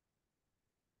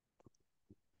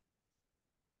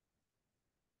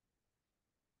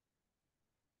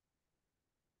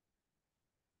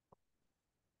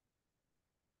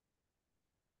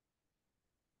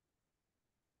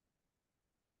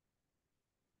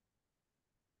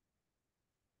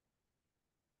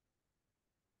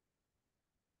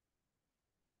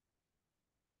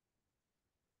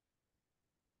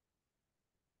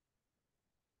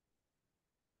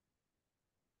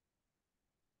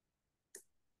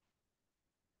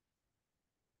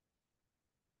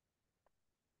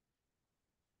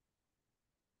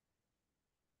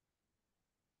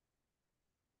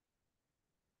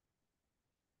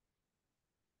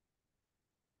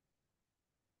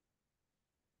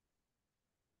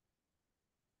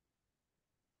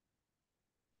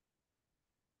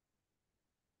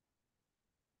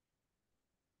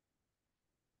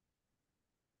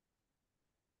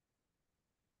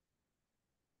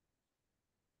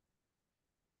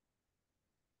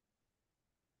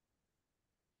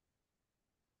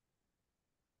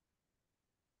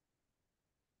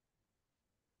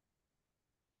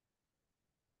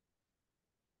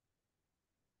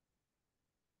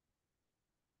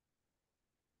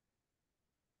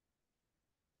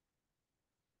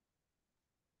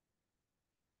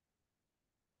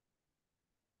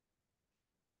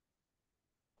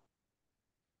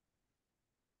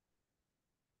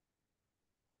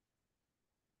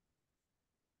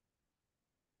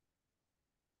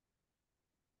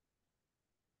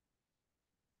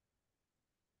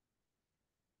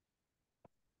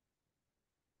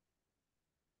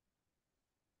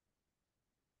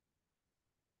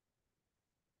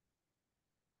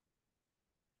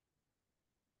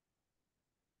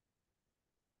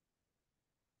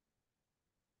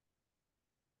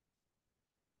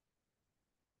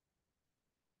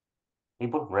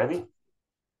 People, ready?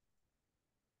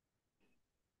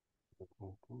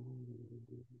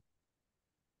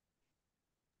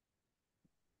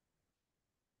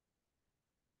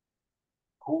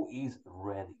 Who is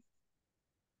ready?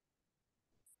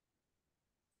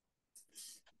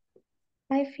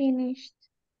 I finished.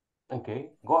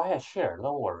 Okay, go ahead, share,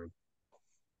 don't worry.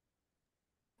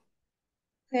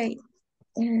 Okay.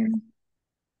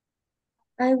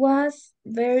 I was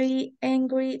very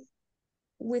angry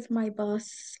with my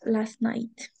boss last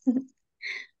night.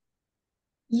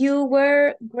 You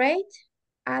were great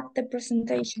at the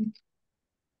presentation.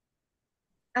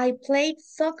 I played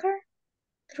soccer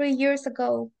 3 years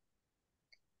ago.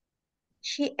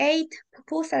 She ate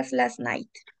pupusas last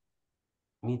night.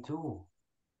 Me too.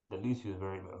 Delicious,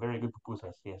 very, very good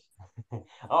pupusas, yes.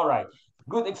 All right,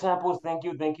 good examples. Thank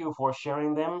you for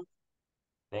sharing them.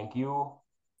 Thank you.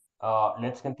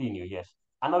 Let's continue, yes.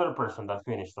 Another person that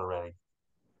finished already.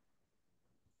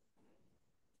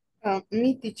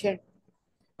 Me, teacher.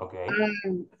 Okay.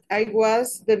 I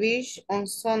was the beach on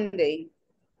Sunday.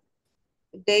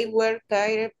 They were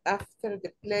tired after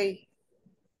the play.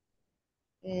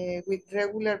 With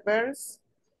regular verbs.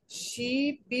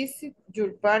 She visited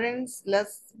your parents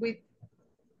last week.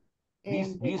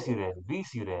 Visited,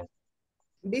 visited.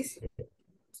 Visit.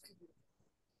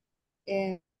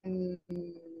 And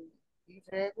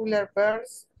regular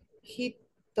verbs. He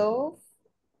thought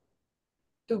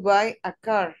to buy a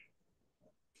car.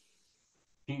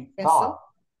 She Pensó. thought,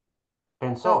 Oh,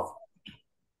 pensó.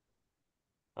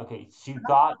 Okay, she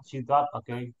thought,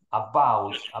 okay,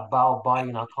 about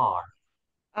buying a car.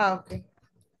 okay.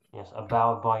 Yes,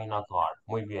 about buying a car.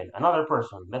 Muy bien. Another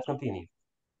person, let's continue.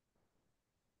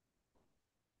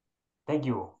 Thank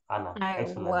you, Anna. I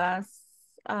Excellent. was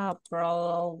a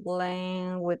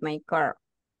problem with my car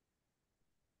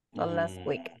the last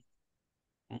week.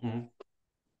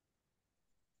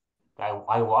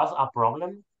 I was a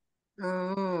problem.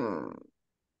 Mm.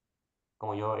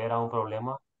 Como yo era un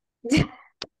problema.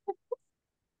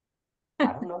 I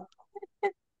don't know.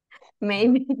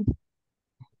 Maybe.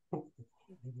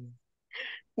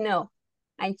 No,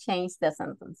 I changed the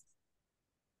sentence.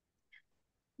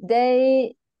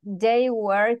 They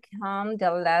work home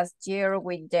the last year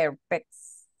with their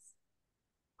pets.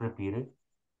 Repeat it.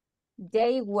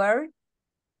 They were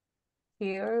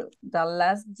here the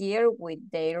last year with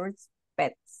their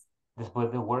pets.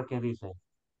 Después de work, ¿qué dice?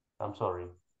 I'm sorry.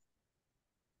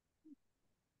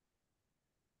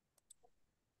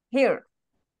 Here.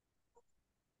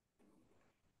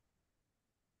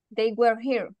 They were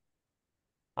here.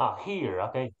 Ah, here.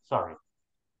 Okay, sorry.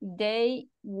 They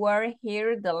were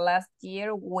here the last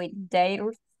year with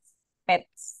their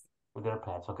pets. With their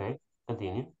pets. Okay,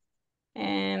 continue.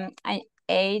 And I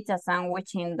ate a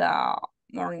sandwich in the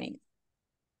morning.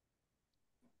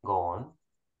 Go on.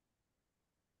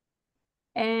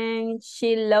 And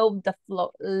she loved the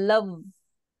flowers.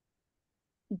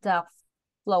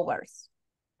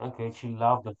 Okay, she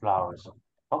loved the flowers.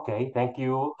 Okay, thank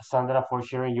you, Sandra, for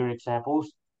sharing your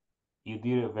examples. You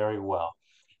did it very well.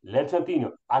 Let's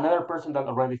continue. Another person that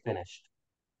already finished.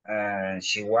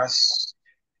 She was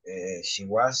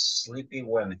sleepy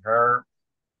when her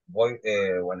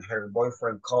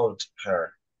boyfriend called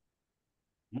her.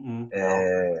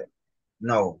 No.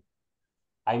 No.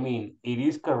 I mean, it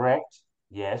is correct.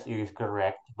 Yes, it is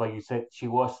correct. But you said she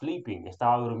was sleeping.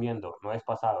 Estaba durmiendo. No es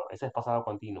pasado. Ese es pasado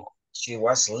continuo. She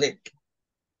was asleep.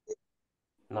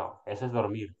 No, ese es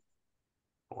dormir.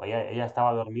 Como ella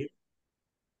estaba a dormir.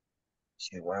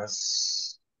 She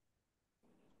was...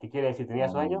 ¿Qué quiere decir? ¿Tenía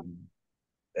sueño?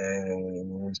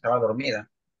 Estaba dormida.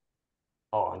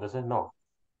 Oh, entonces no.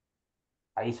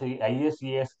 Ahí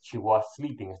sí es she was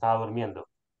sleeping. Estaba durmiendo.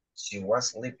 She was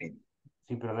sleeping.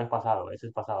 Sí, pero no es pasado. Ese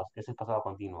es pasado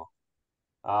continuo.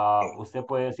 Usted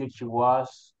puede decir she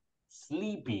was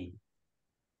sleepy.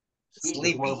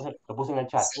 Sleepy, como lo puse en el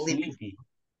chat. Sleepy.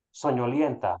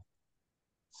 Soñolienta.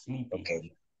 Sleepy.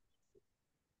 Okay.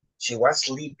 She was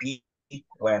sleepy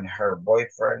when her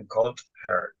boyfriend called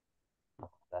her.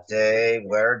 They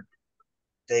were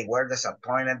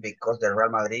disappointed because the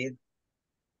Real Madrid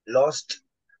lost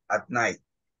at night.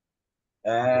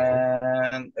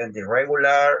 And the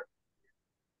regular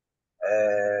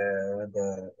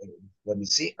let me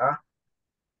see.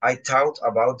 I thought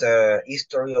about the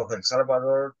history of El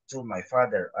Salvador to my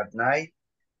father at night,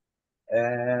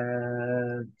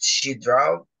 and she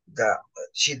drew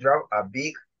a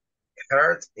big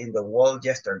heart in the wall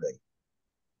yesterday.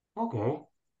 Okay.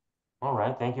 All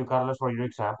right. Thank you, Carlos, for your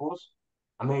examples.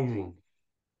 Amazing.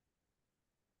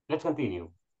 Let's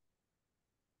continue.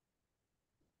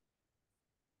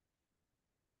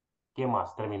 ¿Quién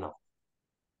más terminó?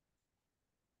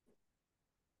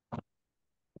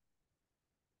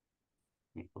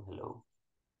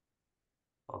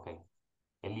 Okay.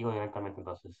 Elijo directamente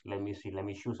entonces. Let me see. Let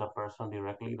me choose a person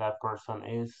directly. That person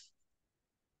is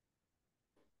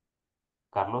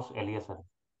Carlos Eliezer.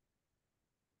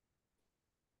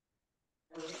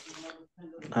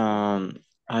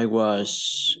 I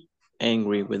was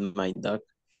angry with my dog.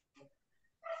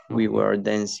 We were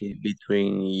dancing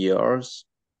between yours,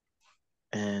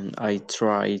 and I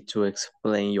tried to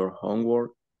explain your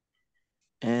homework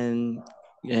and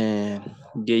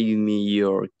gave me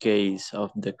your case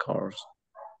of the course.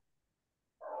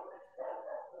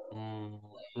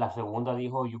 La segunda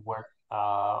dijo you were,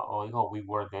 o dijo we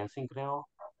were dancing, creo.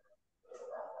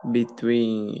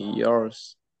 Between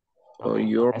yours. O Okay, no,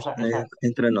 yours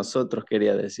entre nosotros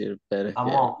quería decir, pero es que...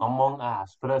 Among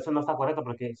us, pero eso no está correcto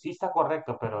porque sí está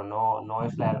correcto, pero no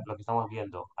es lo que estamos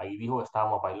viendo. Ahí dijo que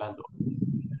estábamos bailando.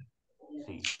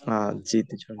 Sí. Sí,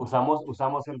 teacher.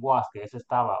 Usamos el was, que ese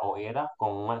estaba o era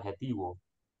con un adjetivo.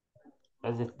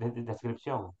 Es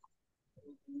descripción.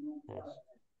 Yes.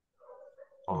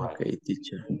 All right. Okay,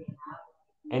 teacher.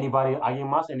 Anybody, alguien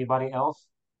más? Anybody else?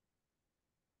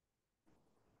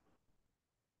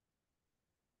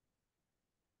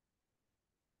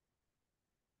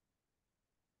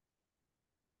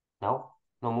 No?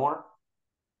 No more?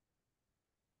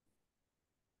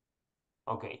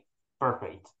 Okay,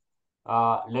 perfect.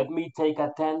 Let me take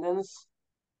attendance.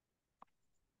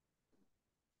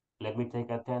 Let me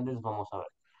take attendance. Vamos a ver.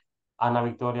 Ana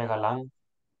Victoria Galán.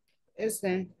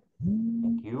 Present.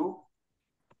 Thank you.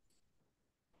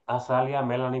 Azalia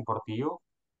Melanie Portillo.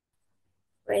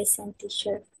 Present,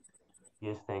 teacher.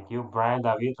 Yes, thank you. Brian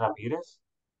David Ramirez.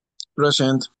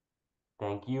 Present.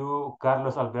 Thank you.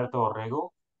 Carlos Alberto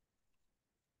Orrego.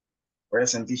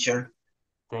 Present, teacher.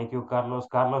 Thank you, Carlos.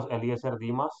 Carlos Eliezer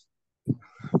Dimas.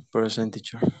 Present,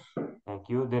 teacher. Thank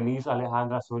you. Denise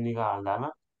Alejandra Zúñiga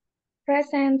Aldana.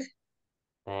 Present.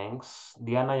 Thanks.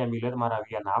 Diana Yamilet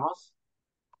Maravilla Navas.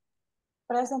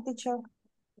 Present, teacher.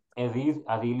 Edith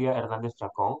Adilia Hernández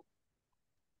Chacón.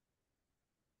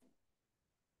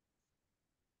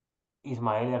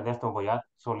 Ismael Ernesto Boyat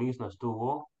Solís no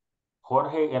estuvo.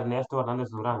 Jorge Ernesto Hernández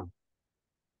Durán.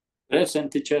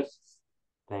 Present, teacher.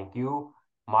 Thank you.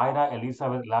 Mayra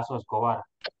Elizabeth Lazo Escobar.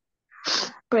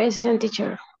 Present,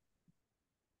 teacher.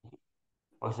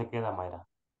 Hoy se queda Mayra.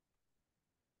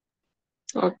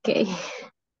 Okay.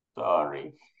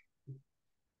 Sorry.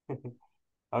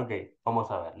 Okay,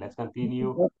 vamos a ver. Let's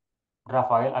continue.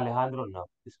 Rafael Alejandro, no.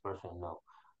 This person, no.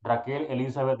 Raquel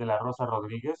Elizabeth de la Rosa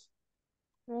Rodríguez.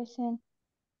 Present.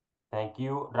 Thank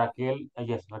you. Raquel,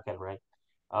 yes, Raquel, right.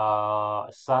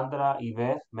 Sandra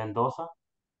Yvette Mendoza.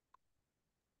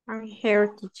 I'm here,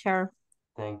 teacher.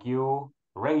 Thank you.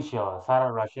 Rachel,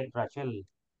 Sarah Rachel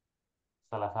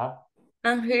Salazar.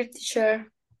 I'm here, teacher.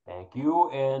 Thank you.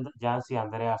 And Jancy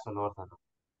Andrea Solórzano.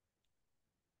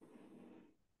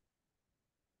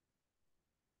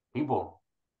 People,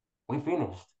 we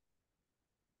finished.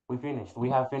 We finished. We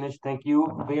have finished. Thank you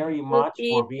very much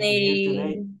for being here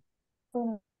today.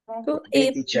 Good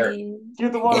Hey, teacher. evening. See you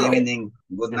Good tomorrow. evening.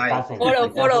 Good night. Descansen, Foro,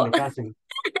 foro. descansen,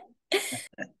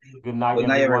 descansen. Good night, Good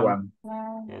night, everyone.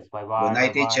 everyone. Yes, bye-bye. Good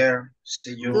night, Bye-bye. teacher.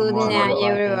 See you Good tomorrow. night, tomorrow. Bye-bye.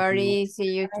 Thank you. everybody.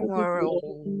 See you tomorrow.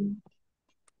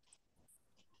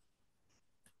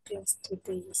 Class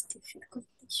today is difficult,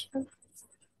 teacher.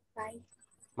 Bye.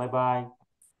 Bye-bye.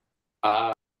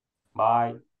 Ah.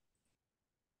 Bye.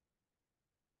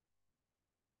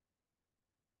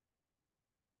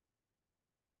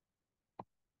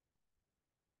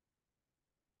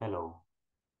 Hello.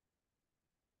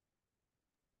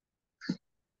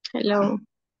 Hello.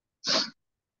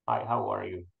 Hi, how are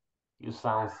you? You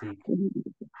sound sick.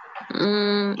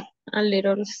 A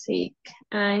little sick.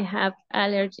 I have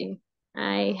allergy.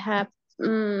 I have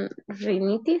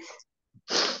rhinitis.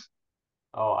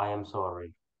 Oh, I am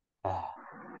sorry.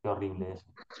 Qué horrible es.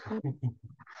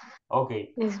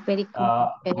 Okay. It's very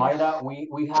complicated. Mayra,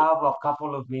 we have a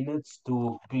couple of minutes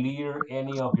to clear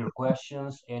any of your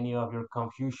questions, any of your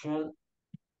confusion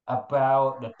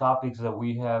about the topics that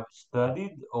we have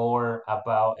studied or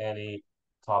about any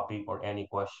topic or any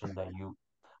question that you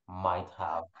might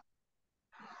have.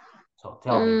 So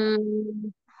tell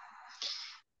me.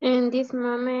 In this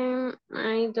moment,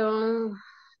 I don't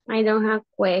have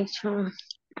question.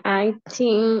 I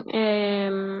think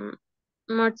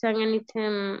more than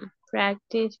anything,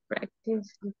 practice,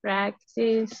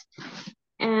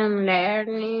 and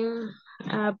learning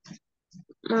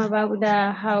about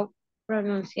the how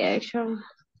pronunciation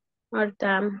or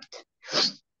time.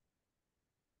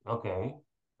 Okay,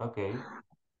 okay,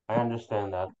 I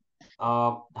understand that.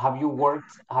 Have you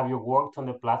worked on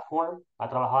the platform? ¿Ha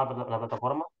trabajado en la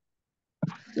plataforma?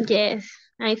 Yes,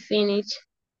 I finished.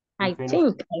 I finish.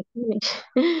 think I finished.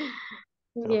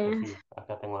 Creo que Yes. sí,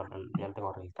 acá tengo, ya lo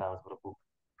tengo registrado, no se preocupe.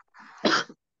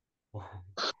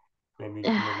 Let me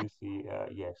see.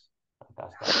 Yes, acá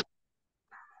está.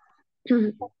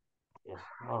 Yes,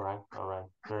 all right,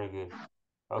 very good.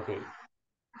 Okay,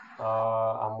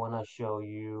 I'm gonna show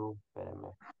you,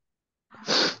 espérame.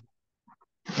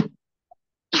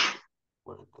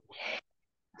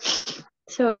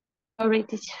 Sorry,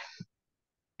 teacher.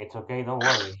 It's okay, don't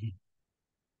worry.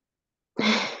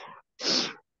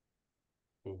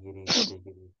 Take it easy, take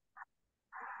it easy.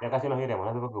 Ya casi nos iremos,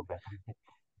 no se preocupe.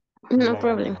 No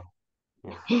problem.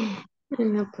 Yes.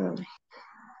 No problem.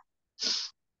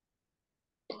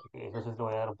 Okay, entonces le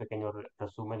voy a dar un pequeño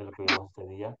resumen de lo que vimos este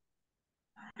día.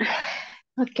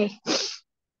 Okay.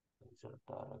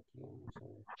 Insertar aquí.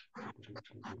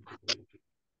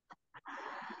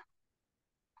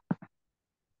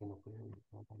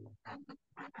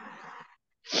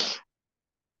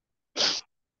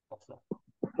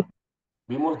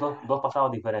 Vimos dos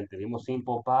pasados diferentes. Vimos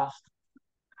simple past,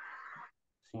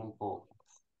 simple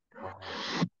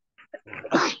past.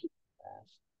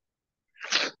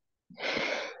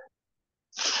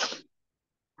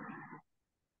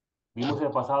 Vimos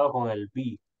el pasado con el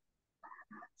be,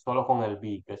 solo con el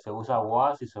be, que se usa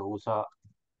was y se usa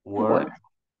were,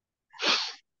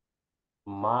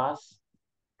 más,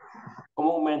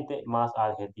 comúnmente más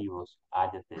adjetivos,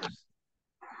 adjectives.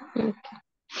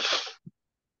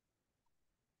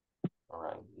 All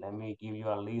right, let me give you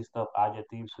a list of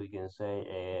adjectives so you can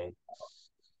say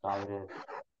excited,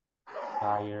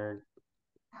 tired,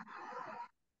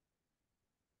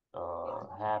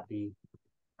 happy,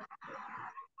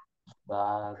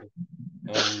 sad,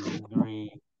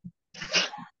 angry,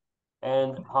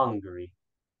 and hungry.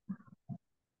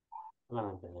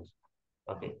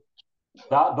 Okay,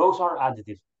 those are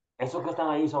adjectives. Esos que están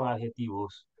ahí son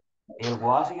adjetivos. El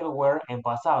was y el were en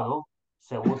pasado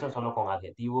se usan solo con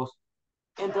adjetivos,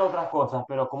 entre otras cosas,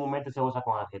 pero comúnmente se usa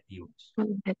con adjetivos.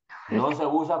 No se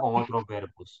usa con otros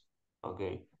verbos. Ok.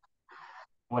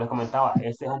 Como les comentaba,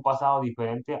 este es un pasado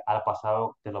diferente al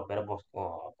pasado de los verbos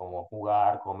como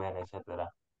jugar, comer, etc.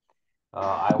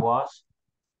 I was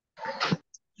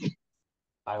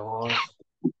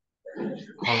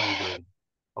hungry.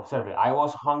 Observe, I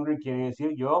was hungry quiere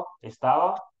decir yo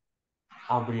estaba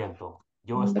hambriento.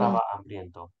 Yo estaba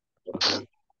hambriento. Ok.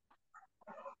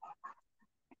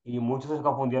 Y muchos se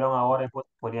confundieron ahora y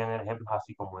ponían ejemplos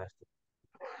así como este.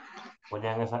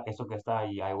 Ponían eso que está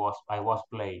ahí, I was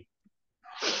play.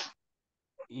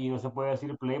 Y no se puede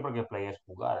decir play porque play es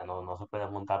jugar, no se pueden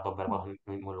juntar dos verbos en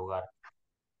el mismo lugar.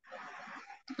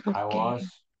 I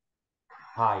was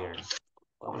tired.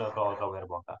 Ponle otro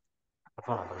verbo acá.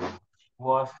 Persona, perdón.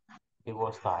 He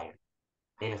was tired.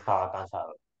 Él estaba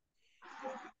cansado.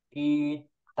 Y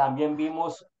también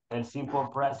vimos el simple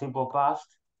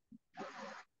past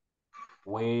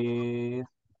with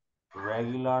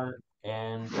regular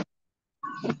and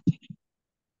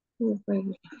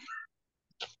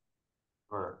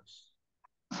verbs.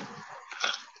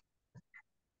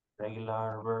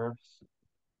 Regular verbs.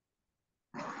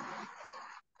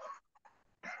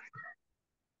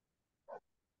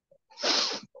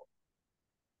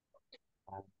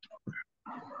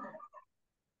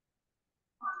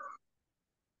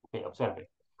 Okay, observe.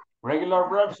 Regular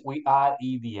verbs, we add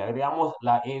ed. Agregamos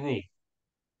la ed.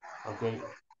 Ok,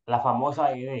 la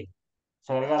famosa ed.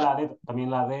 Se agrega la D,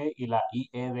 también la D y la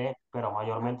IED, pero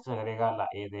mayormente se agrega la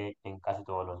ED en casi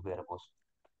todos los verbos.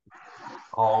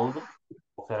 Cold,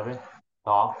 observe,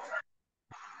 talked,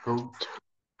 cooked.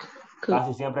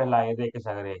 Casi siempre es la ED que se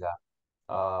agrega.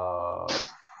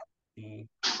 Y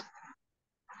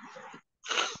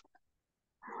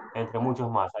entre muchos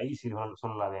más. Ahí sí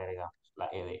solo la D agregamos, la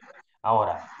ED.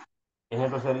 Ahora,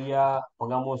 ejemplo sería,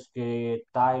 pongamos que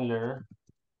Tyler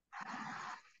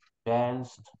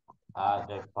danced at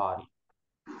the party.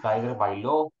 Tyler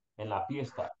bailó en la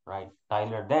fiesta, right?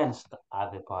 Tyler danced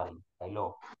at the party.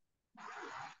 Bailó.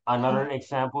 Another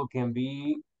example can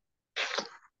be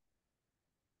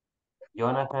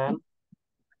Jonathan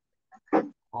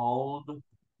called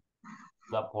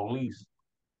the police.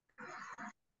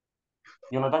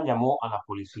 Jonathan llamó a la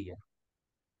policía.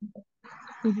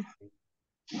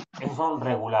 Esos son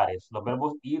regulares. Los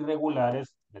verbos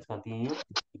irregulares, let's continue.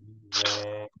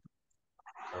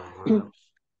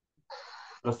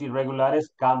 Los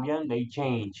irregulares cambian, they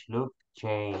change. Look,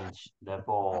 change the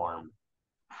form.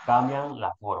 Cambian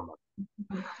la forma.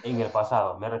 En el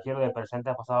pasado, me refiero de presente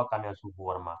a pasado, cambian su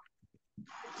forma.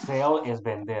 Sell es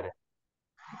vender.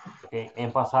 Okay.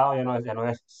 En pasado ya no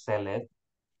es sell it.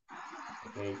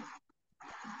 Okay.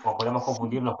 O podemos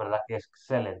confundirnos, ¿verdad? Que es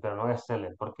selling, pero no es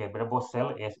selling, porque el verbo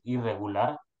sell es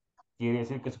irregular. Quiere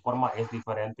decir que su forma es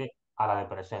diferente a la de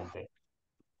presente.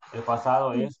 El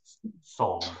pasado es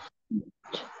sold.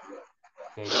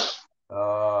 Okay.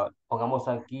 Pongamos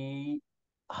aquí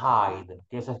hide,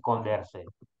 que es esconderse.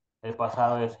 El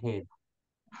pasado es hid.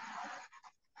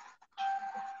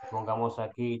 Pongamos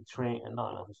aquí train,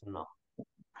 no, eso no.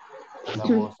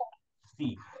 Pongamos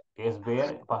see, que es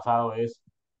ver. El pasado es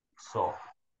saw,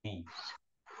 see.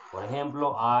 Por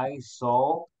ejemplo, I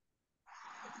saw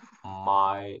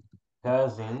my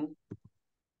cousin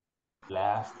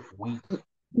last week.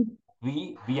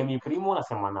 Vi a mi primo la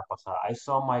semana pasada. I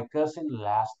saw my cousin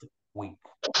last week.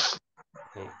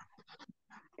 Okay.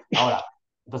 Ahora,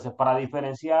 entonces, para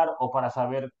diferenciar o para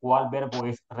saber cuál verbo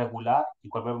es regular y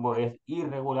cuál verbo es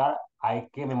irregular, hay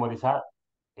que memorizar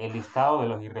el listado de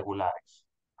los irregulares,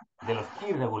 de los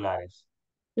irregulares.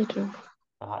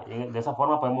 Ajá, y de esa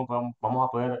forma vamos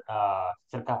a poder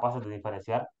ser capaces de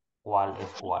diferenciar cuál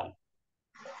es cuál.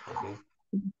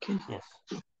 Okay. Yes.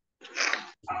 Sí.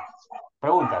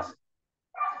 Preguntas.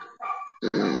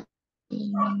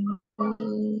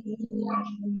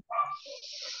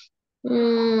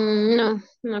 No,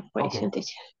 no question, Okay.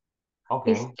 teacher.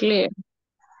 Okay. It's clear.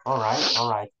 All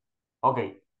right.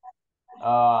 Okay.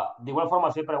 De igual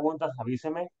forma, si hay preguntas,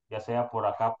 avíseme, ya sea por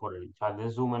acá, por el chat de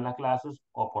Zoom en las clases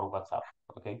o por WhatsApp.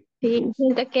 Okay. Sí, Yes.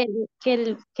 siento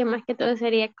que más que todo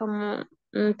sería como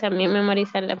también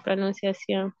memorizar la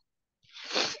pronunciación.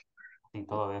 Sí,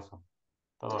 todo eso.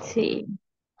 Todo eso. Sí,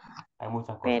 Hay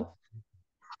muchas pero cosas.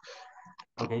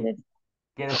 Ok.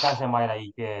 Que descanse, Mayra,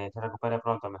 y que se recupere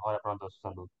pronto, mejore pronto su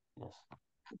salud. Yes.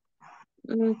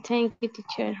 thank you,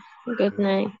 teacher. Good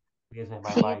night. Yes,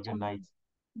 bye See you bye. Good tomorrow. night.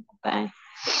 Bye.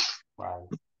 Bye.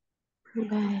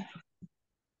 Bye.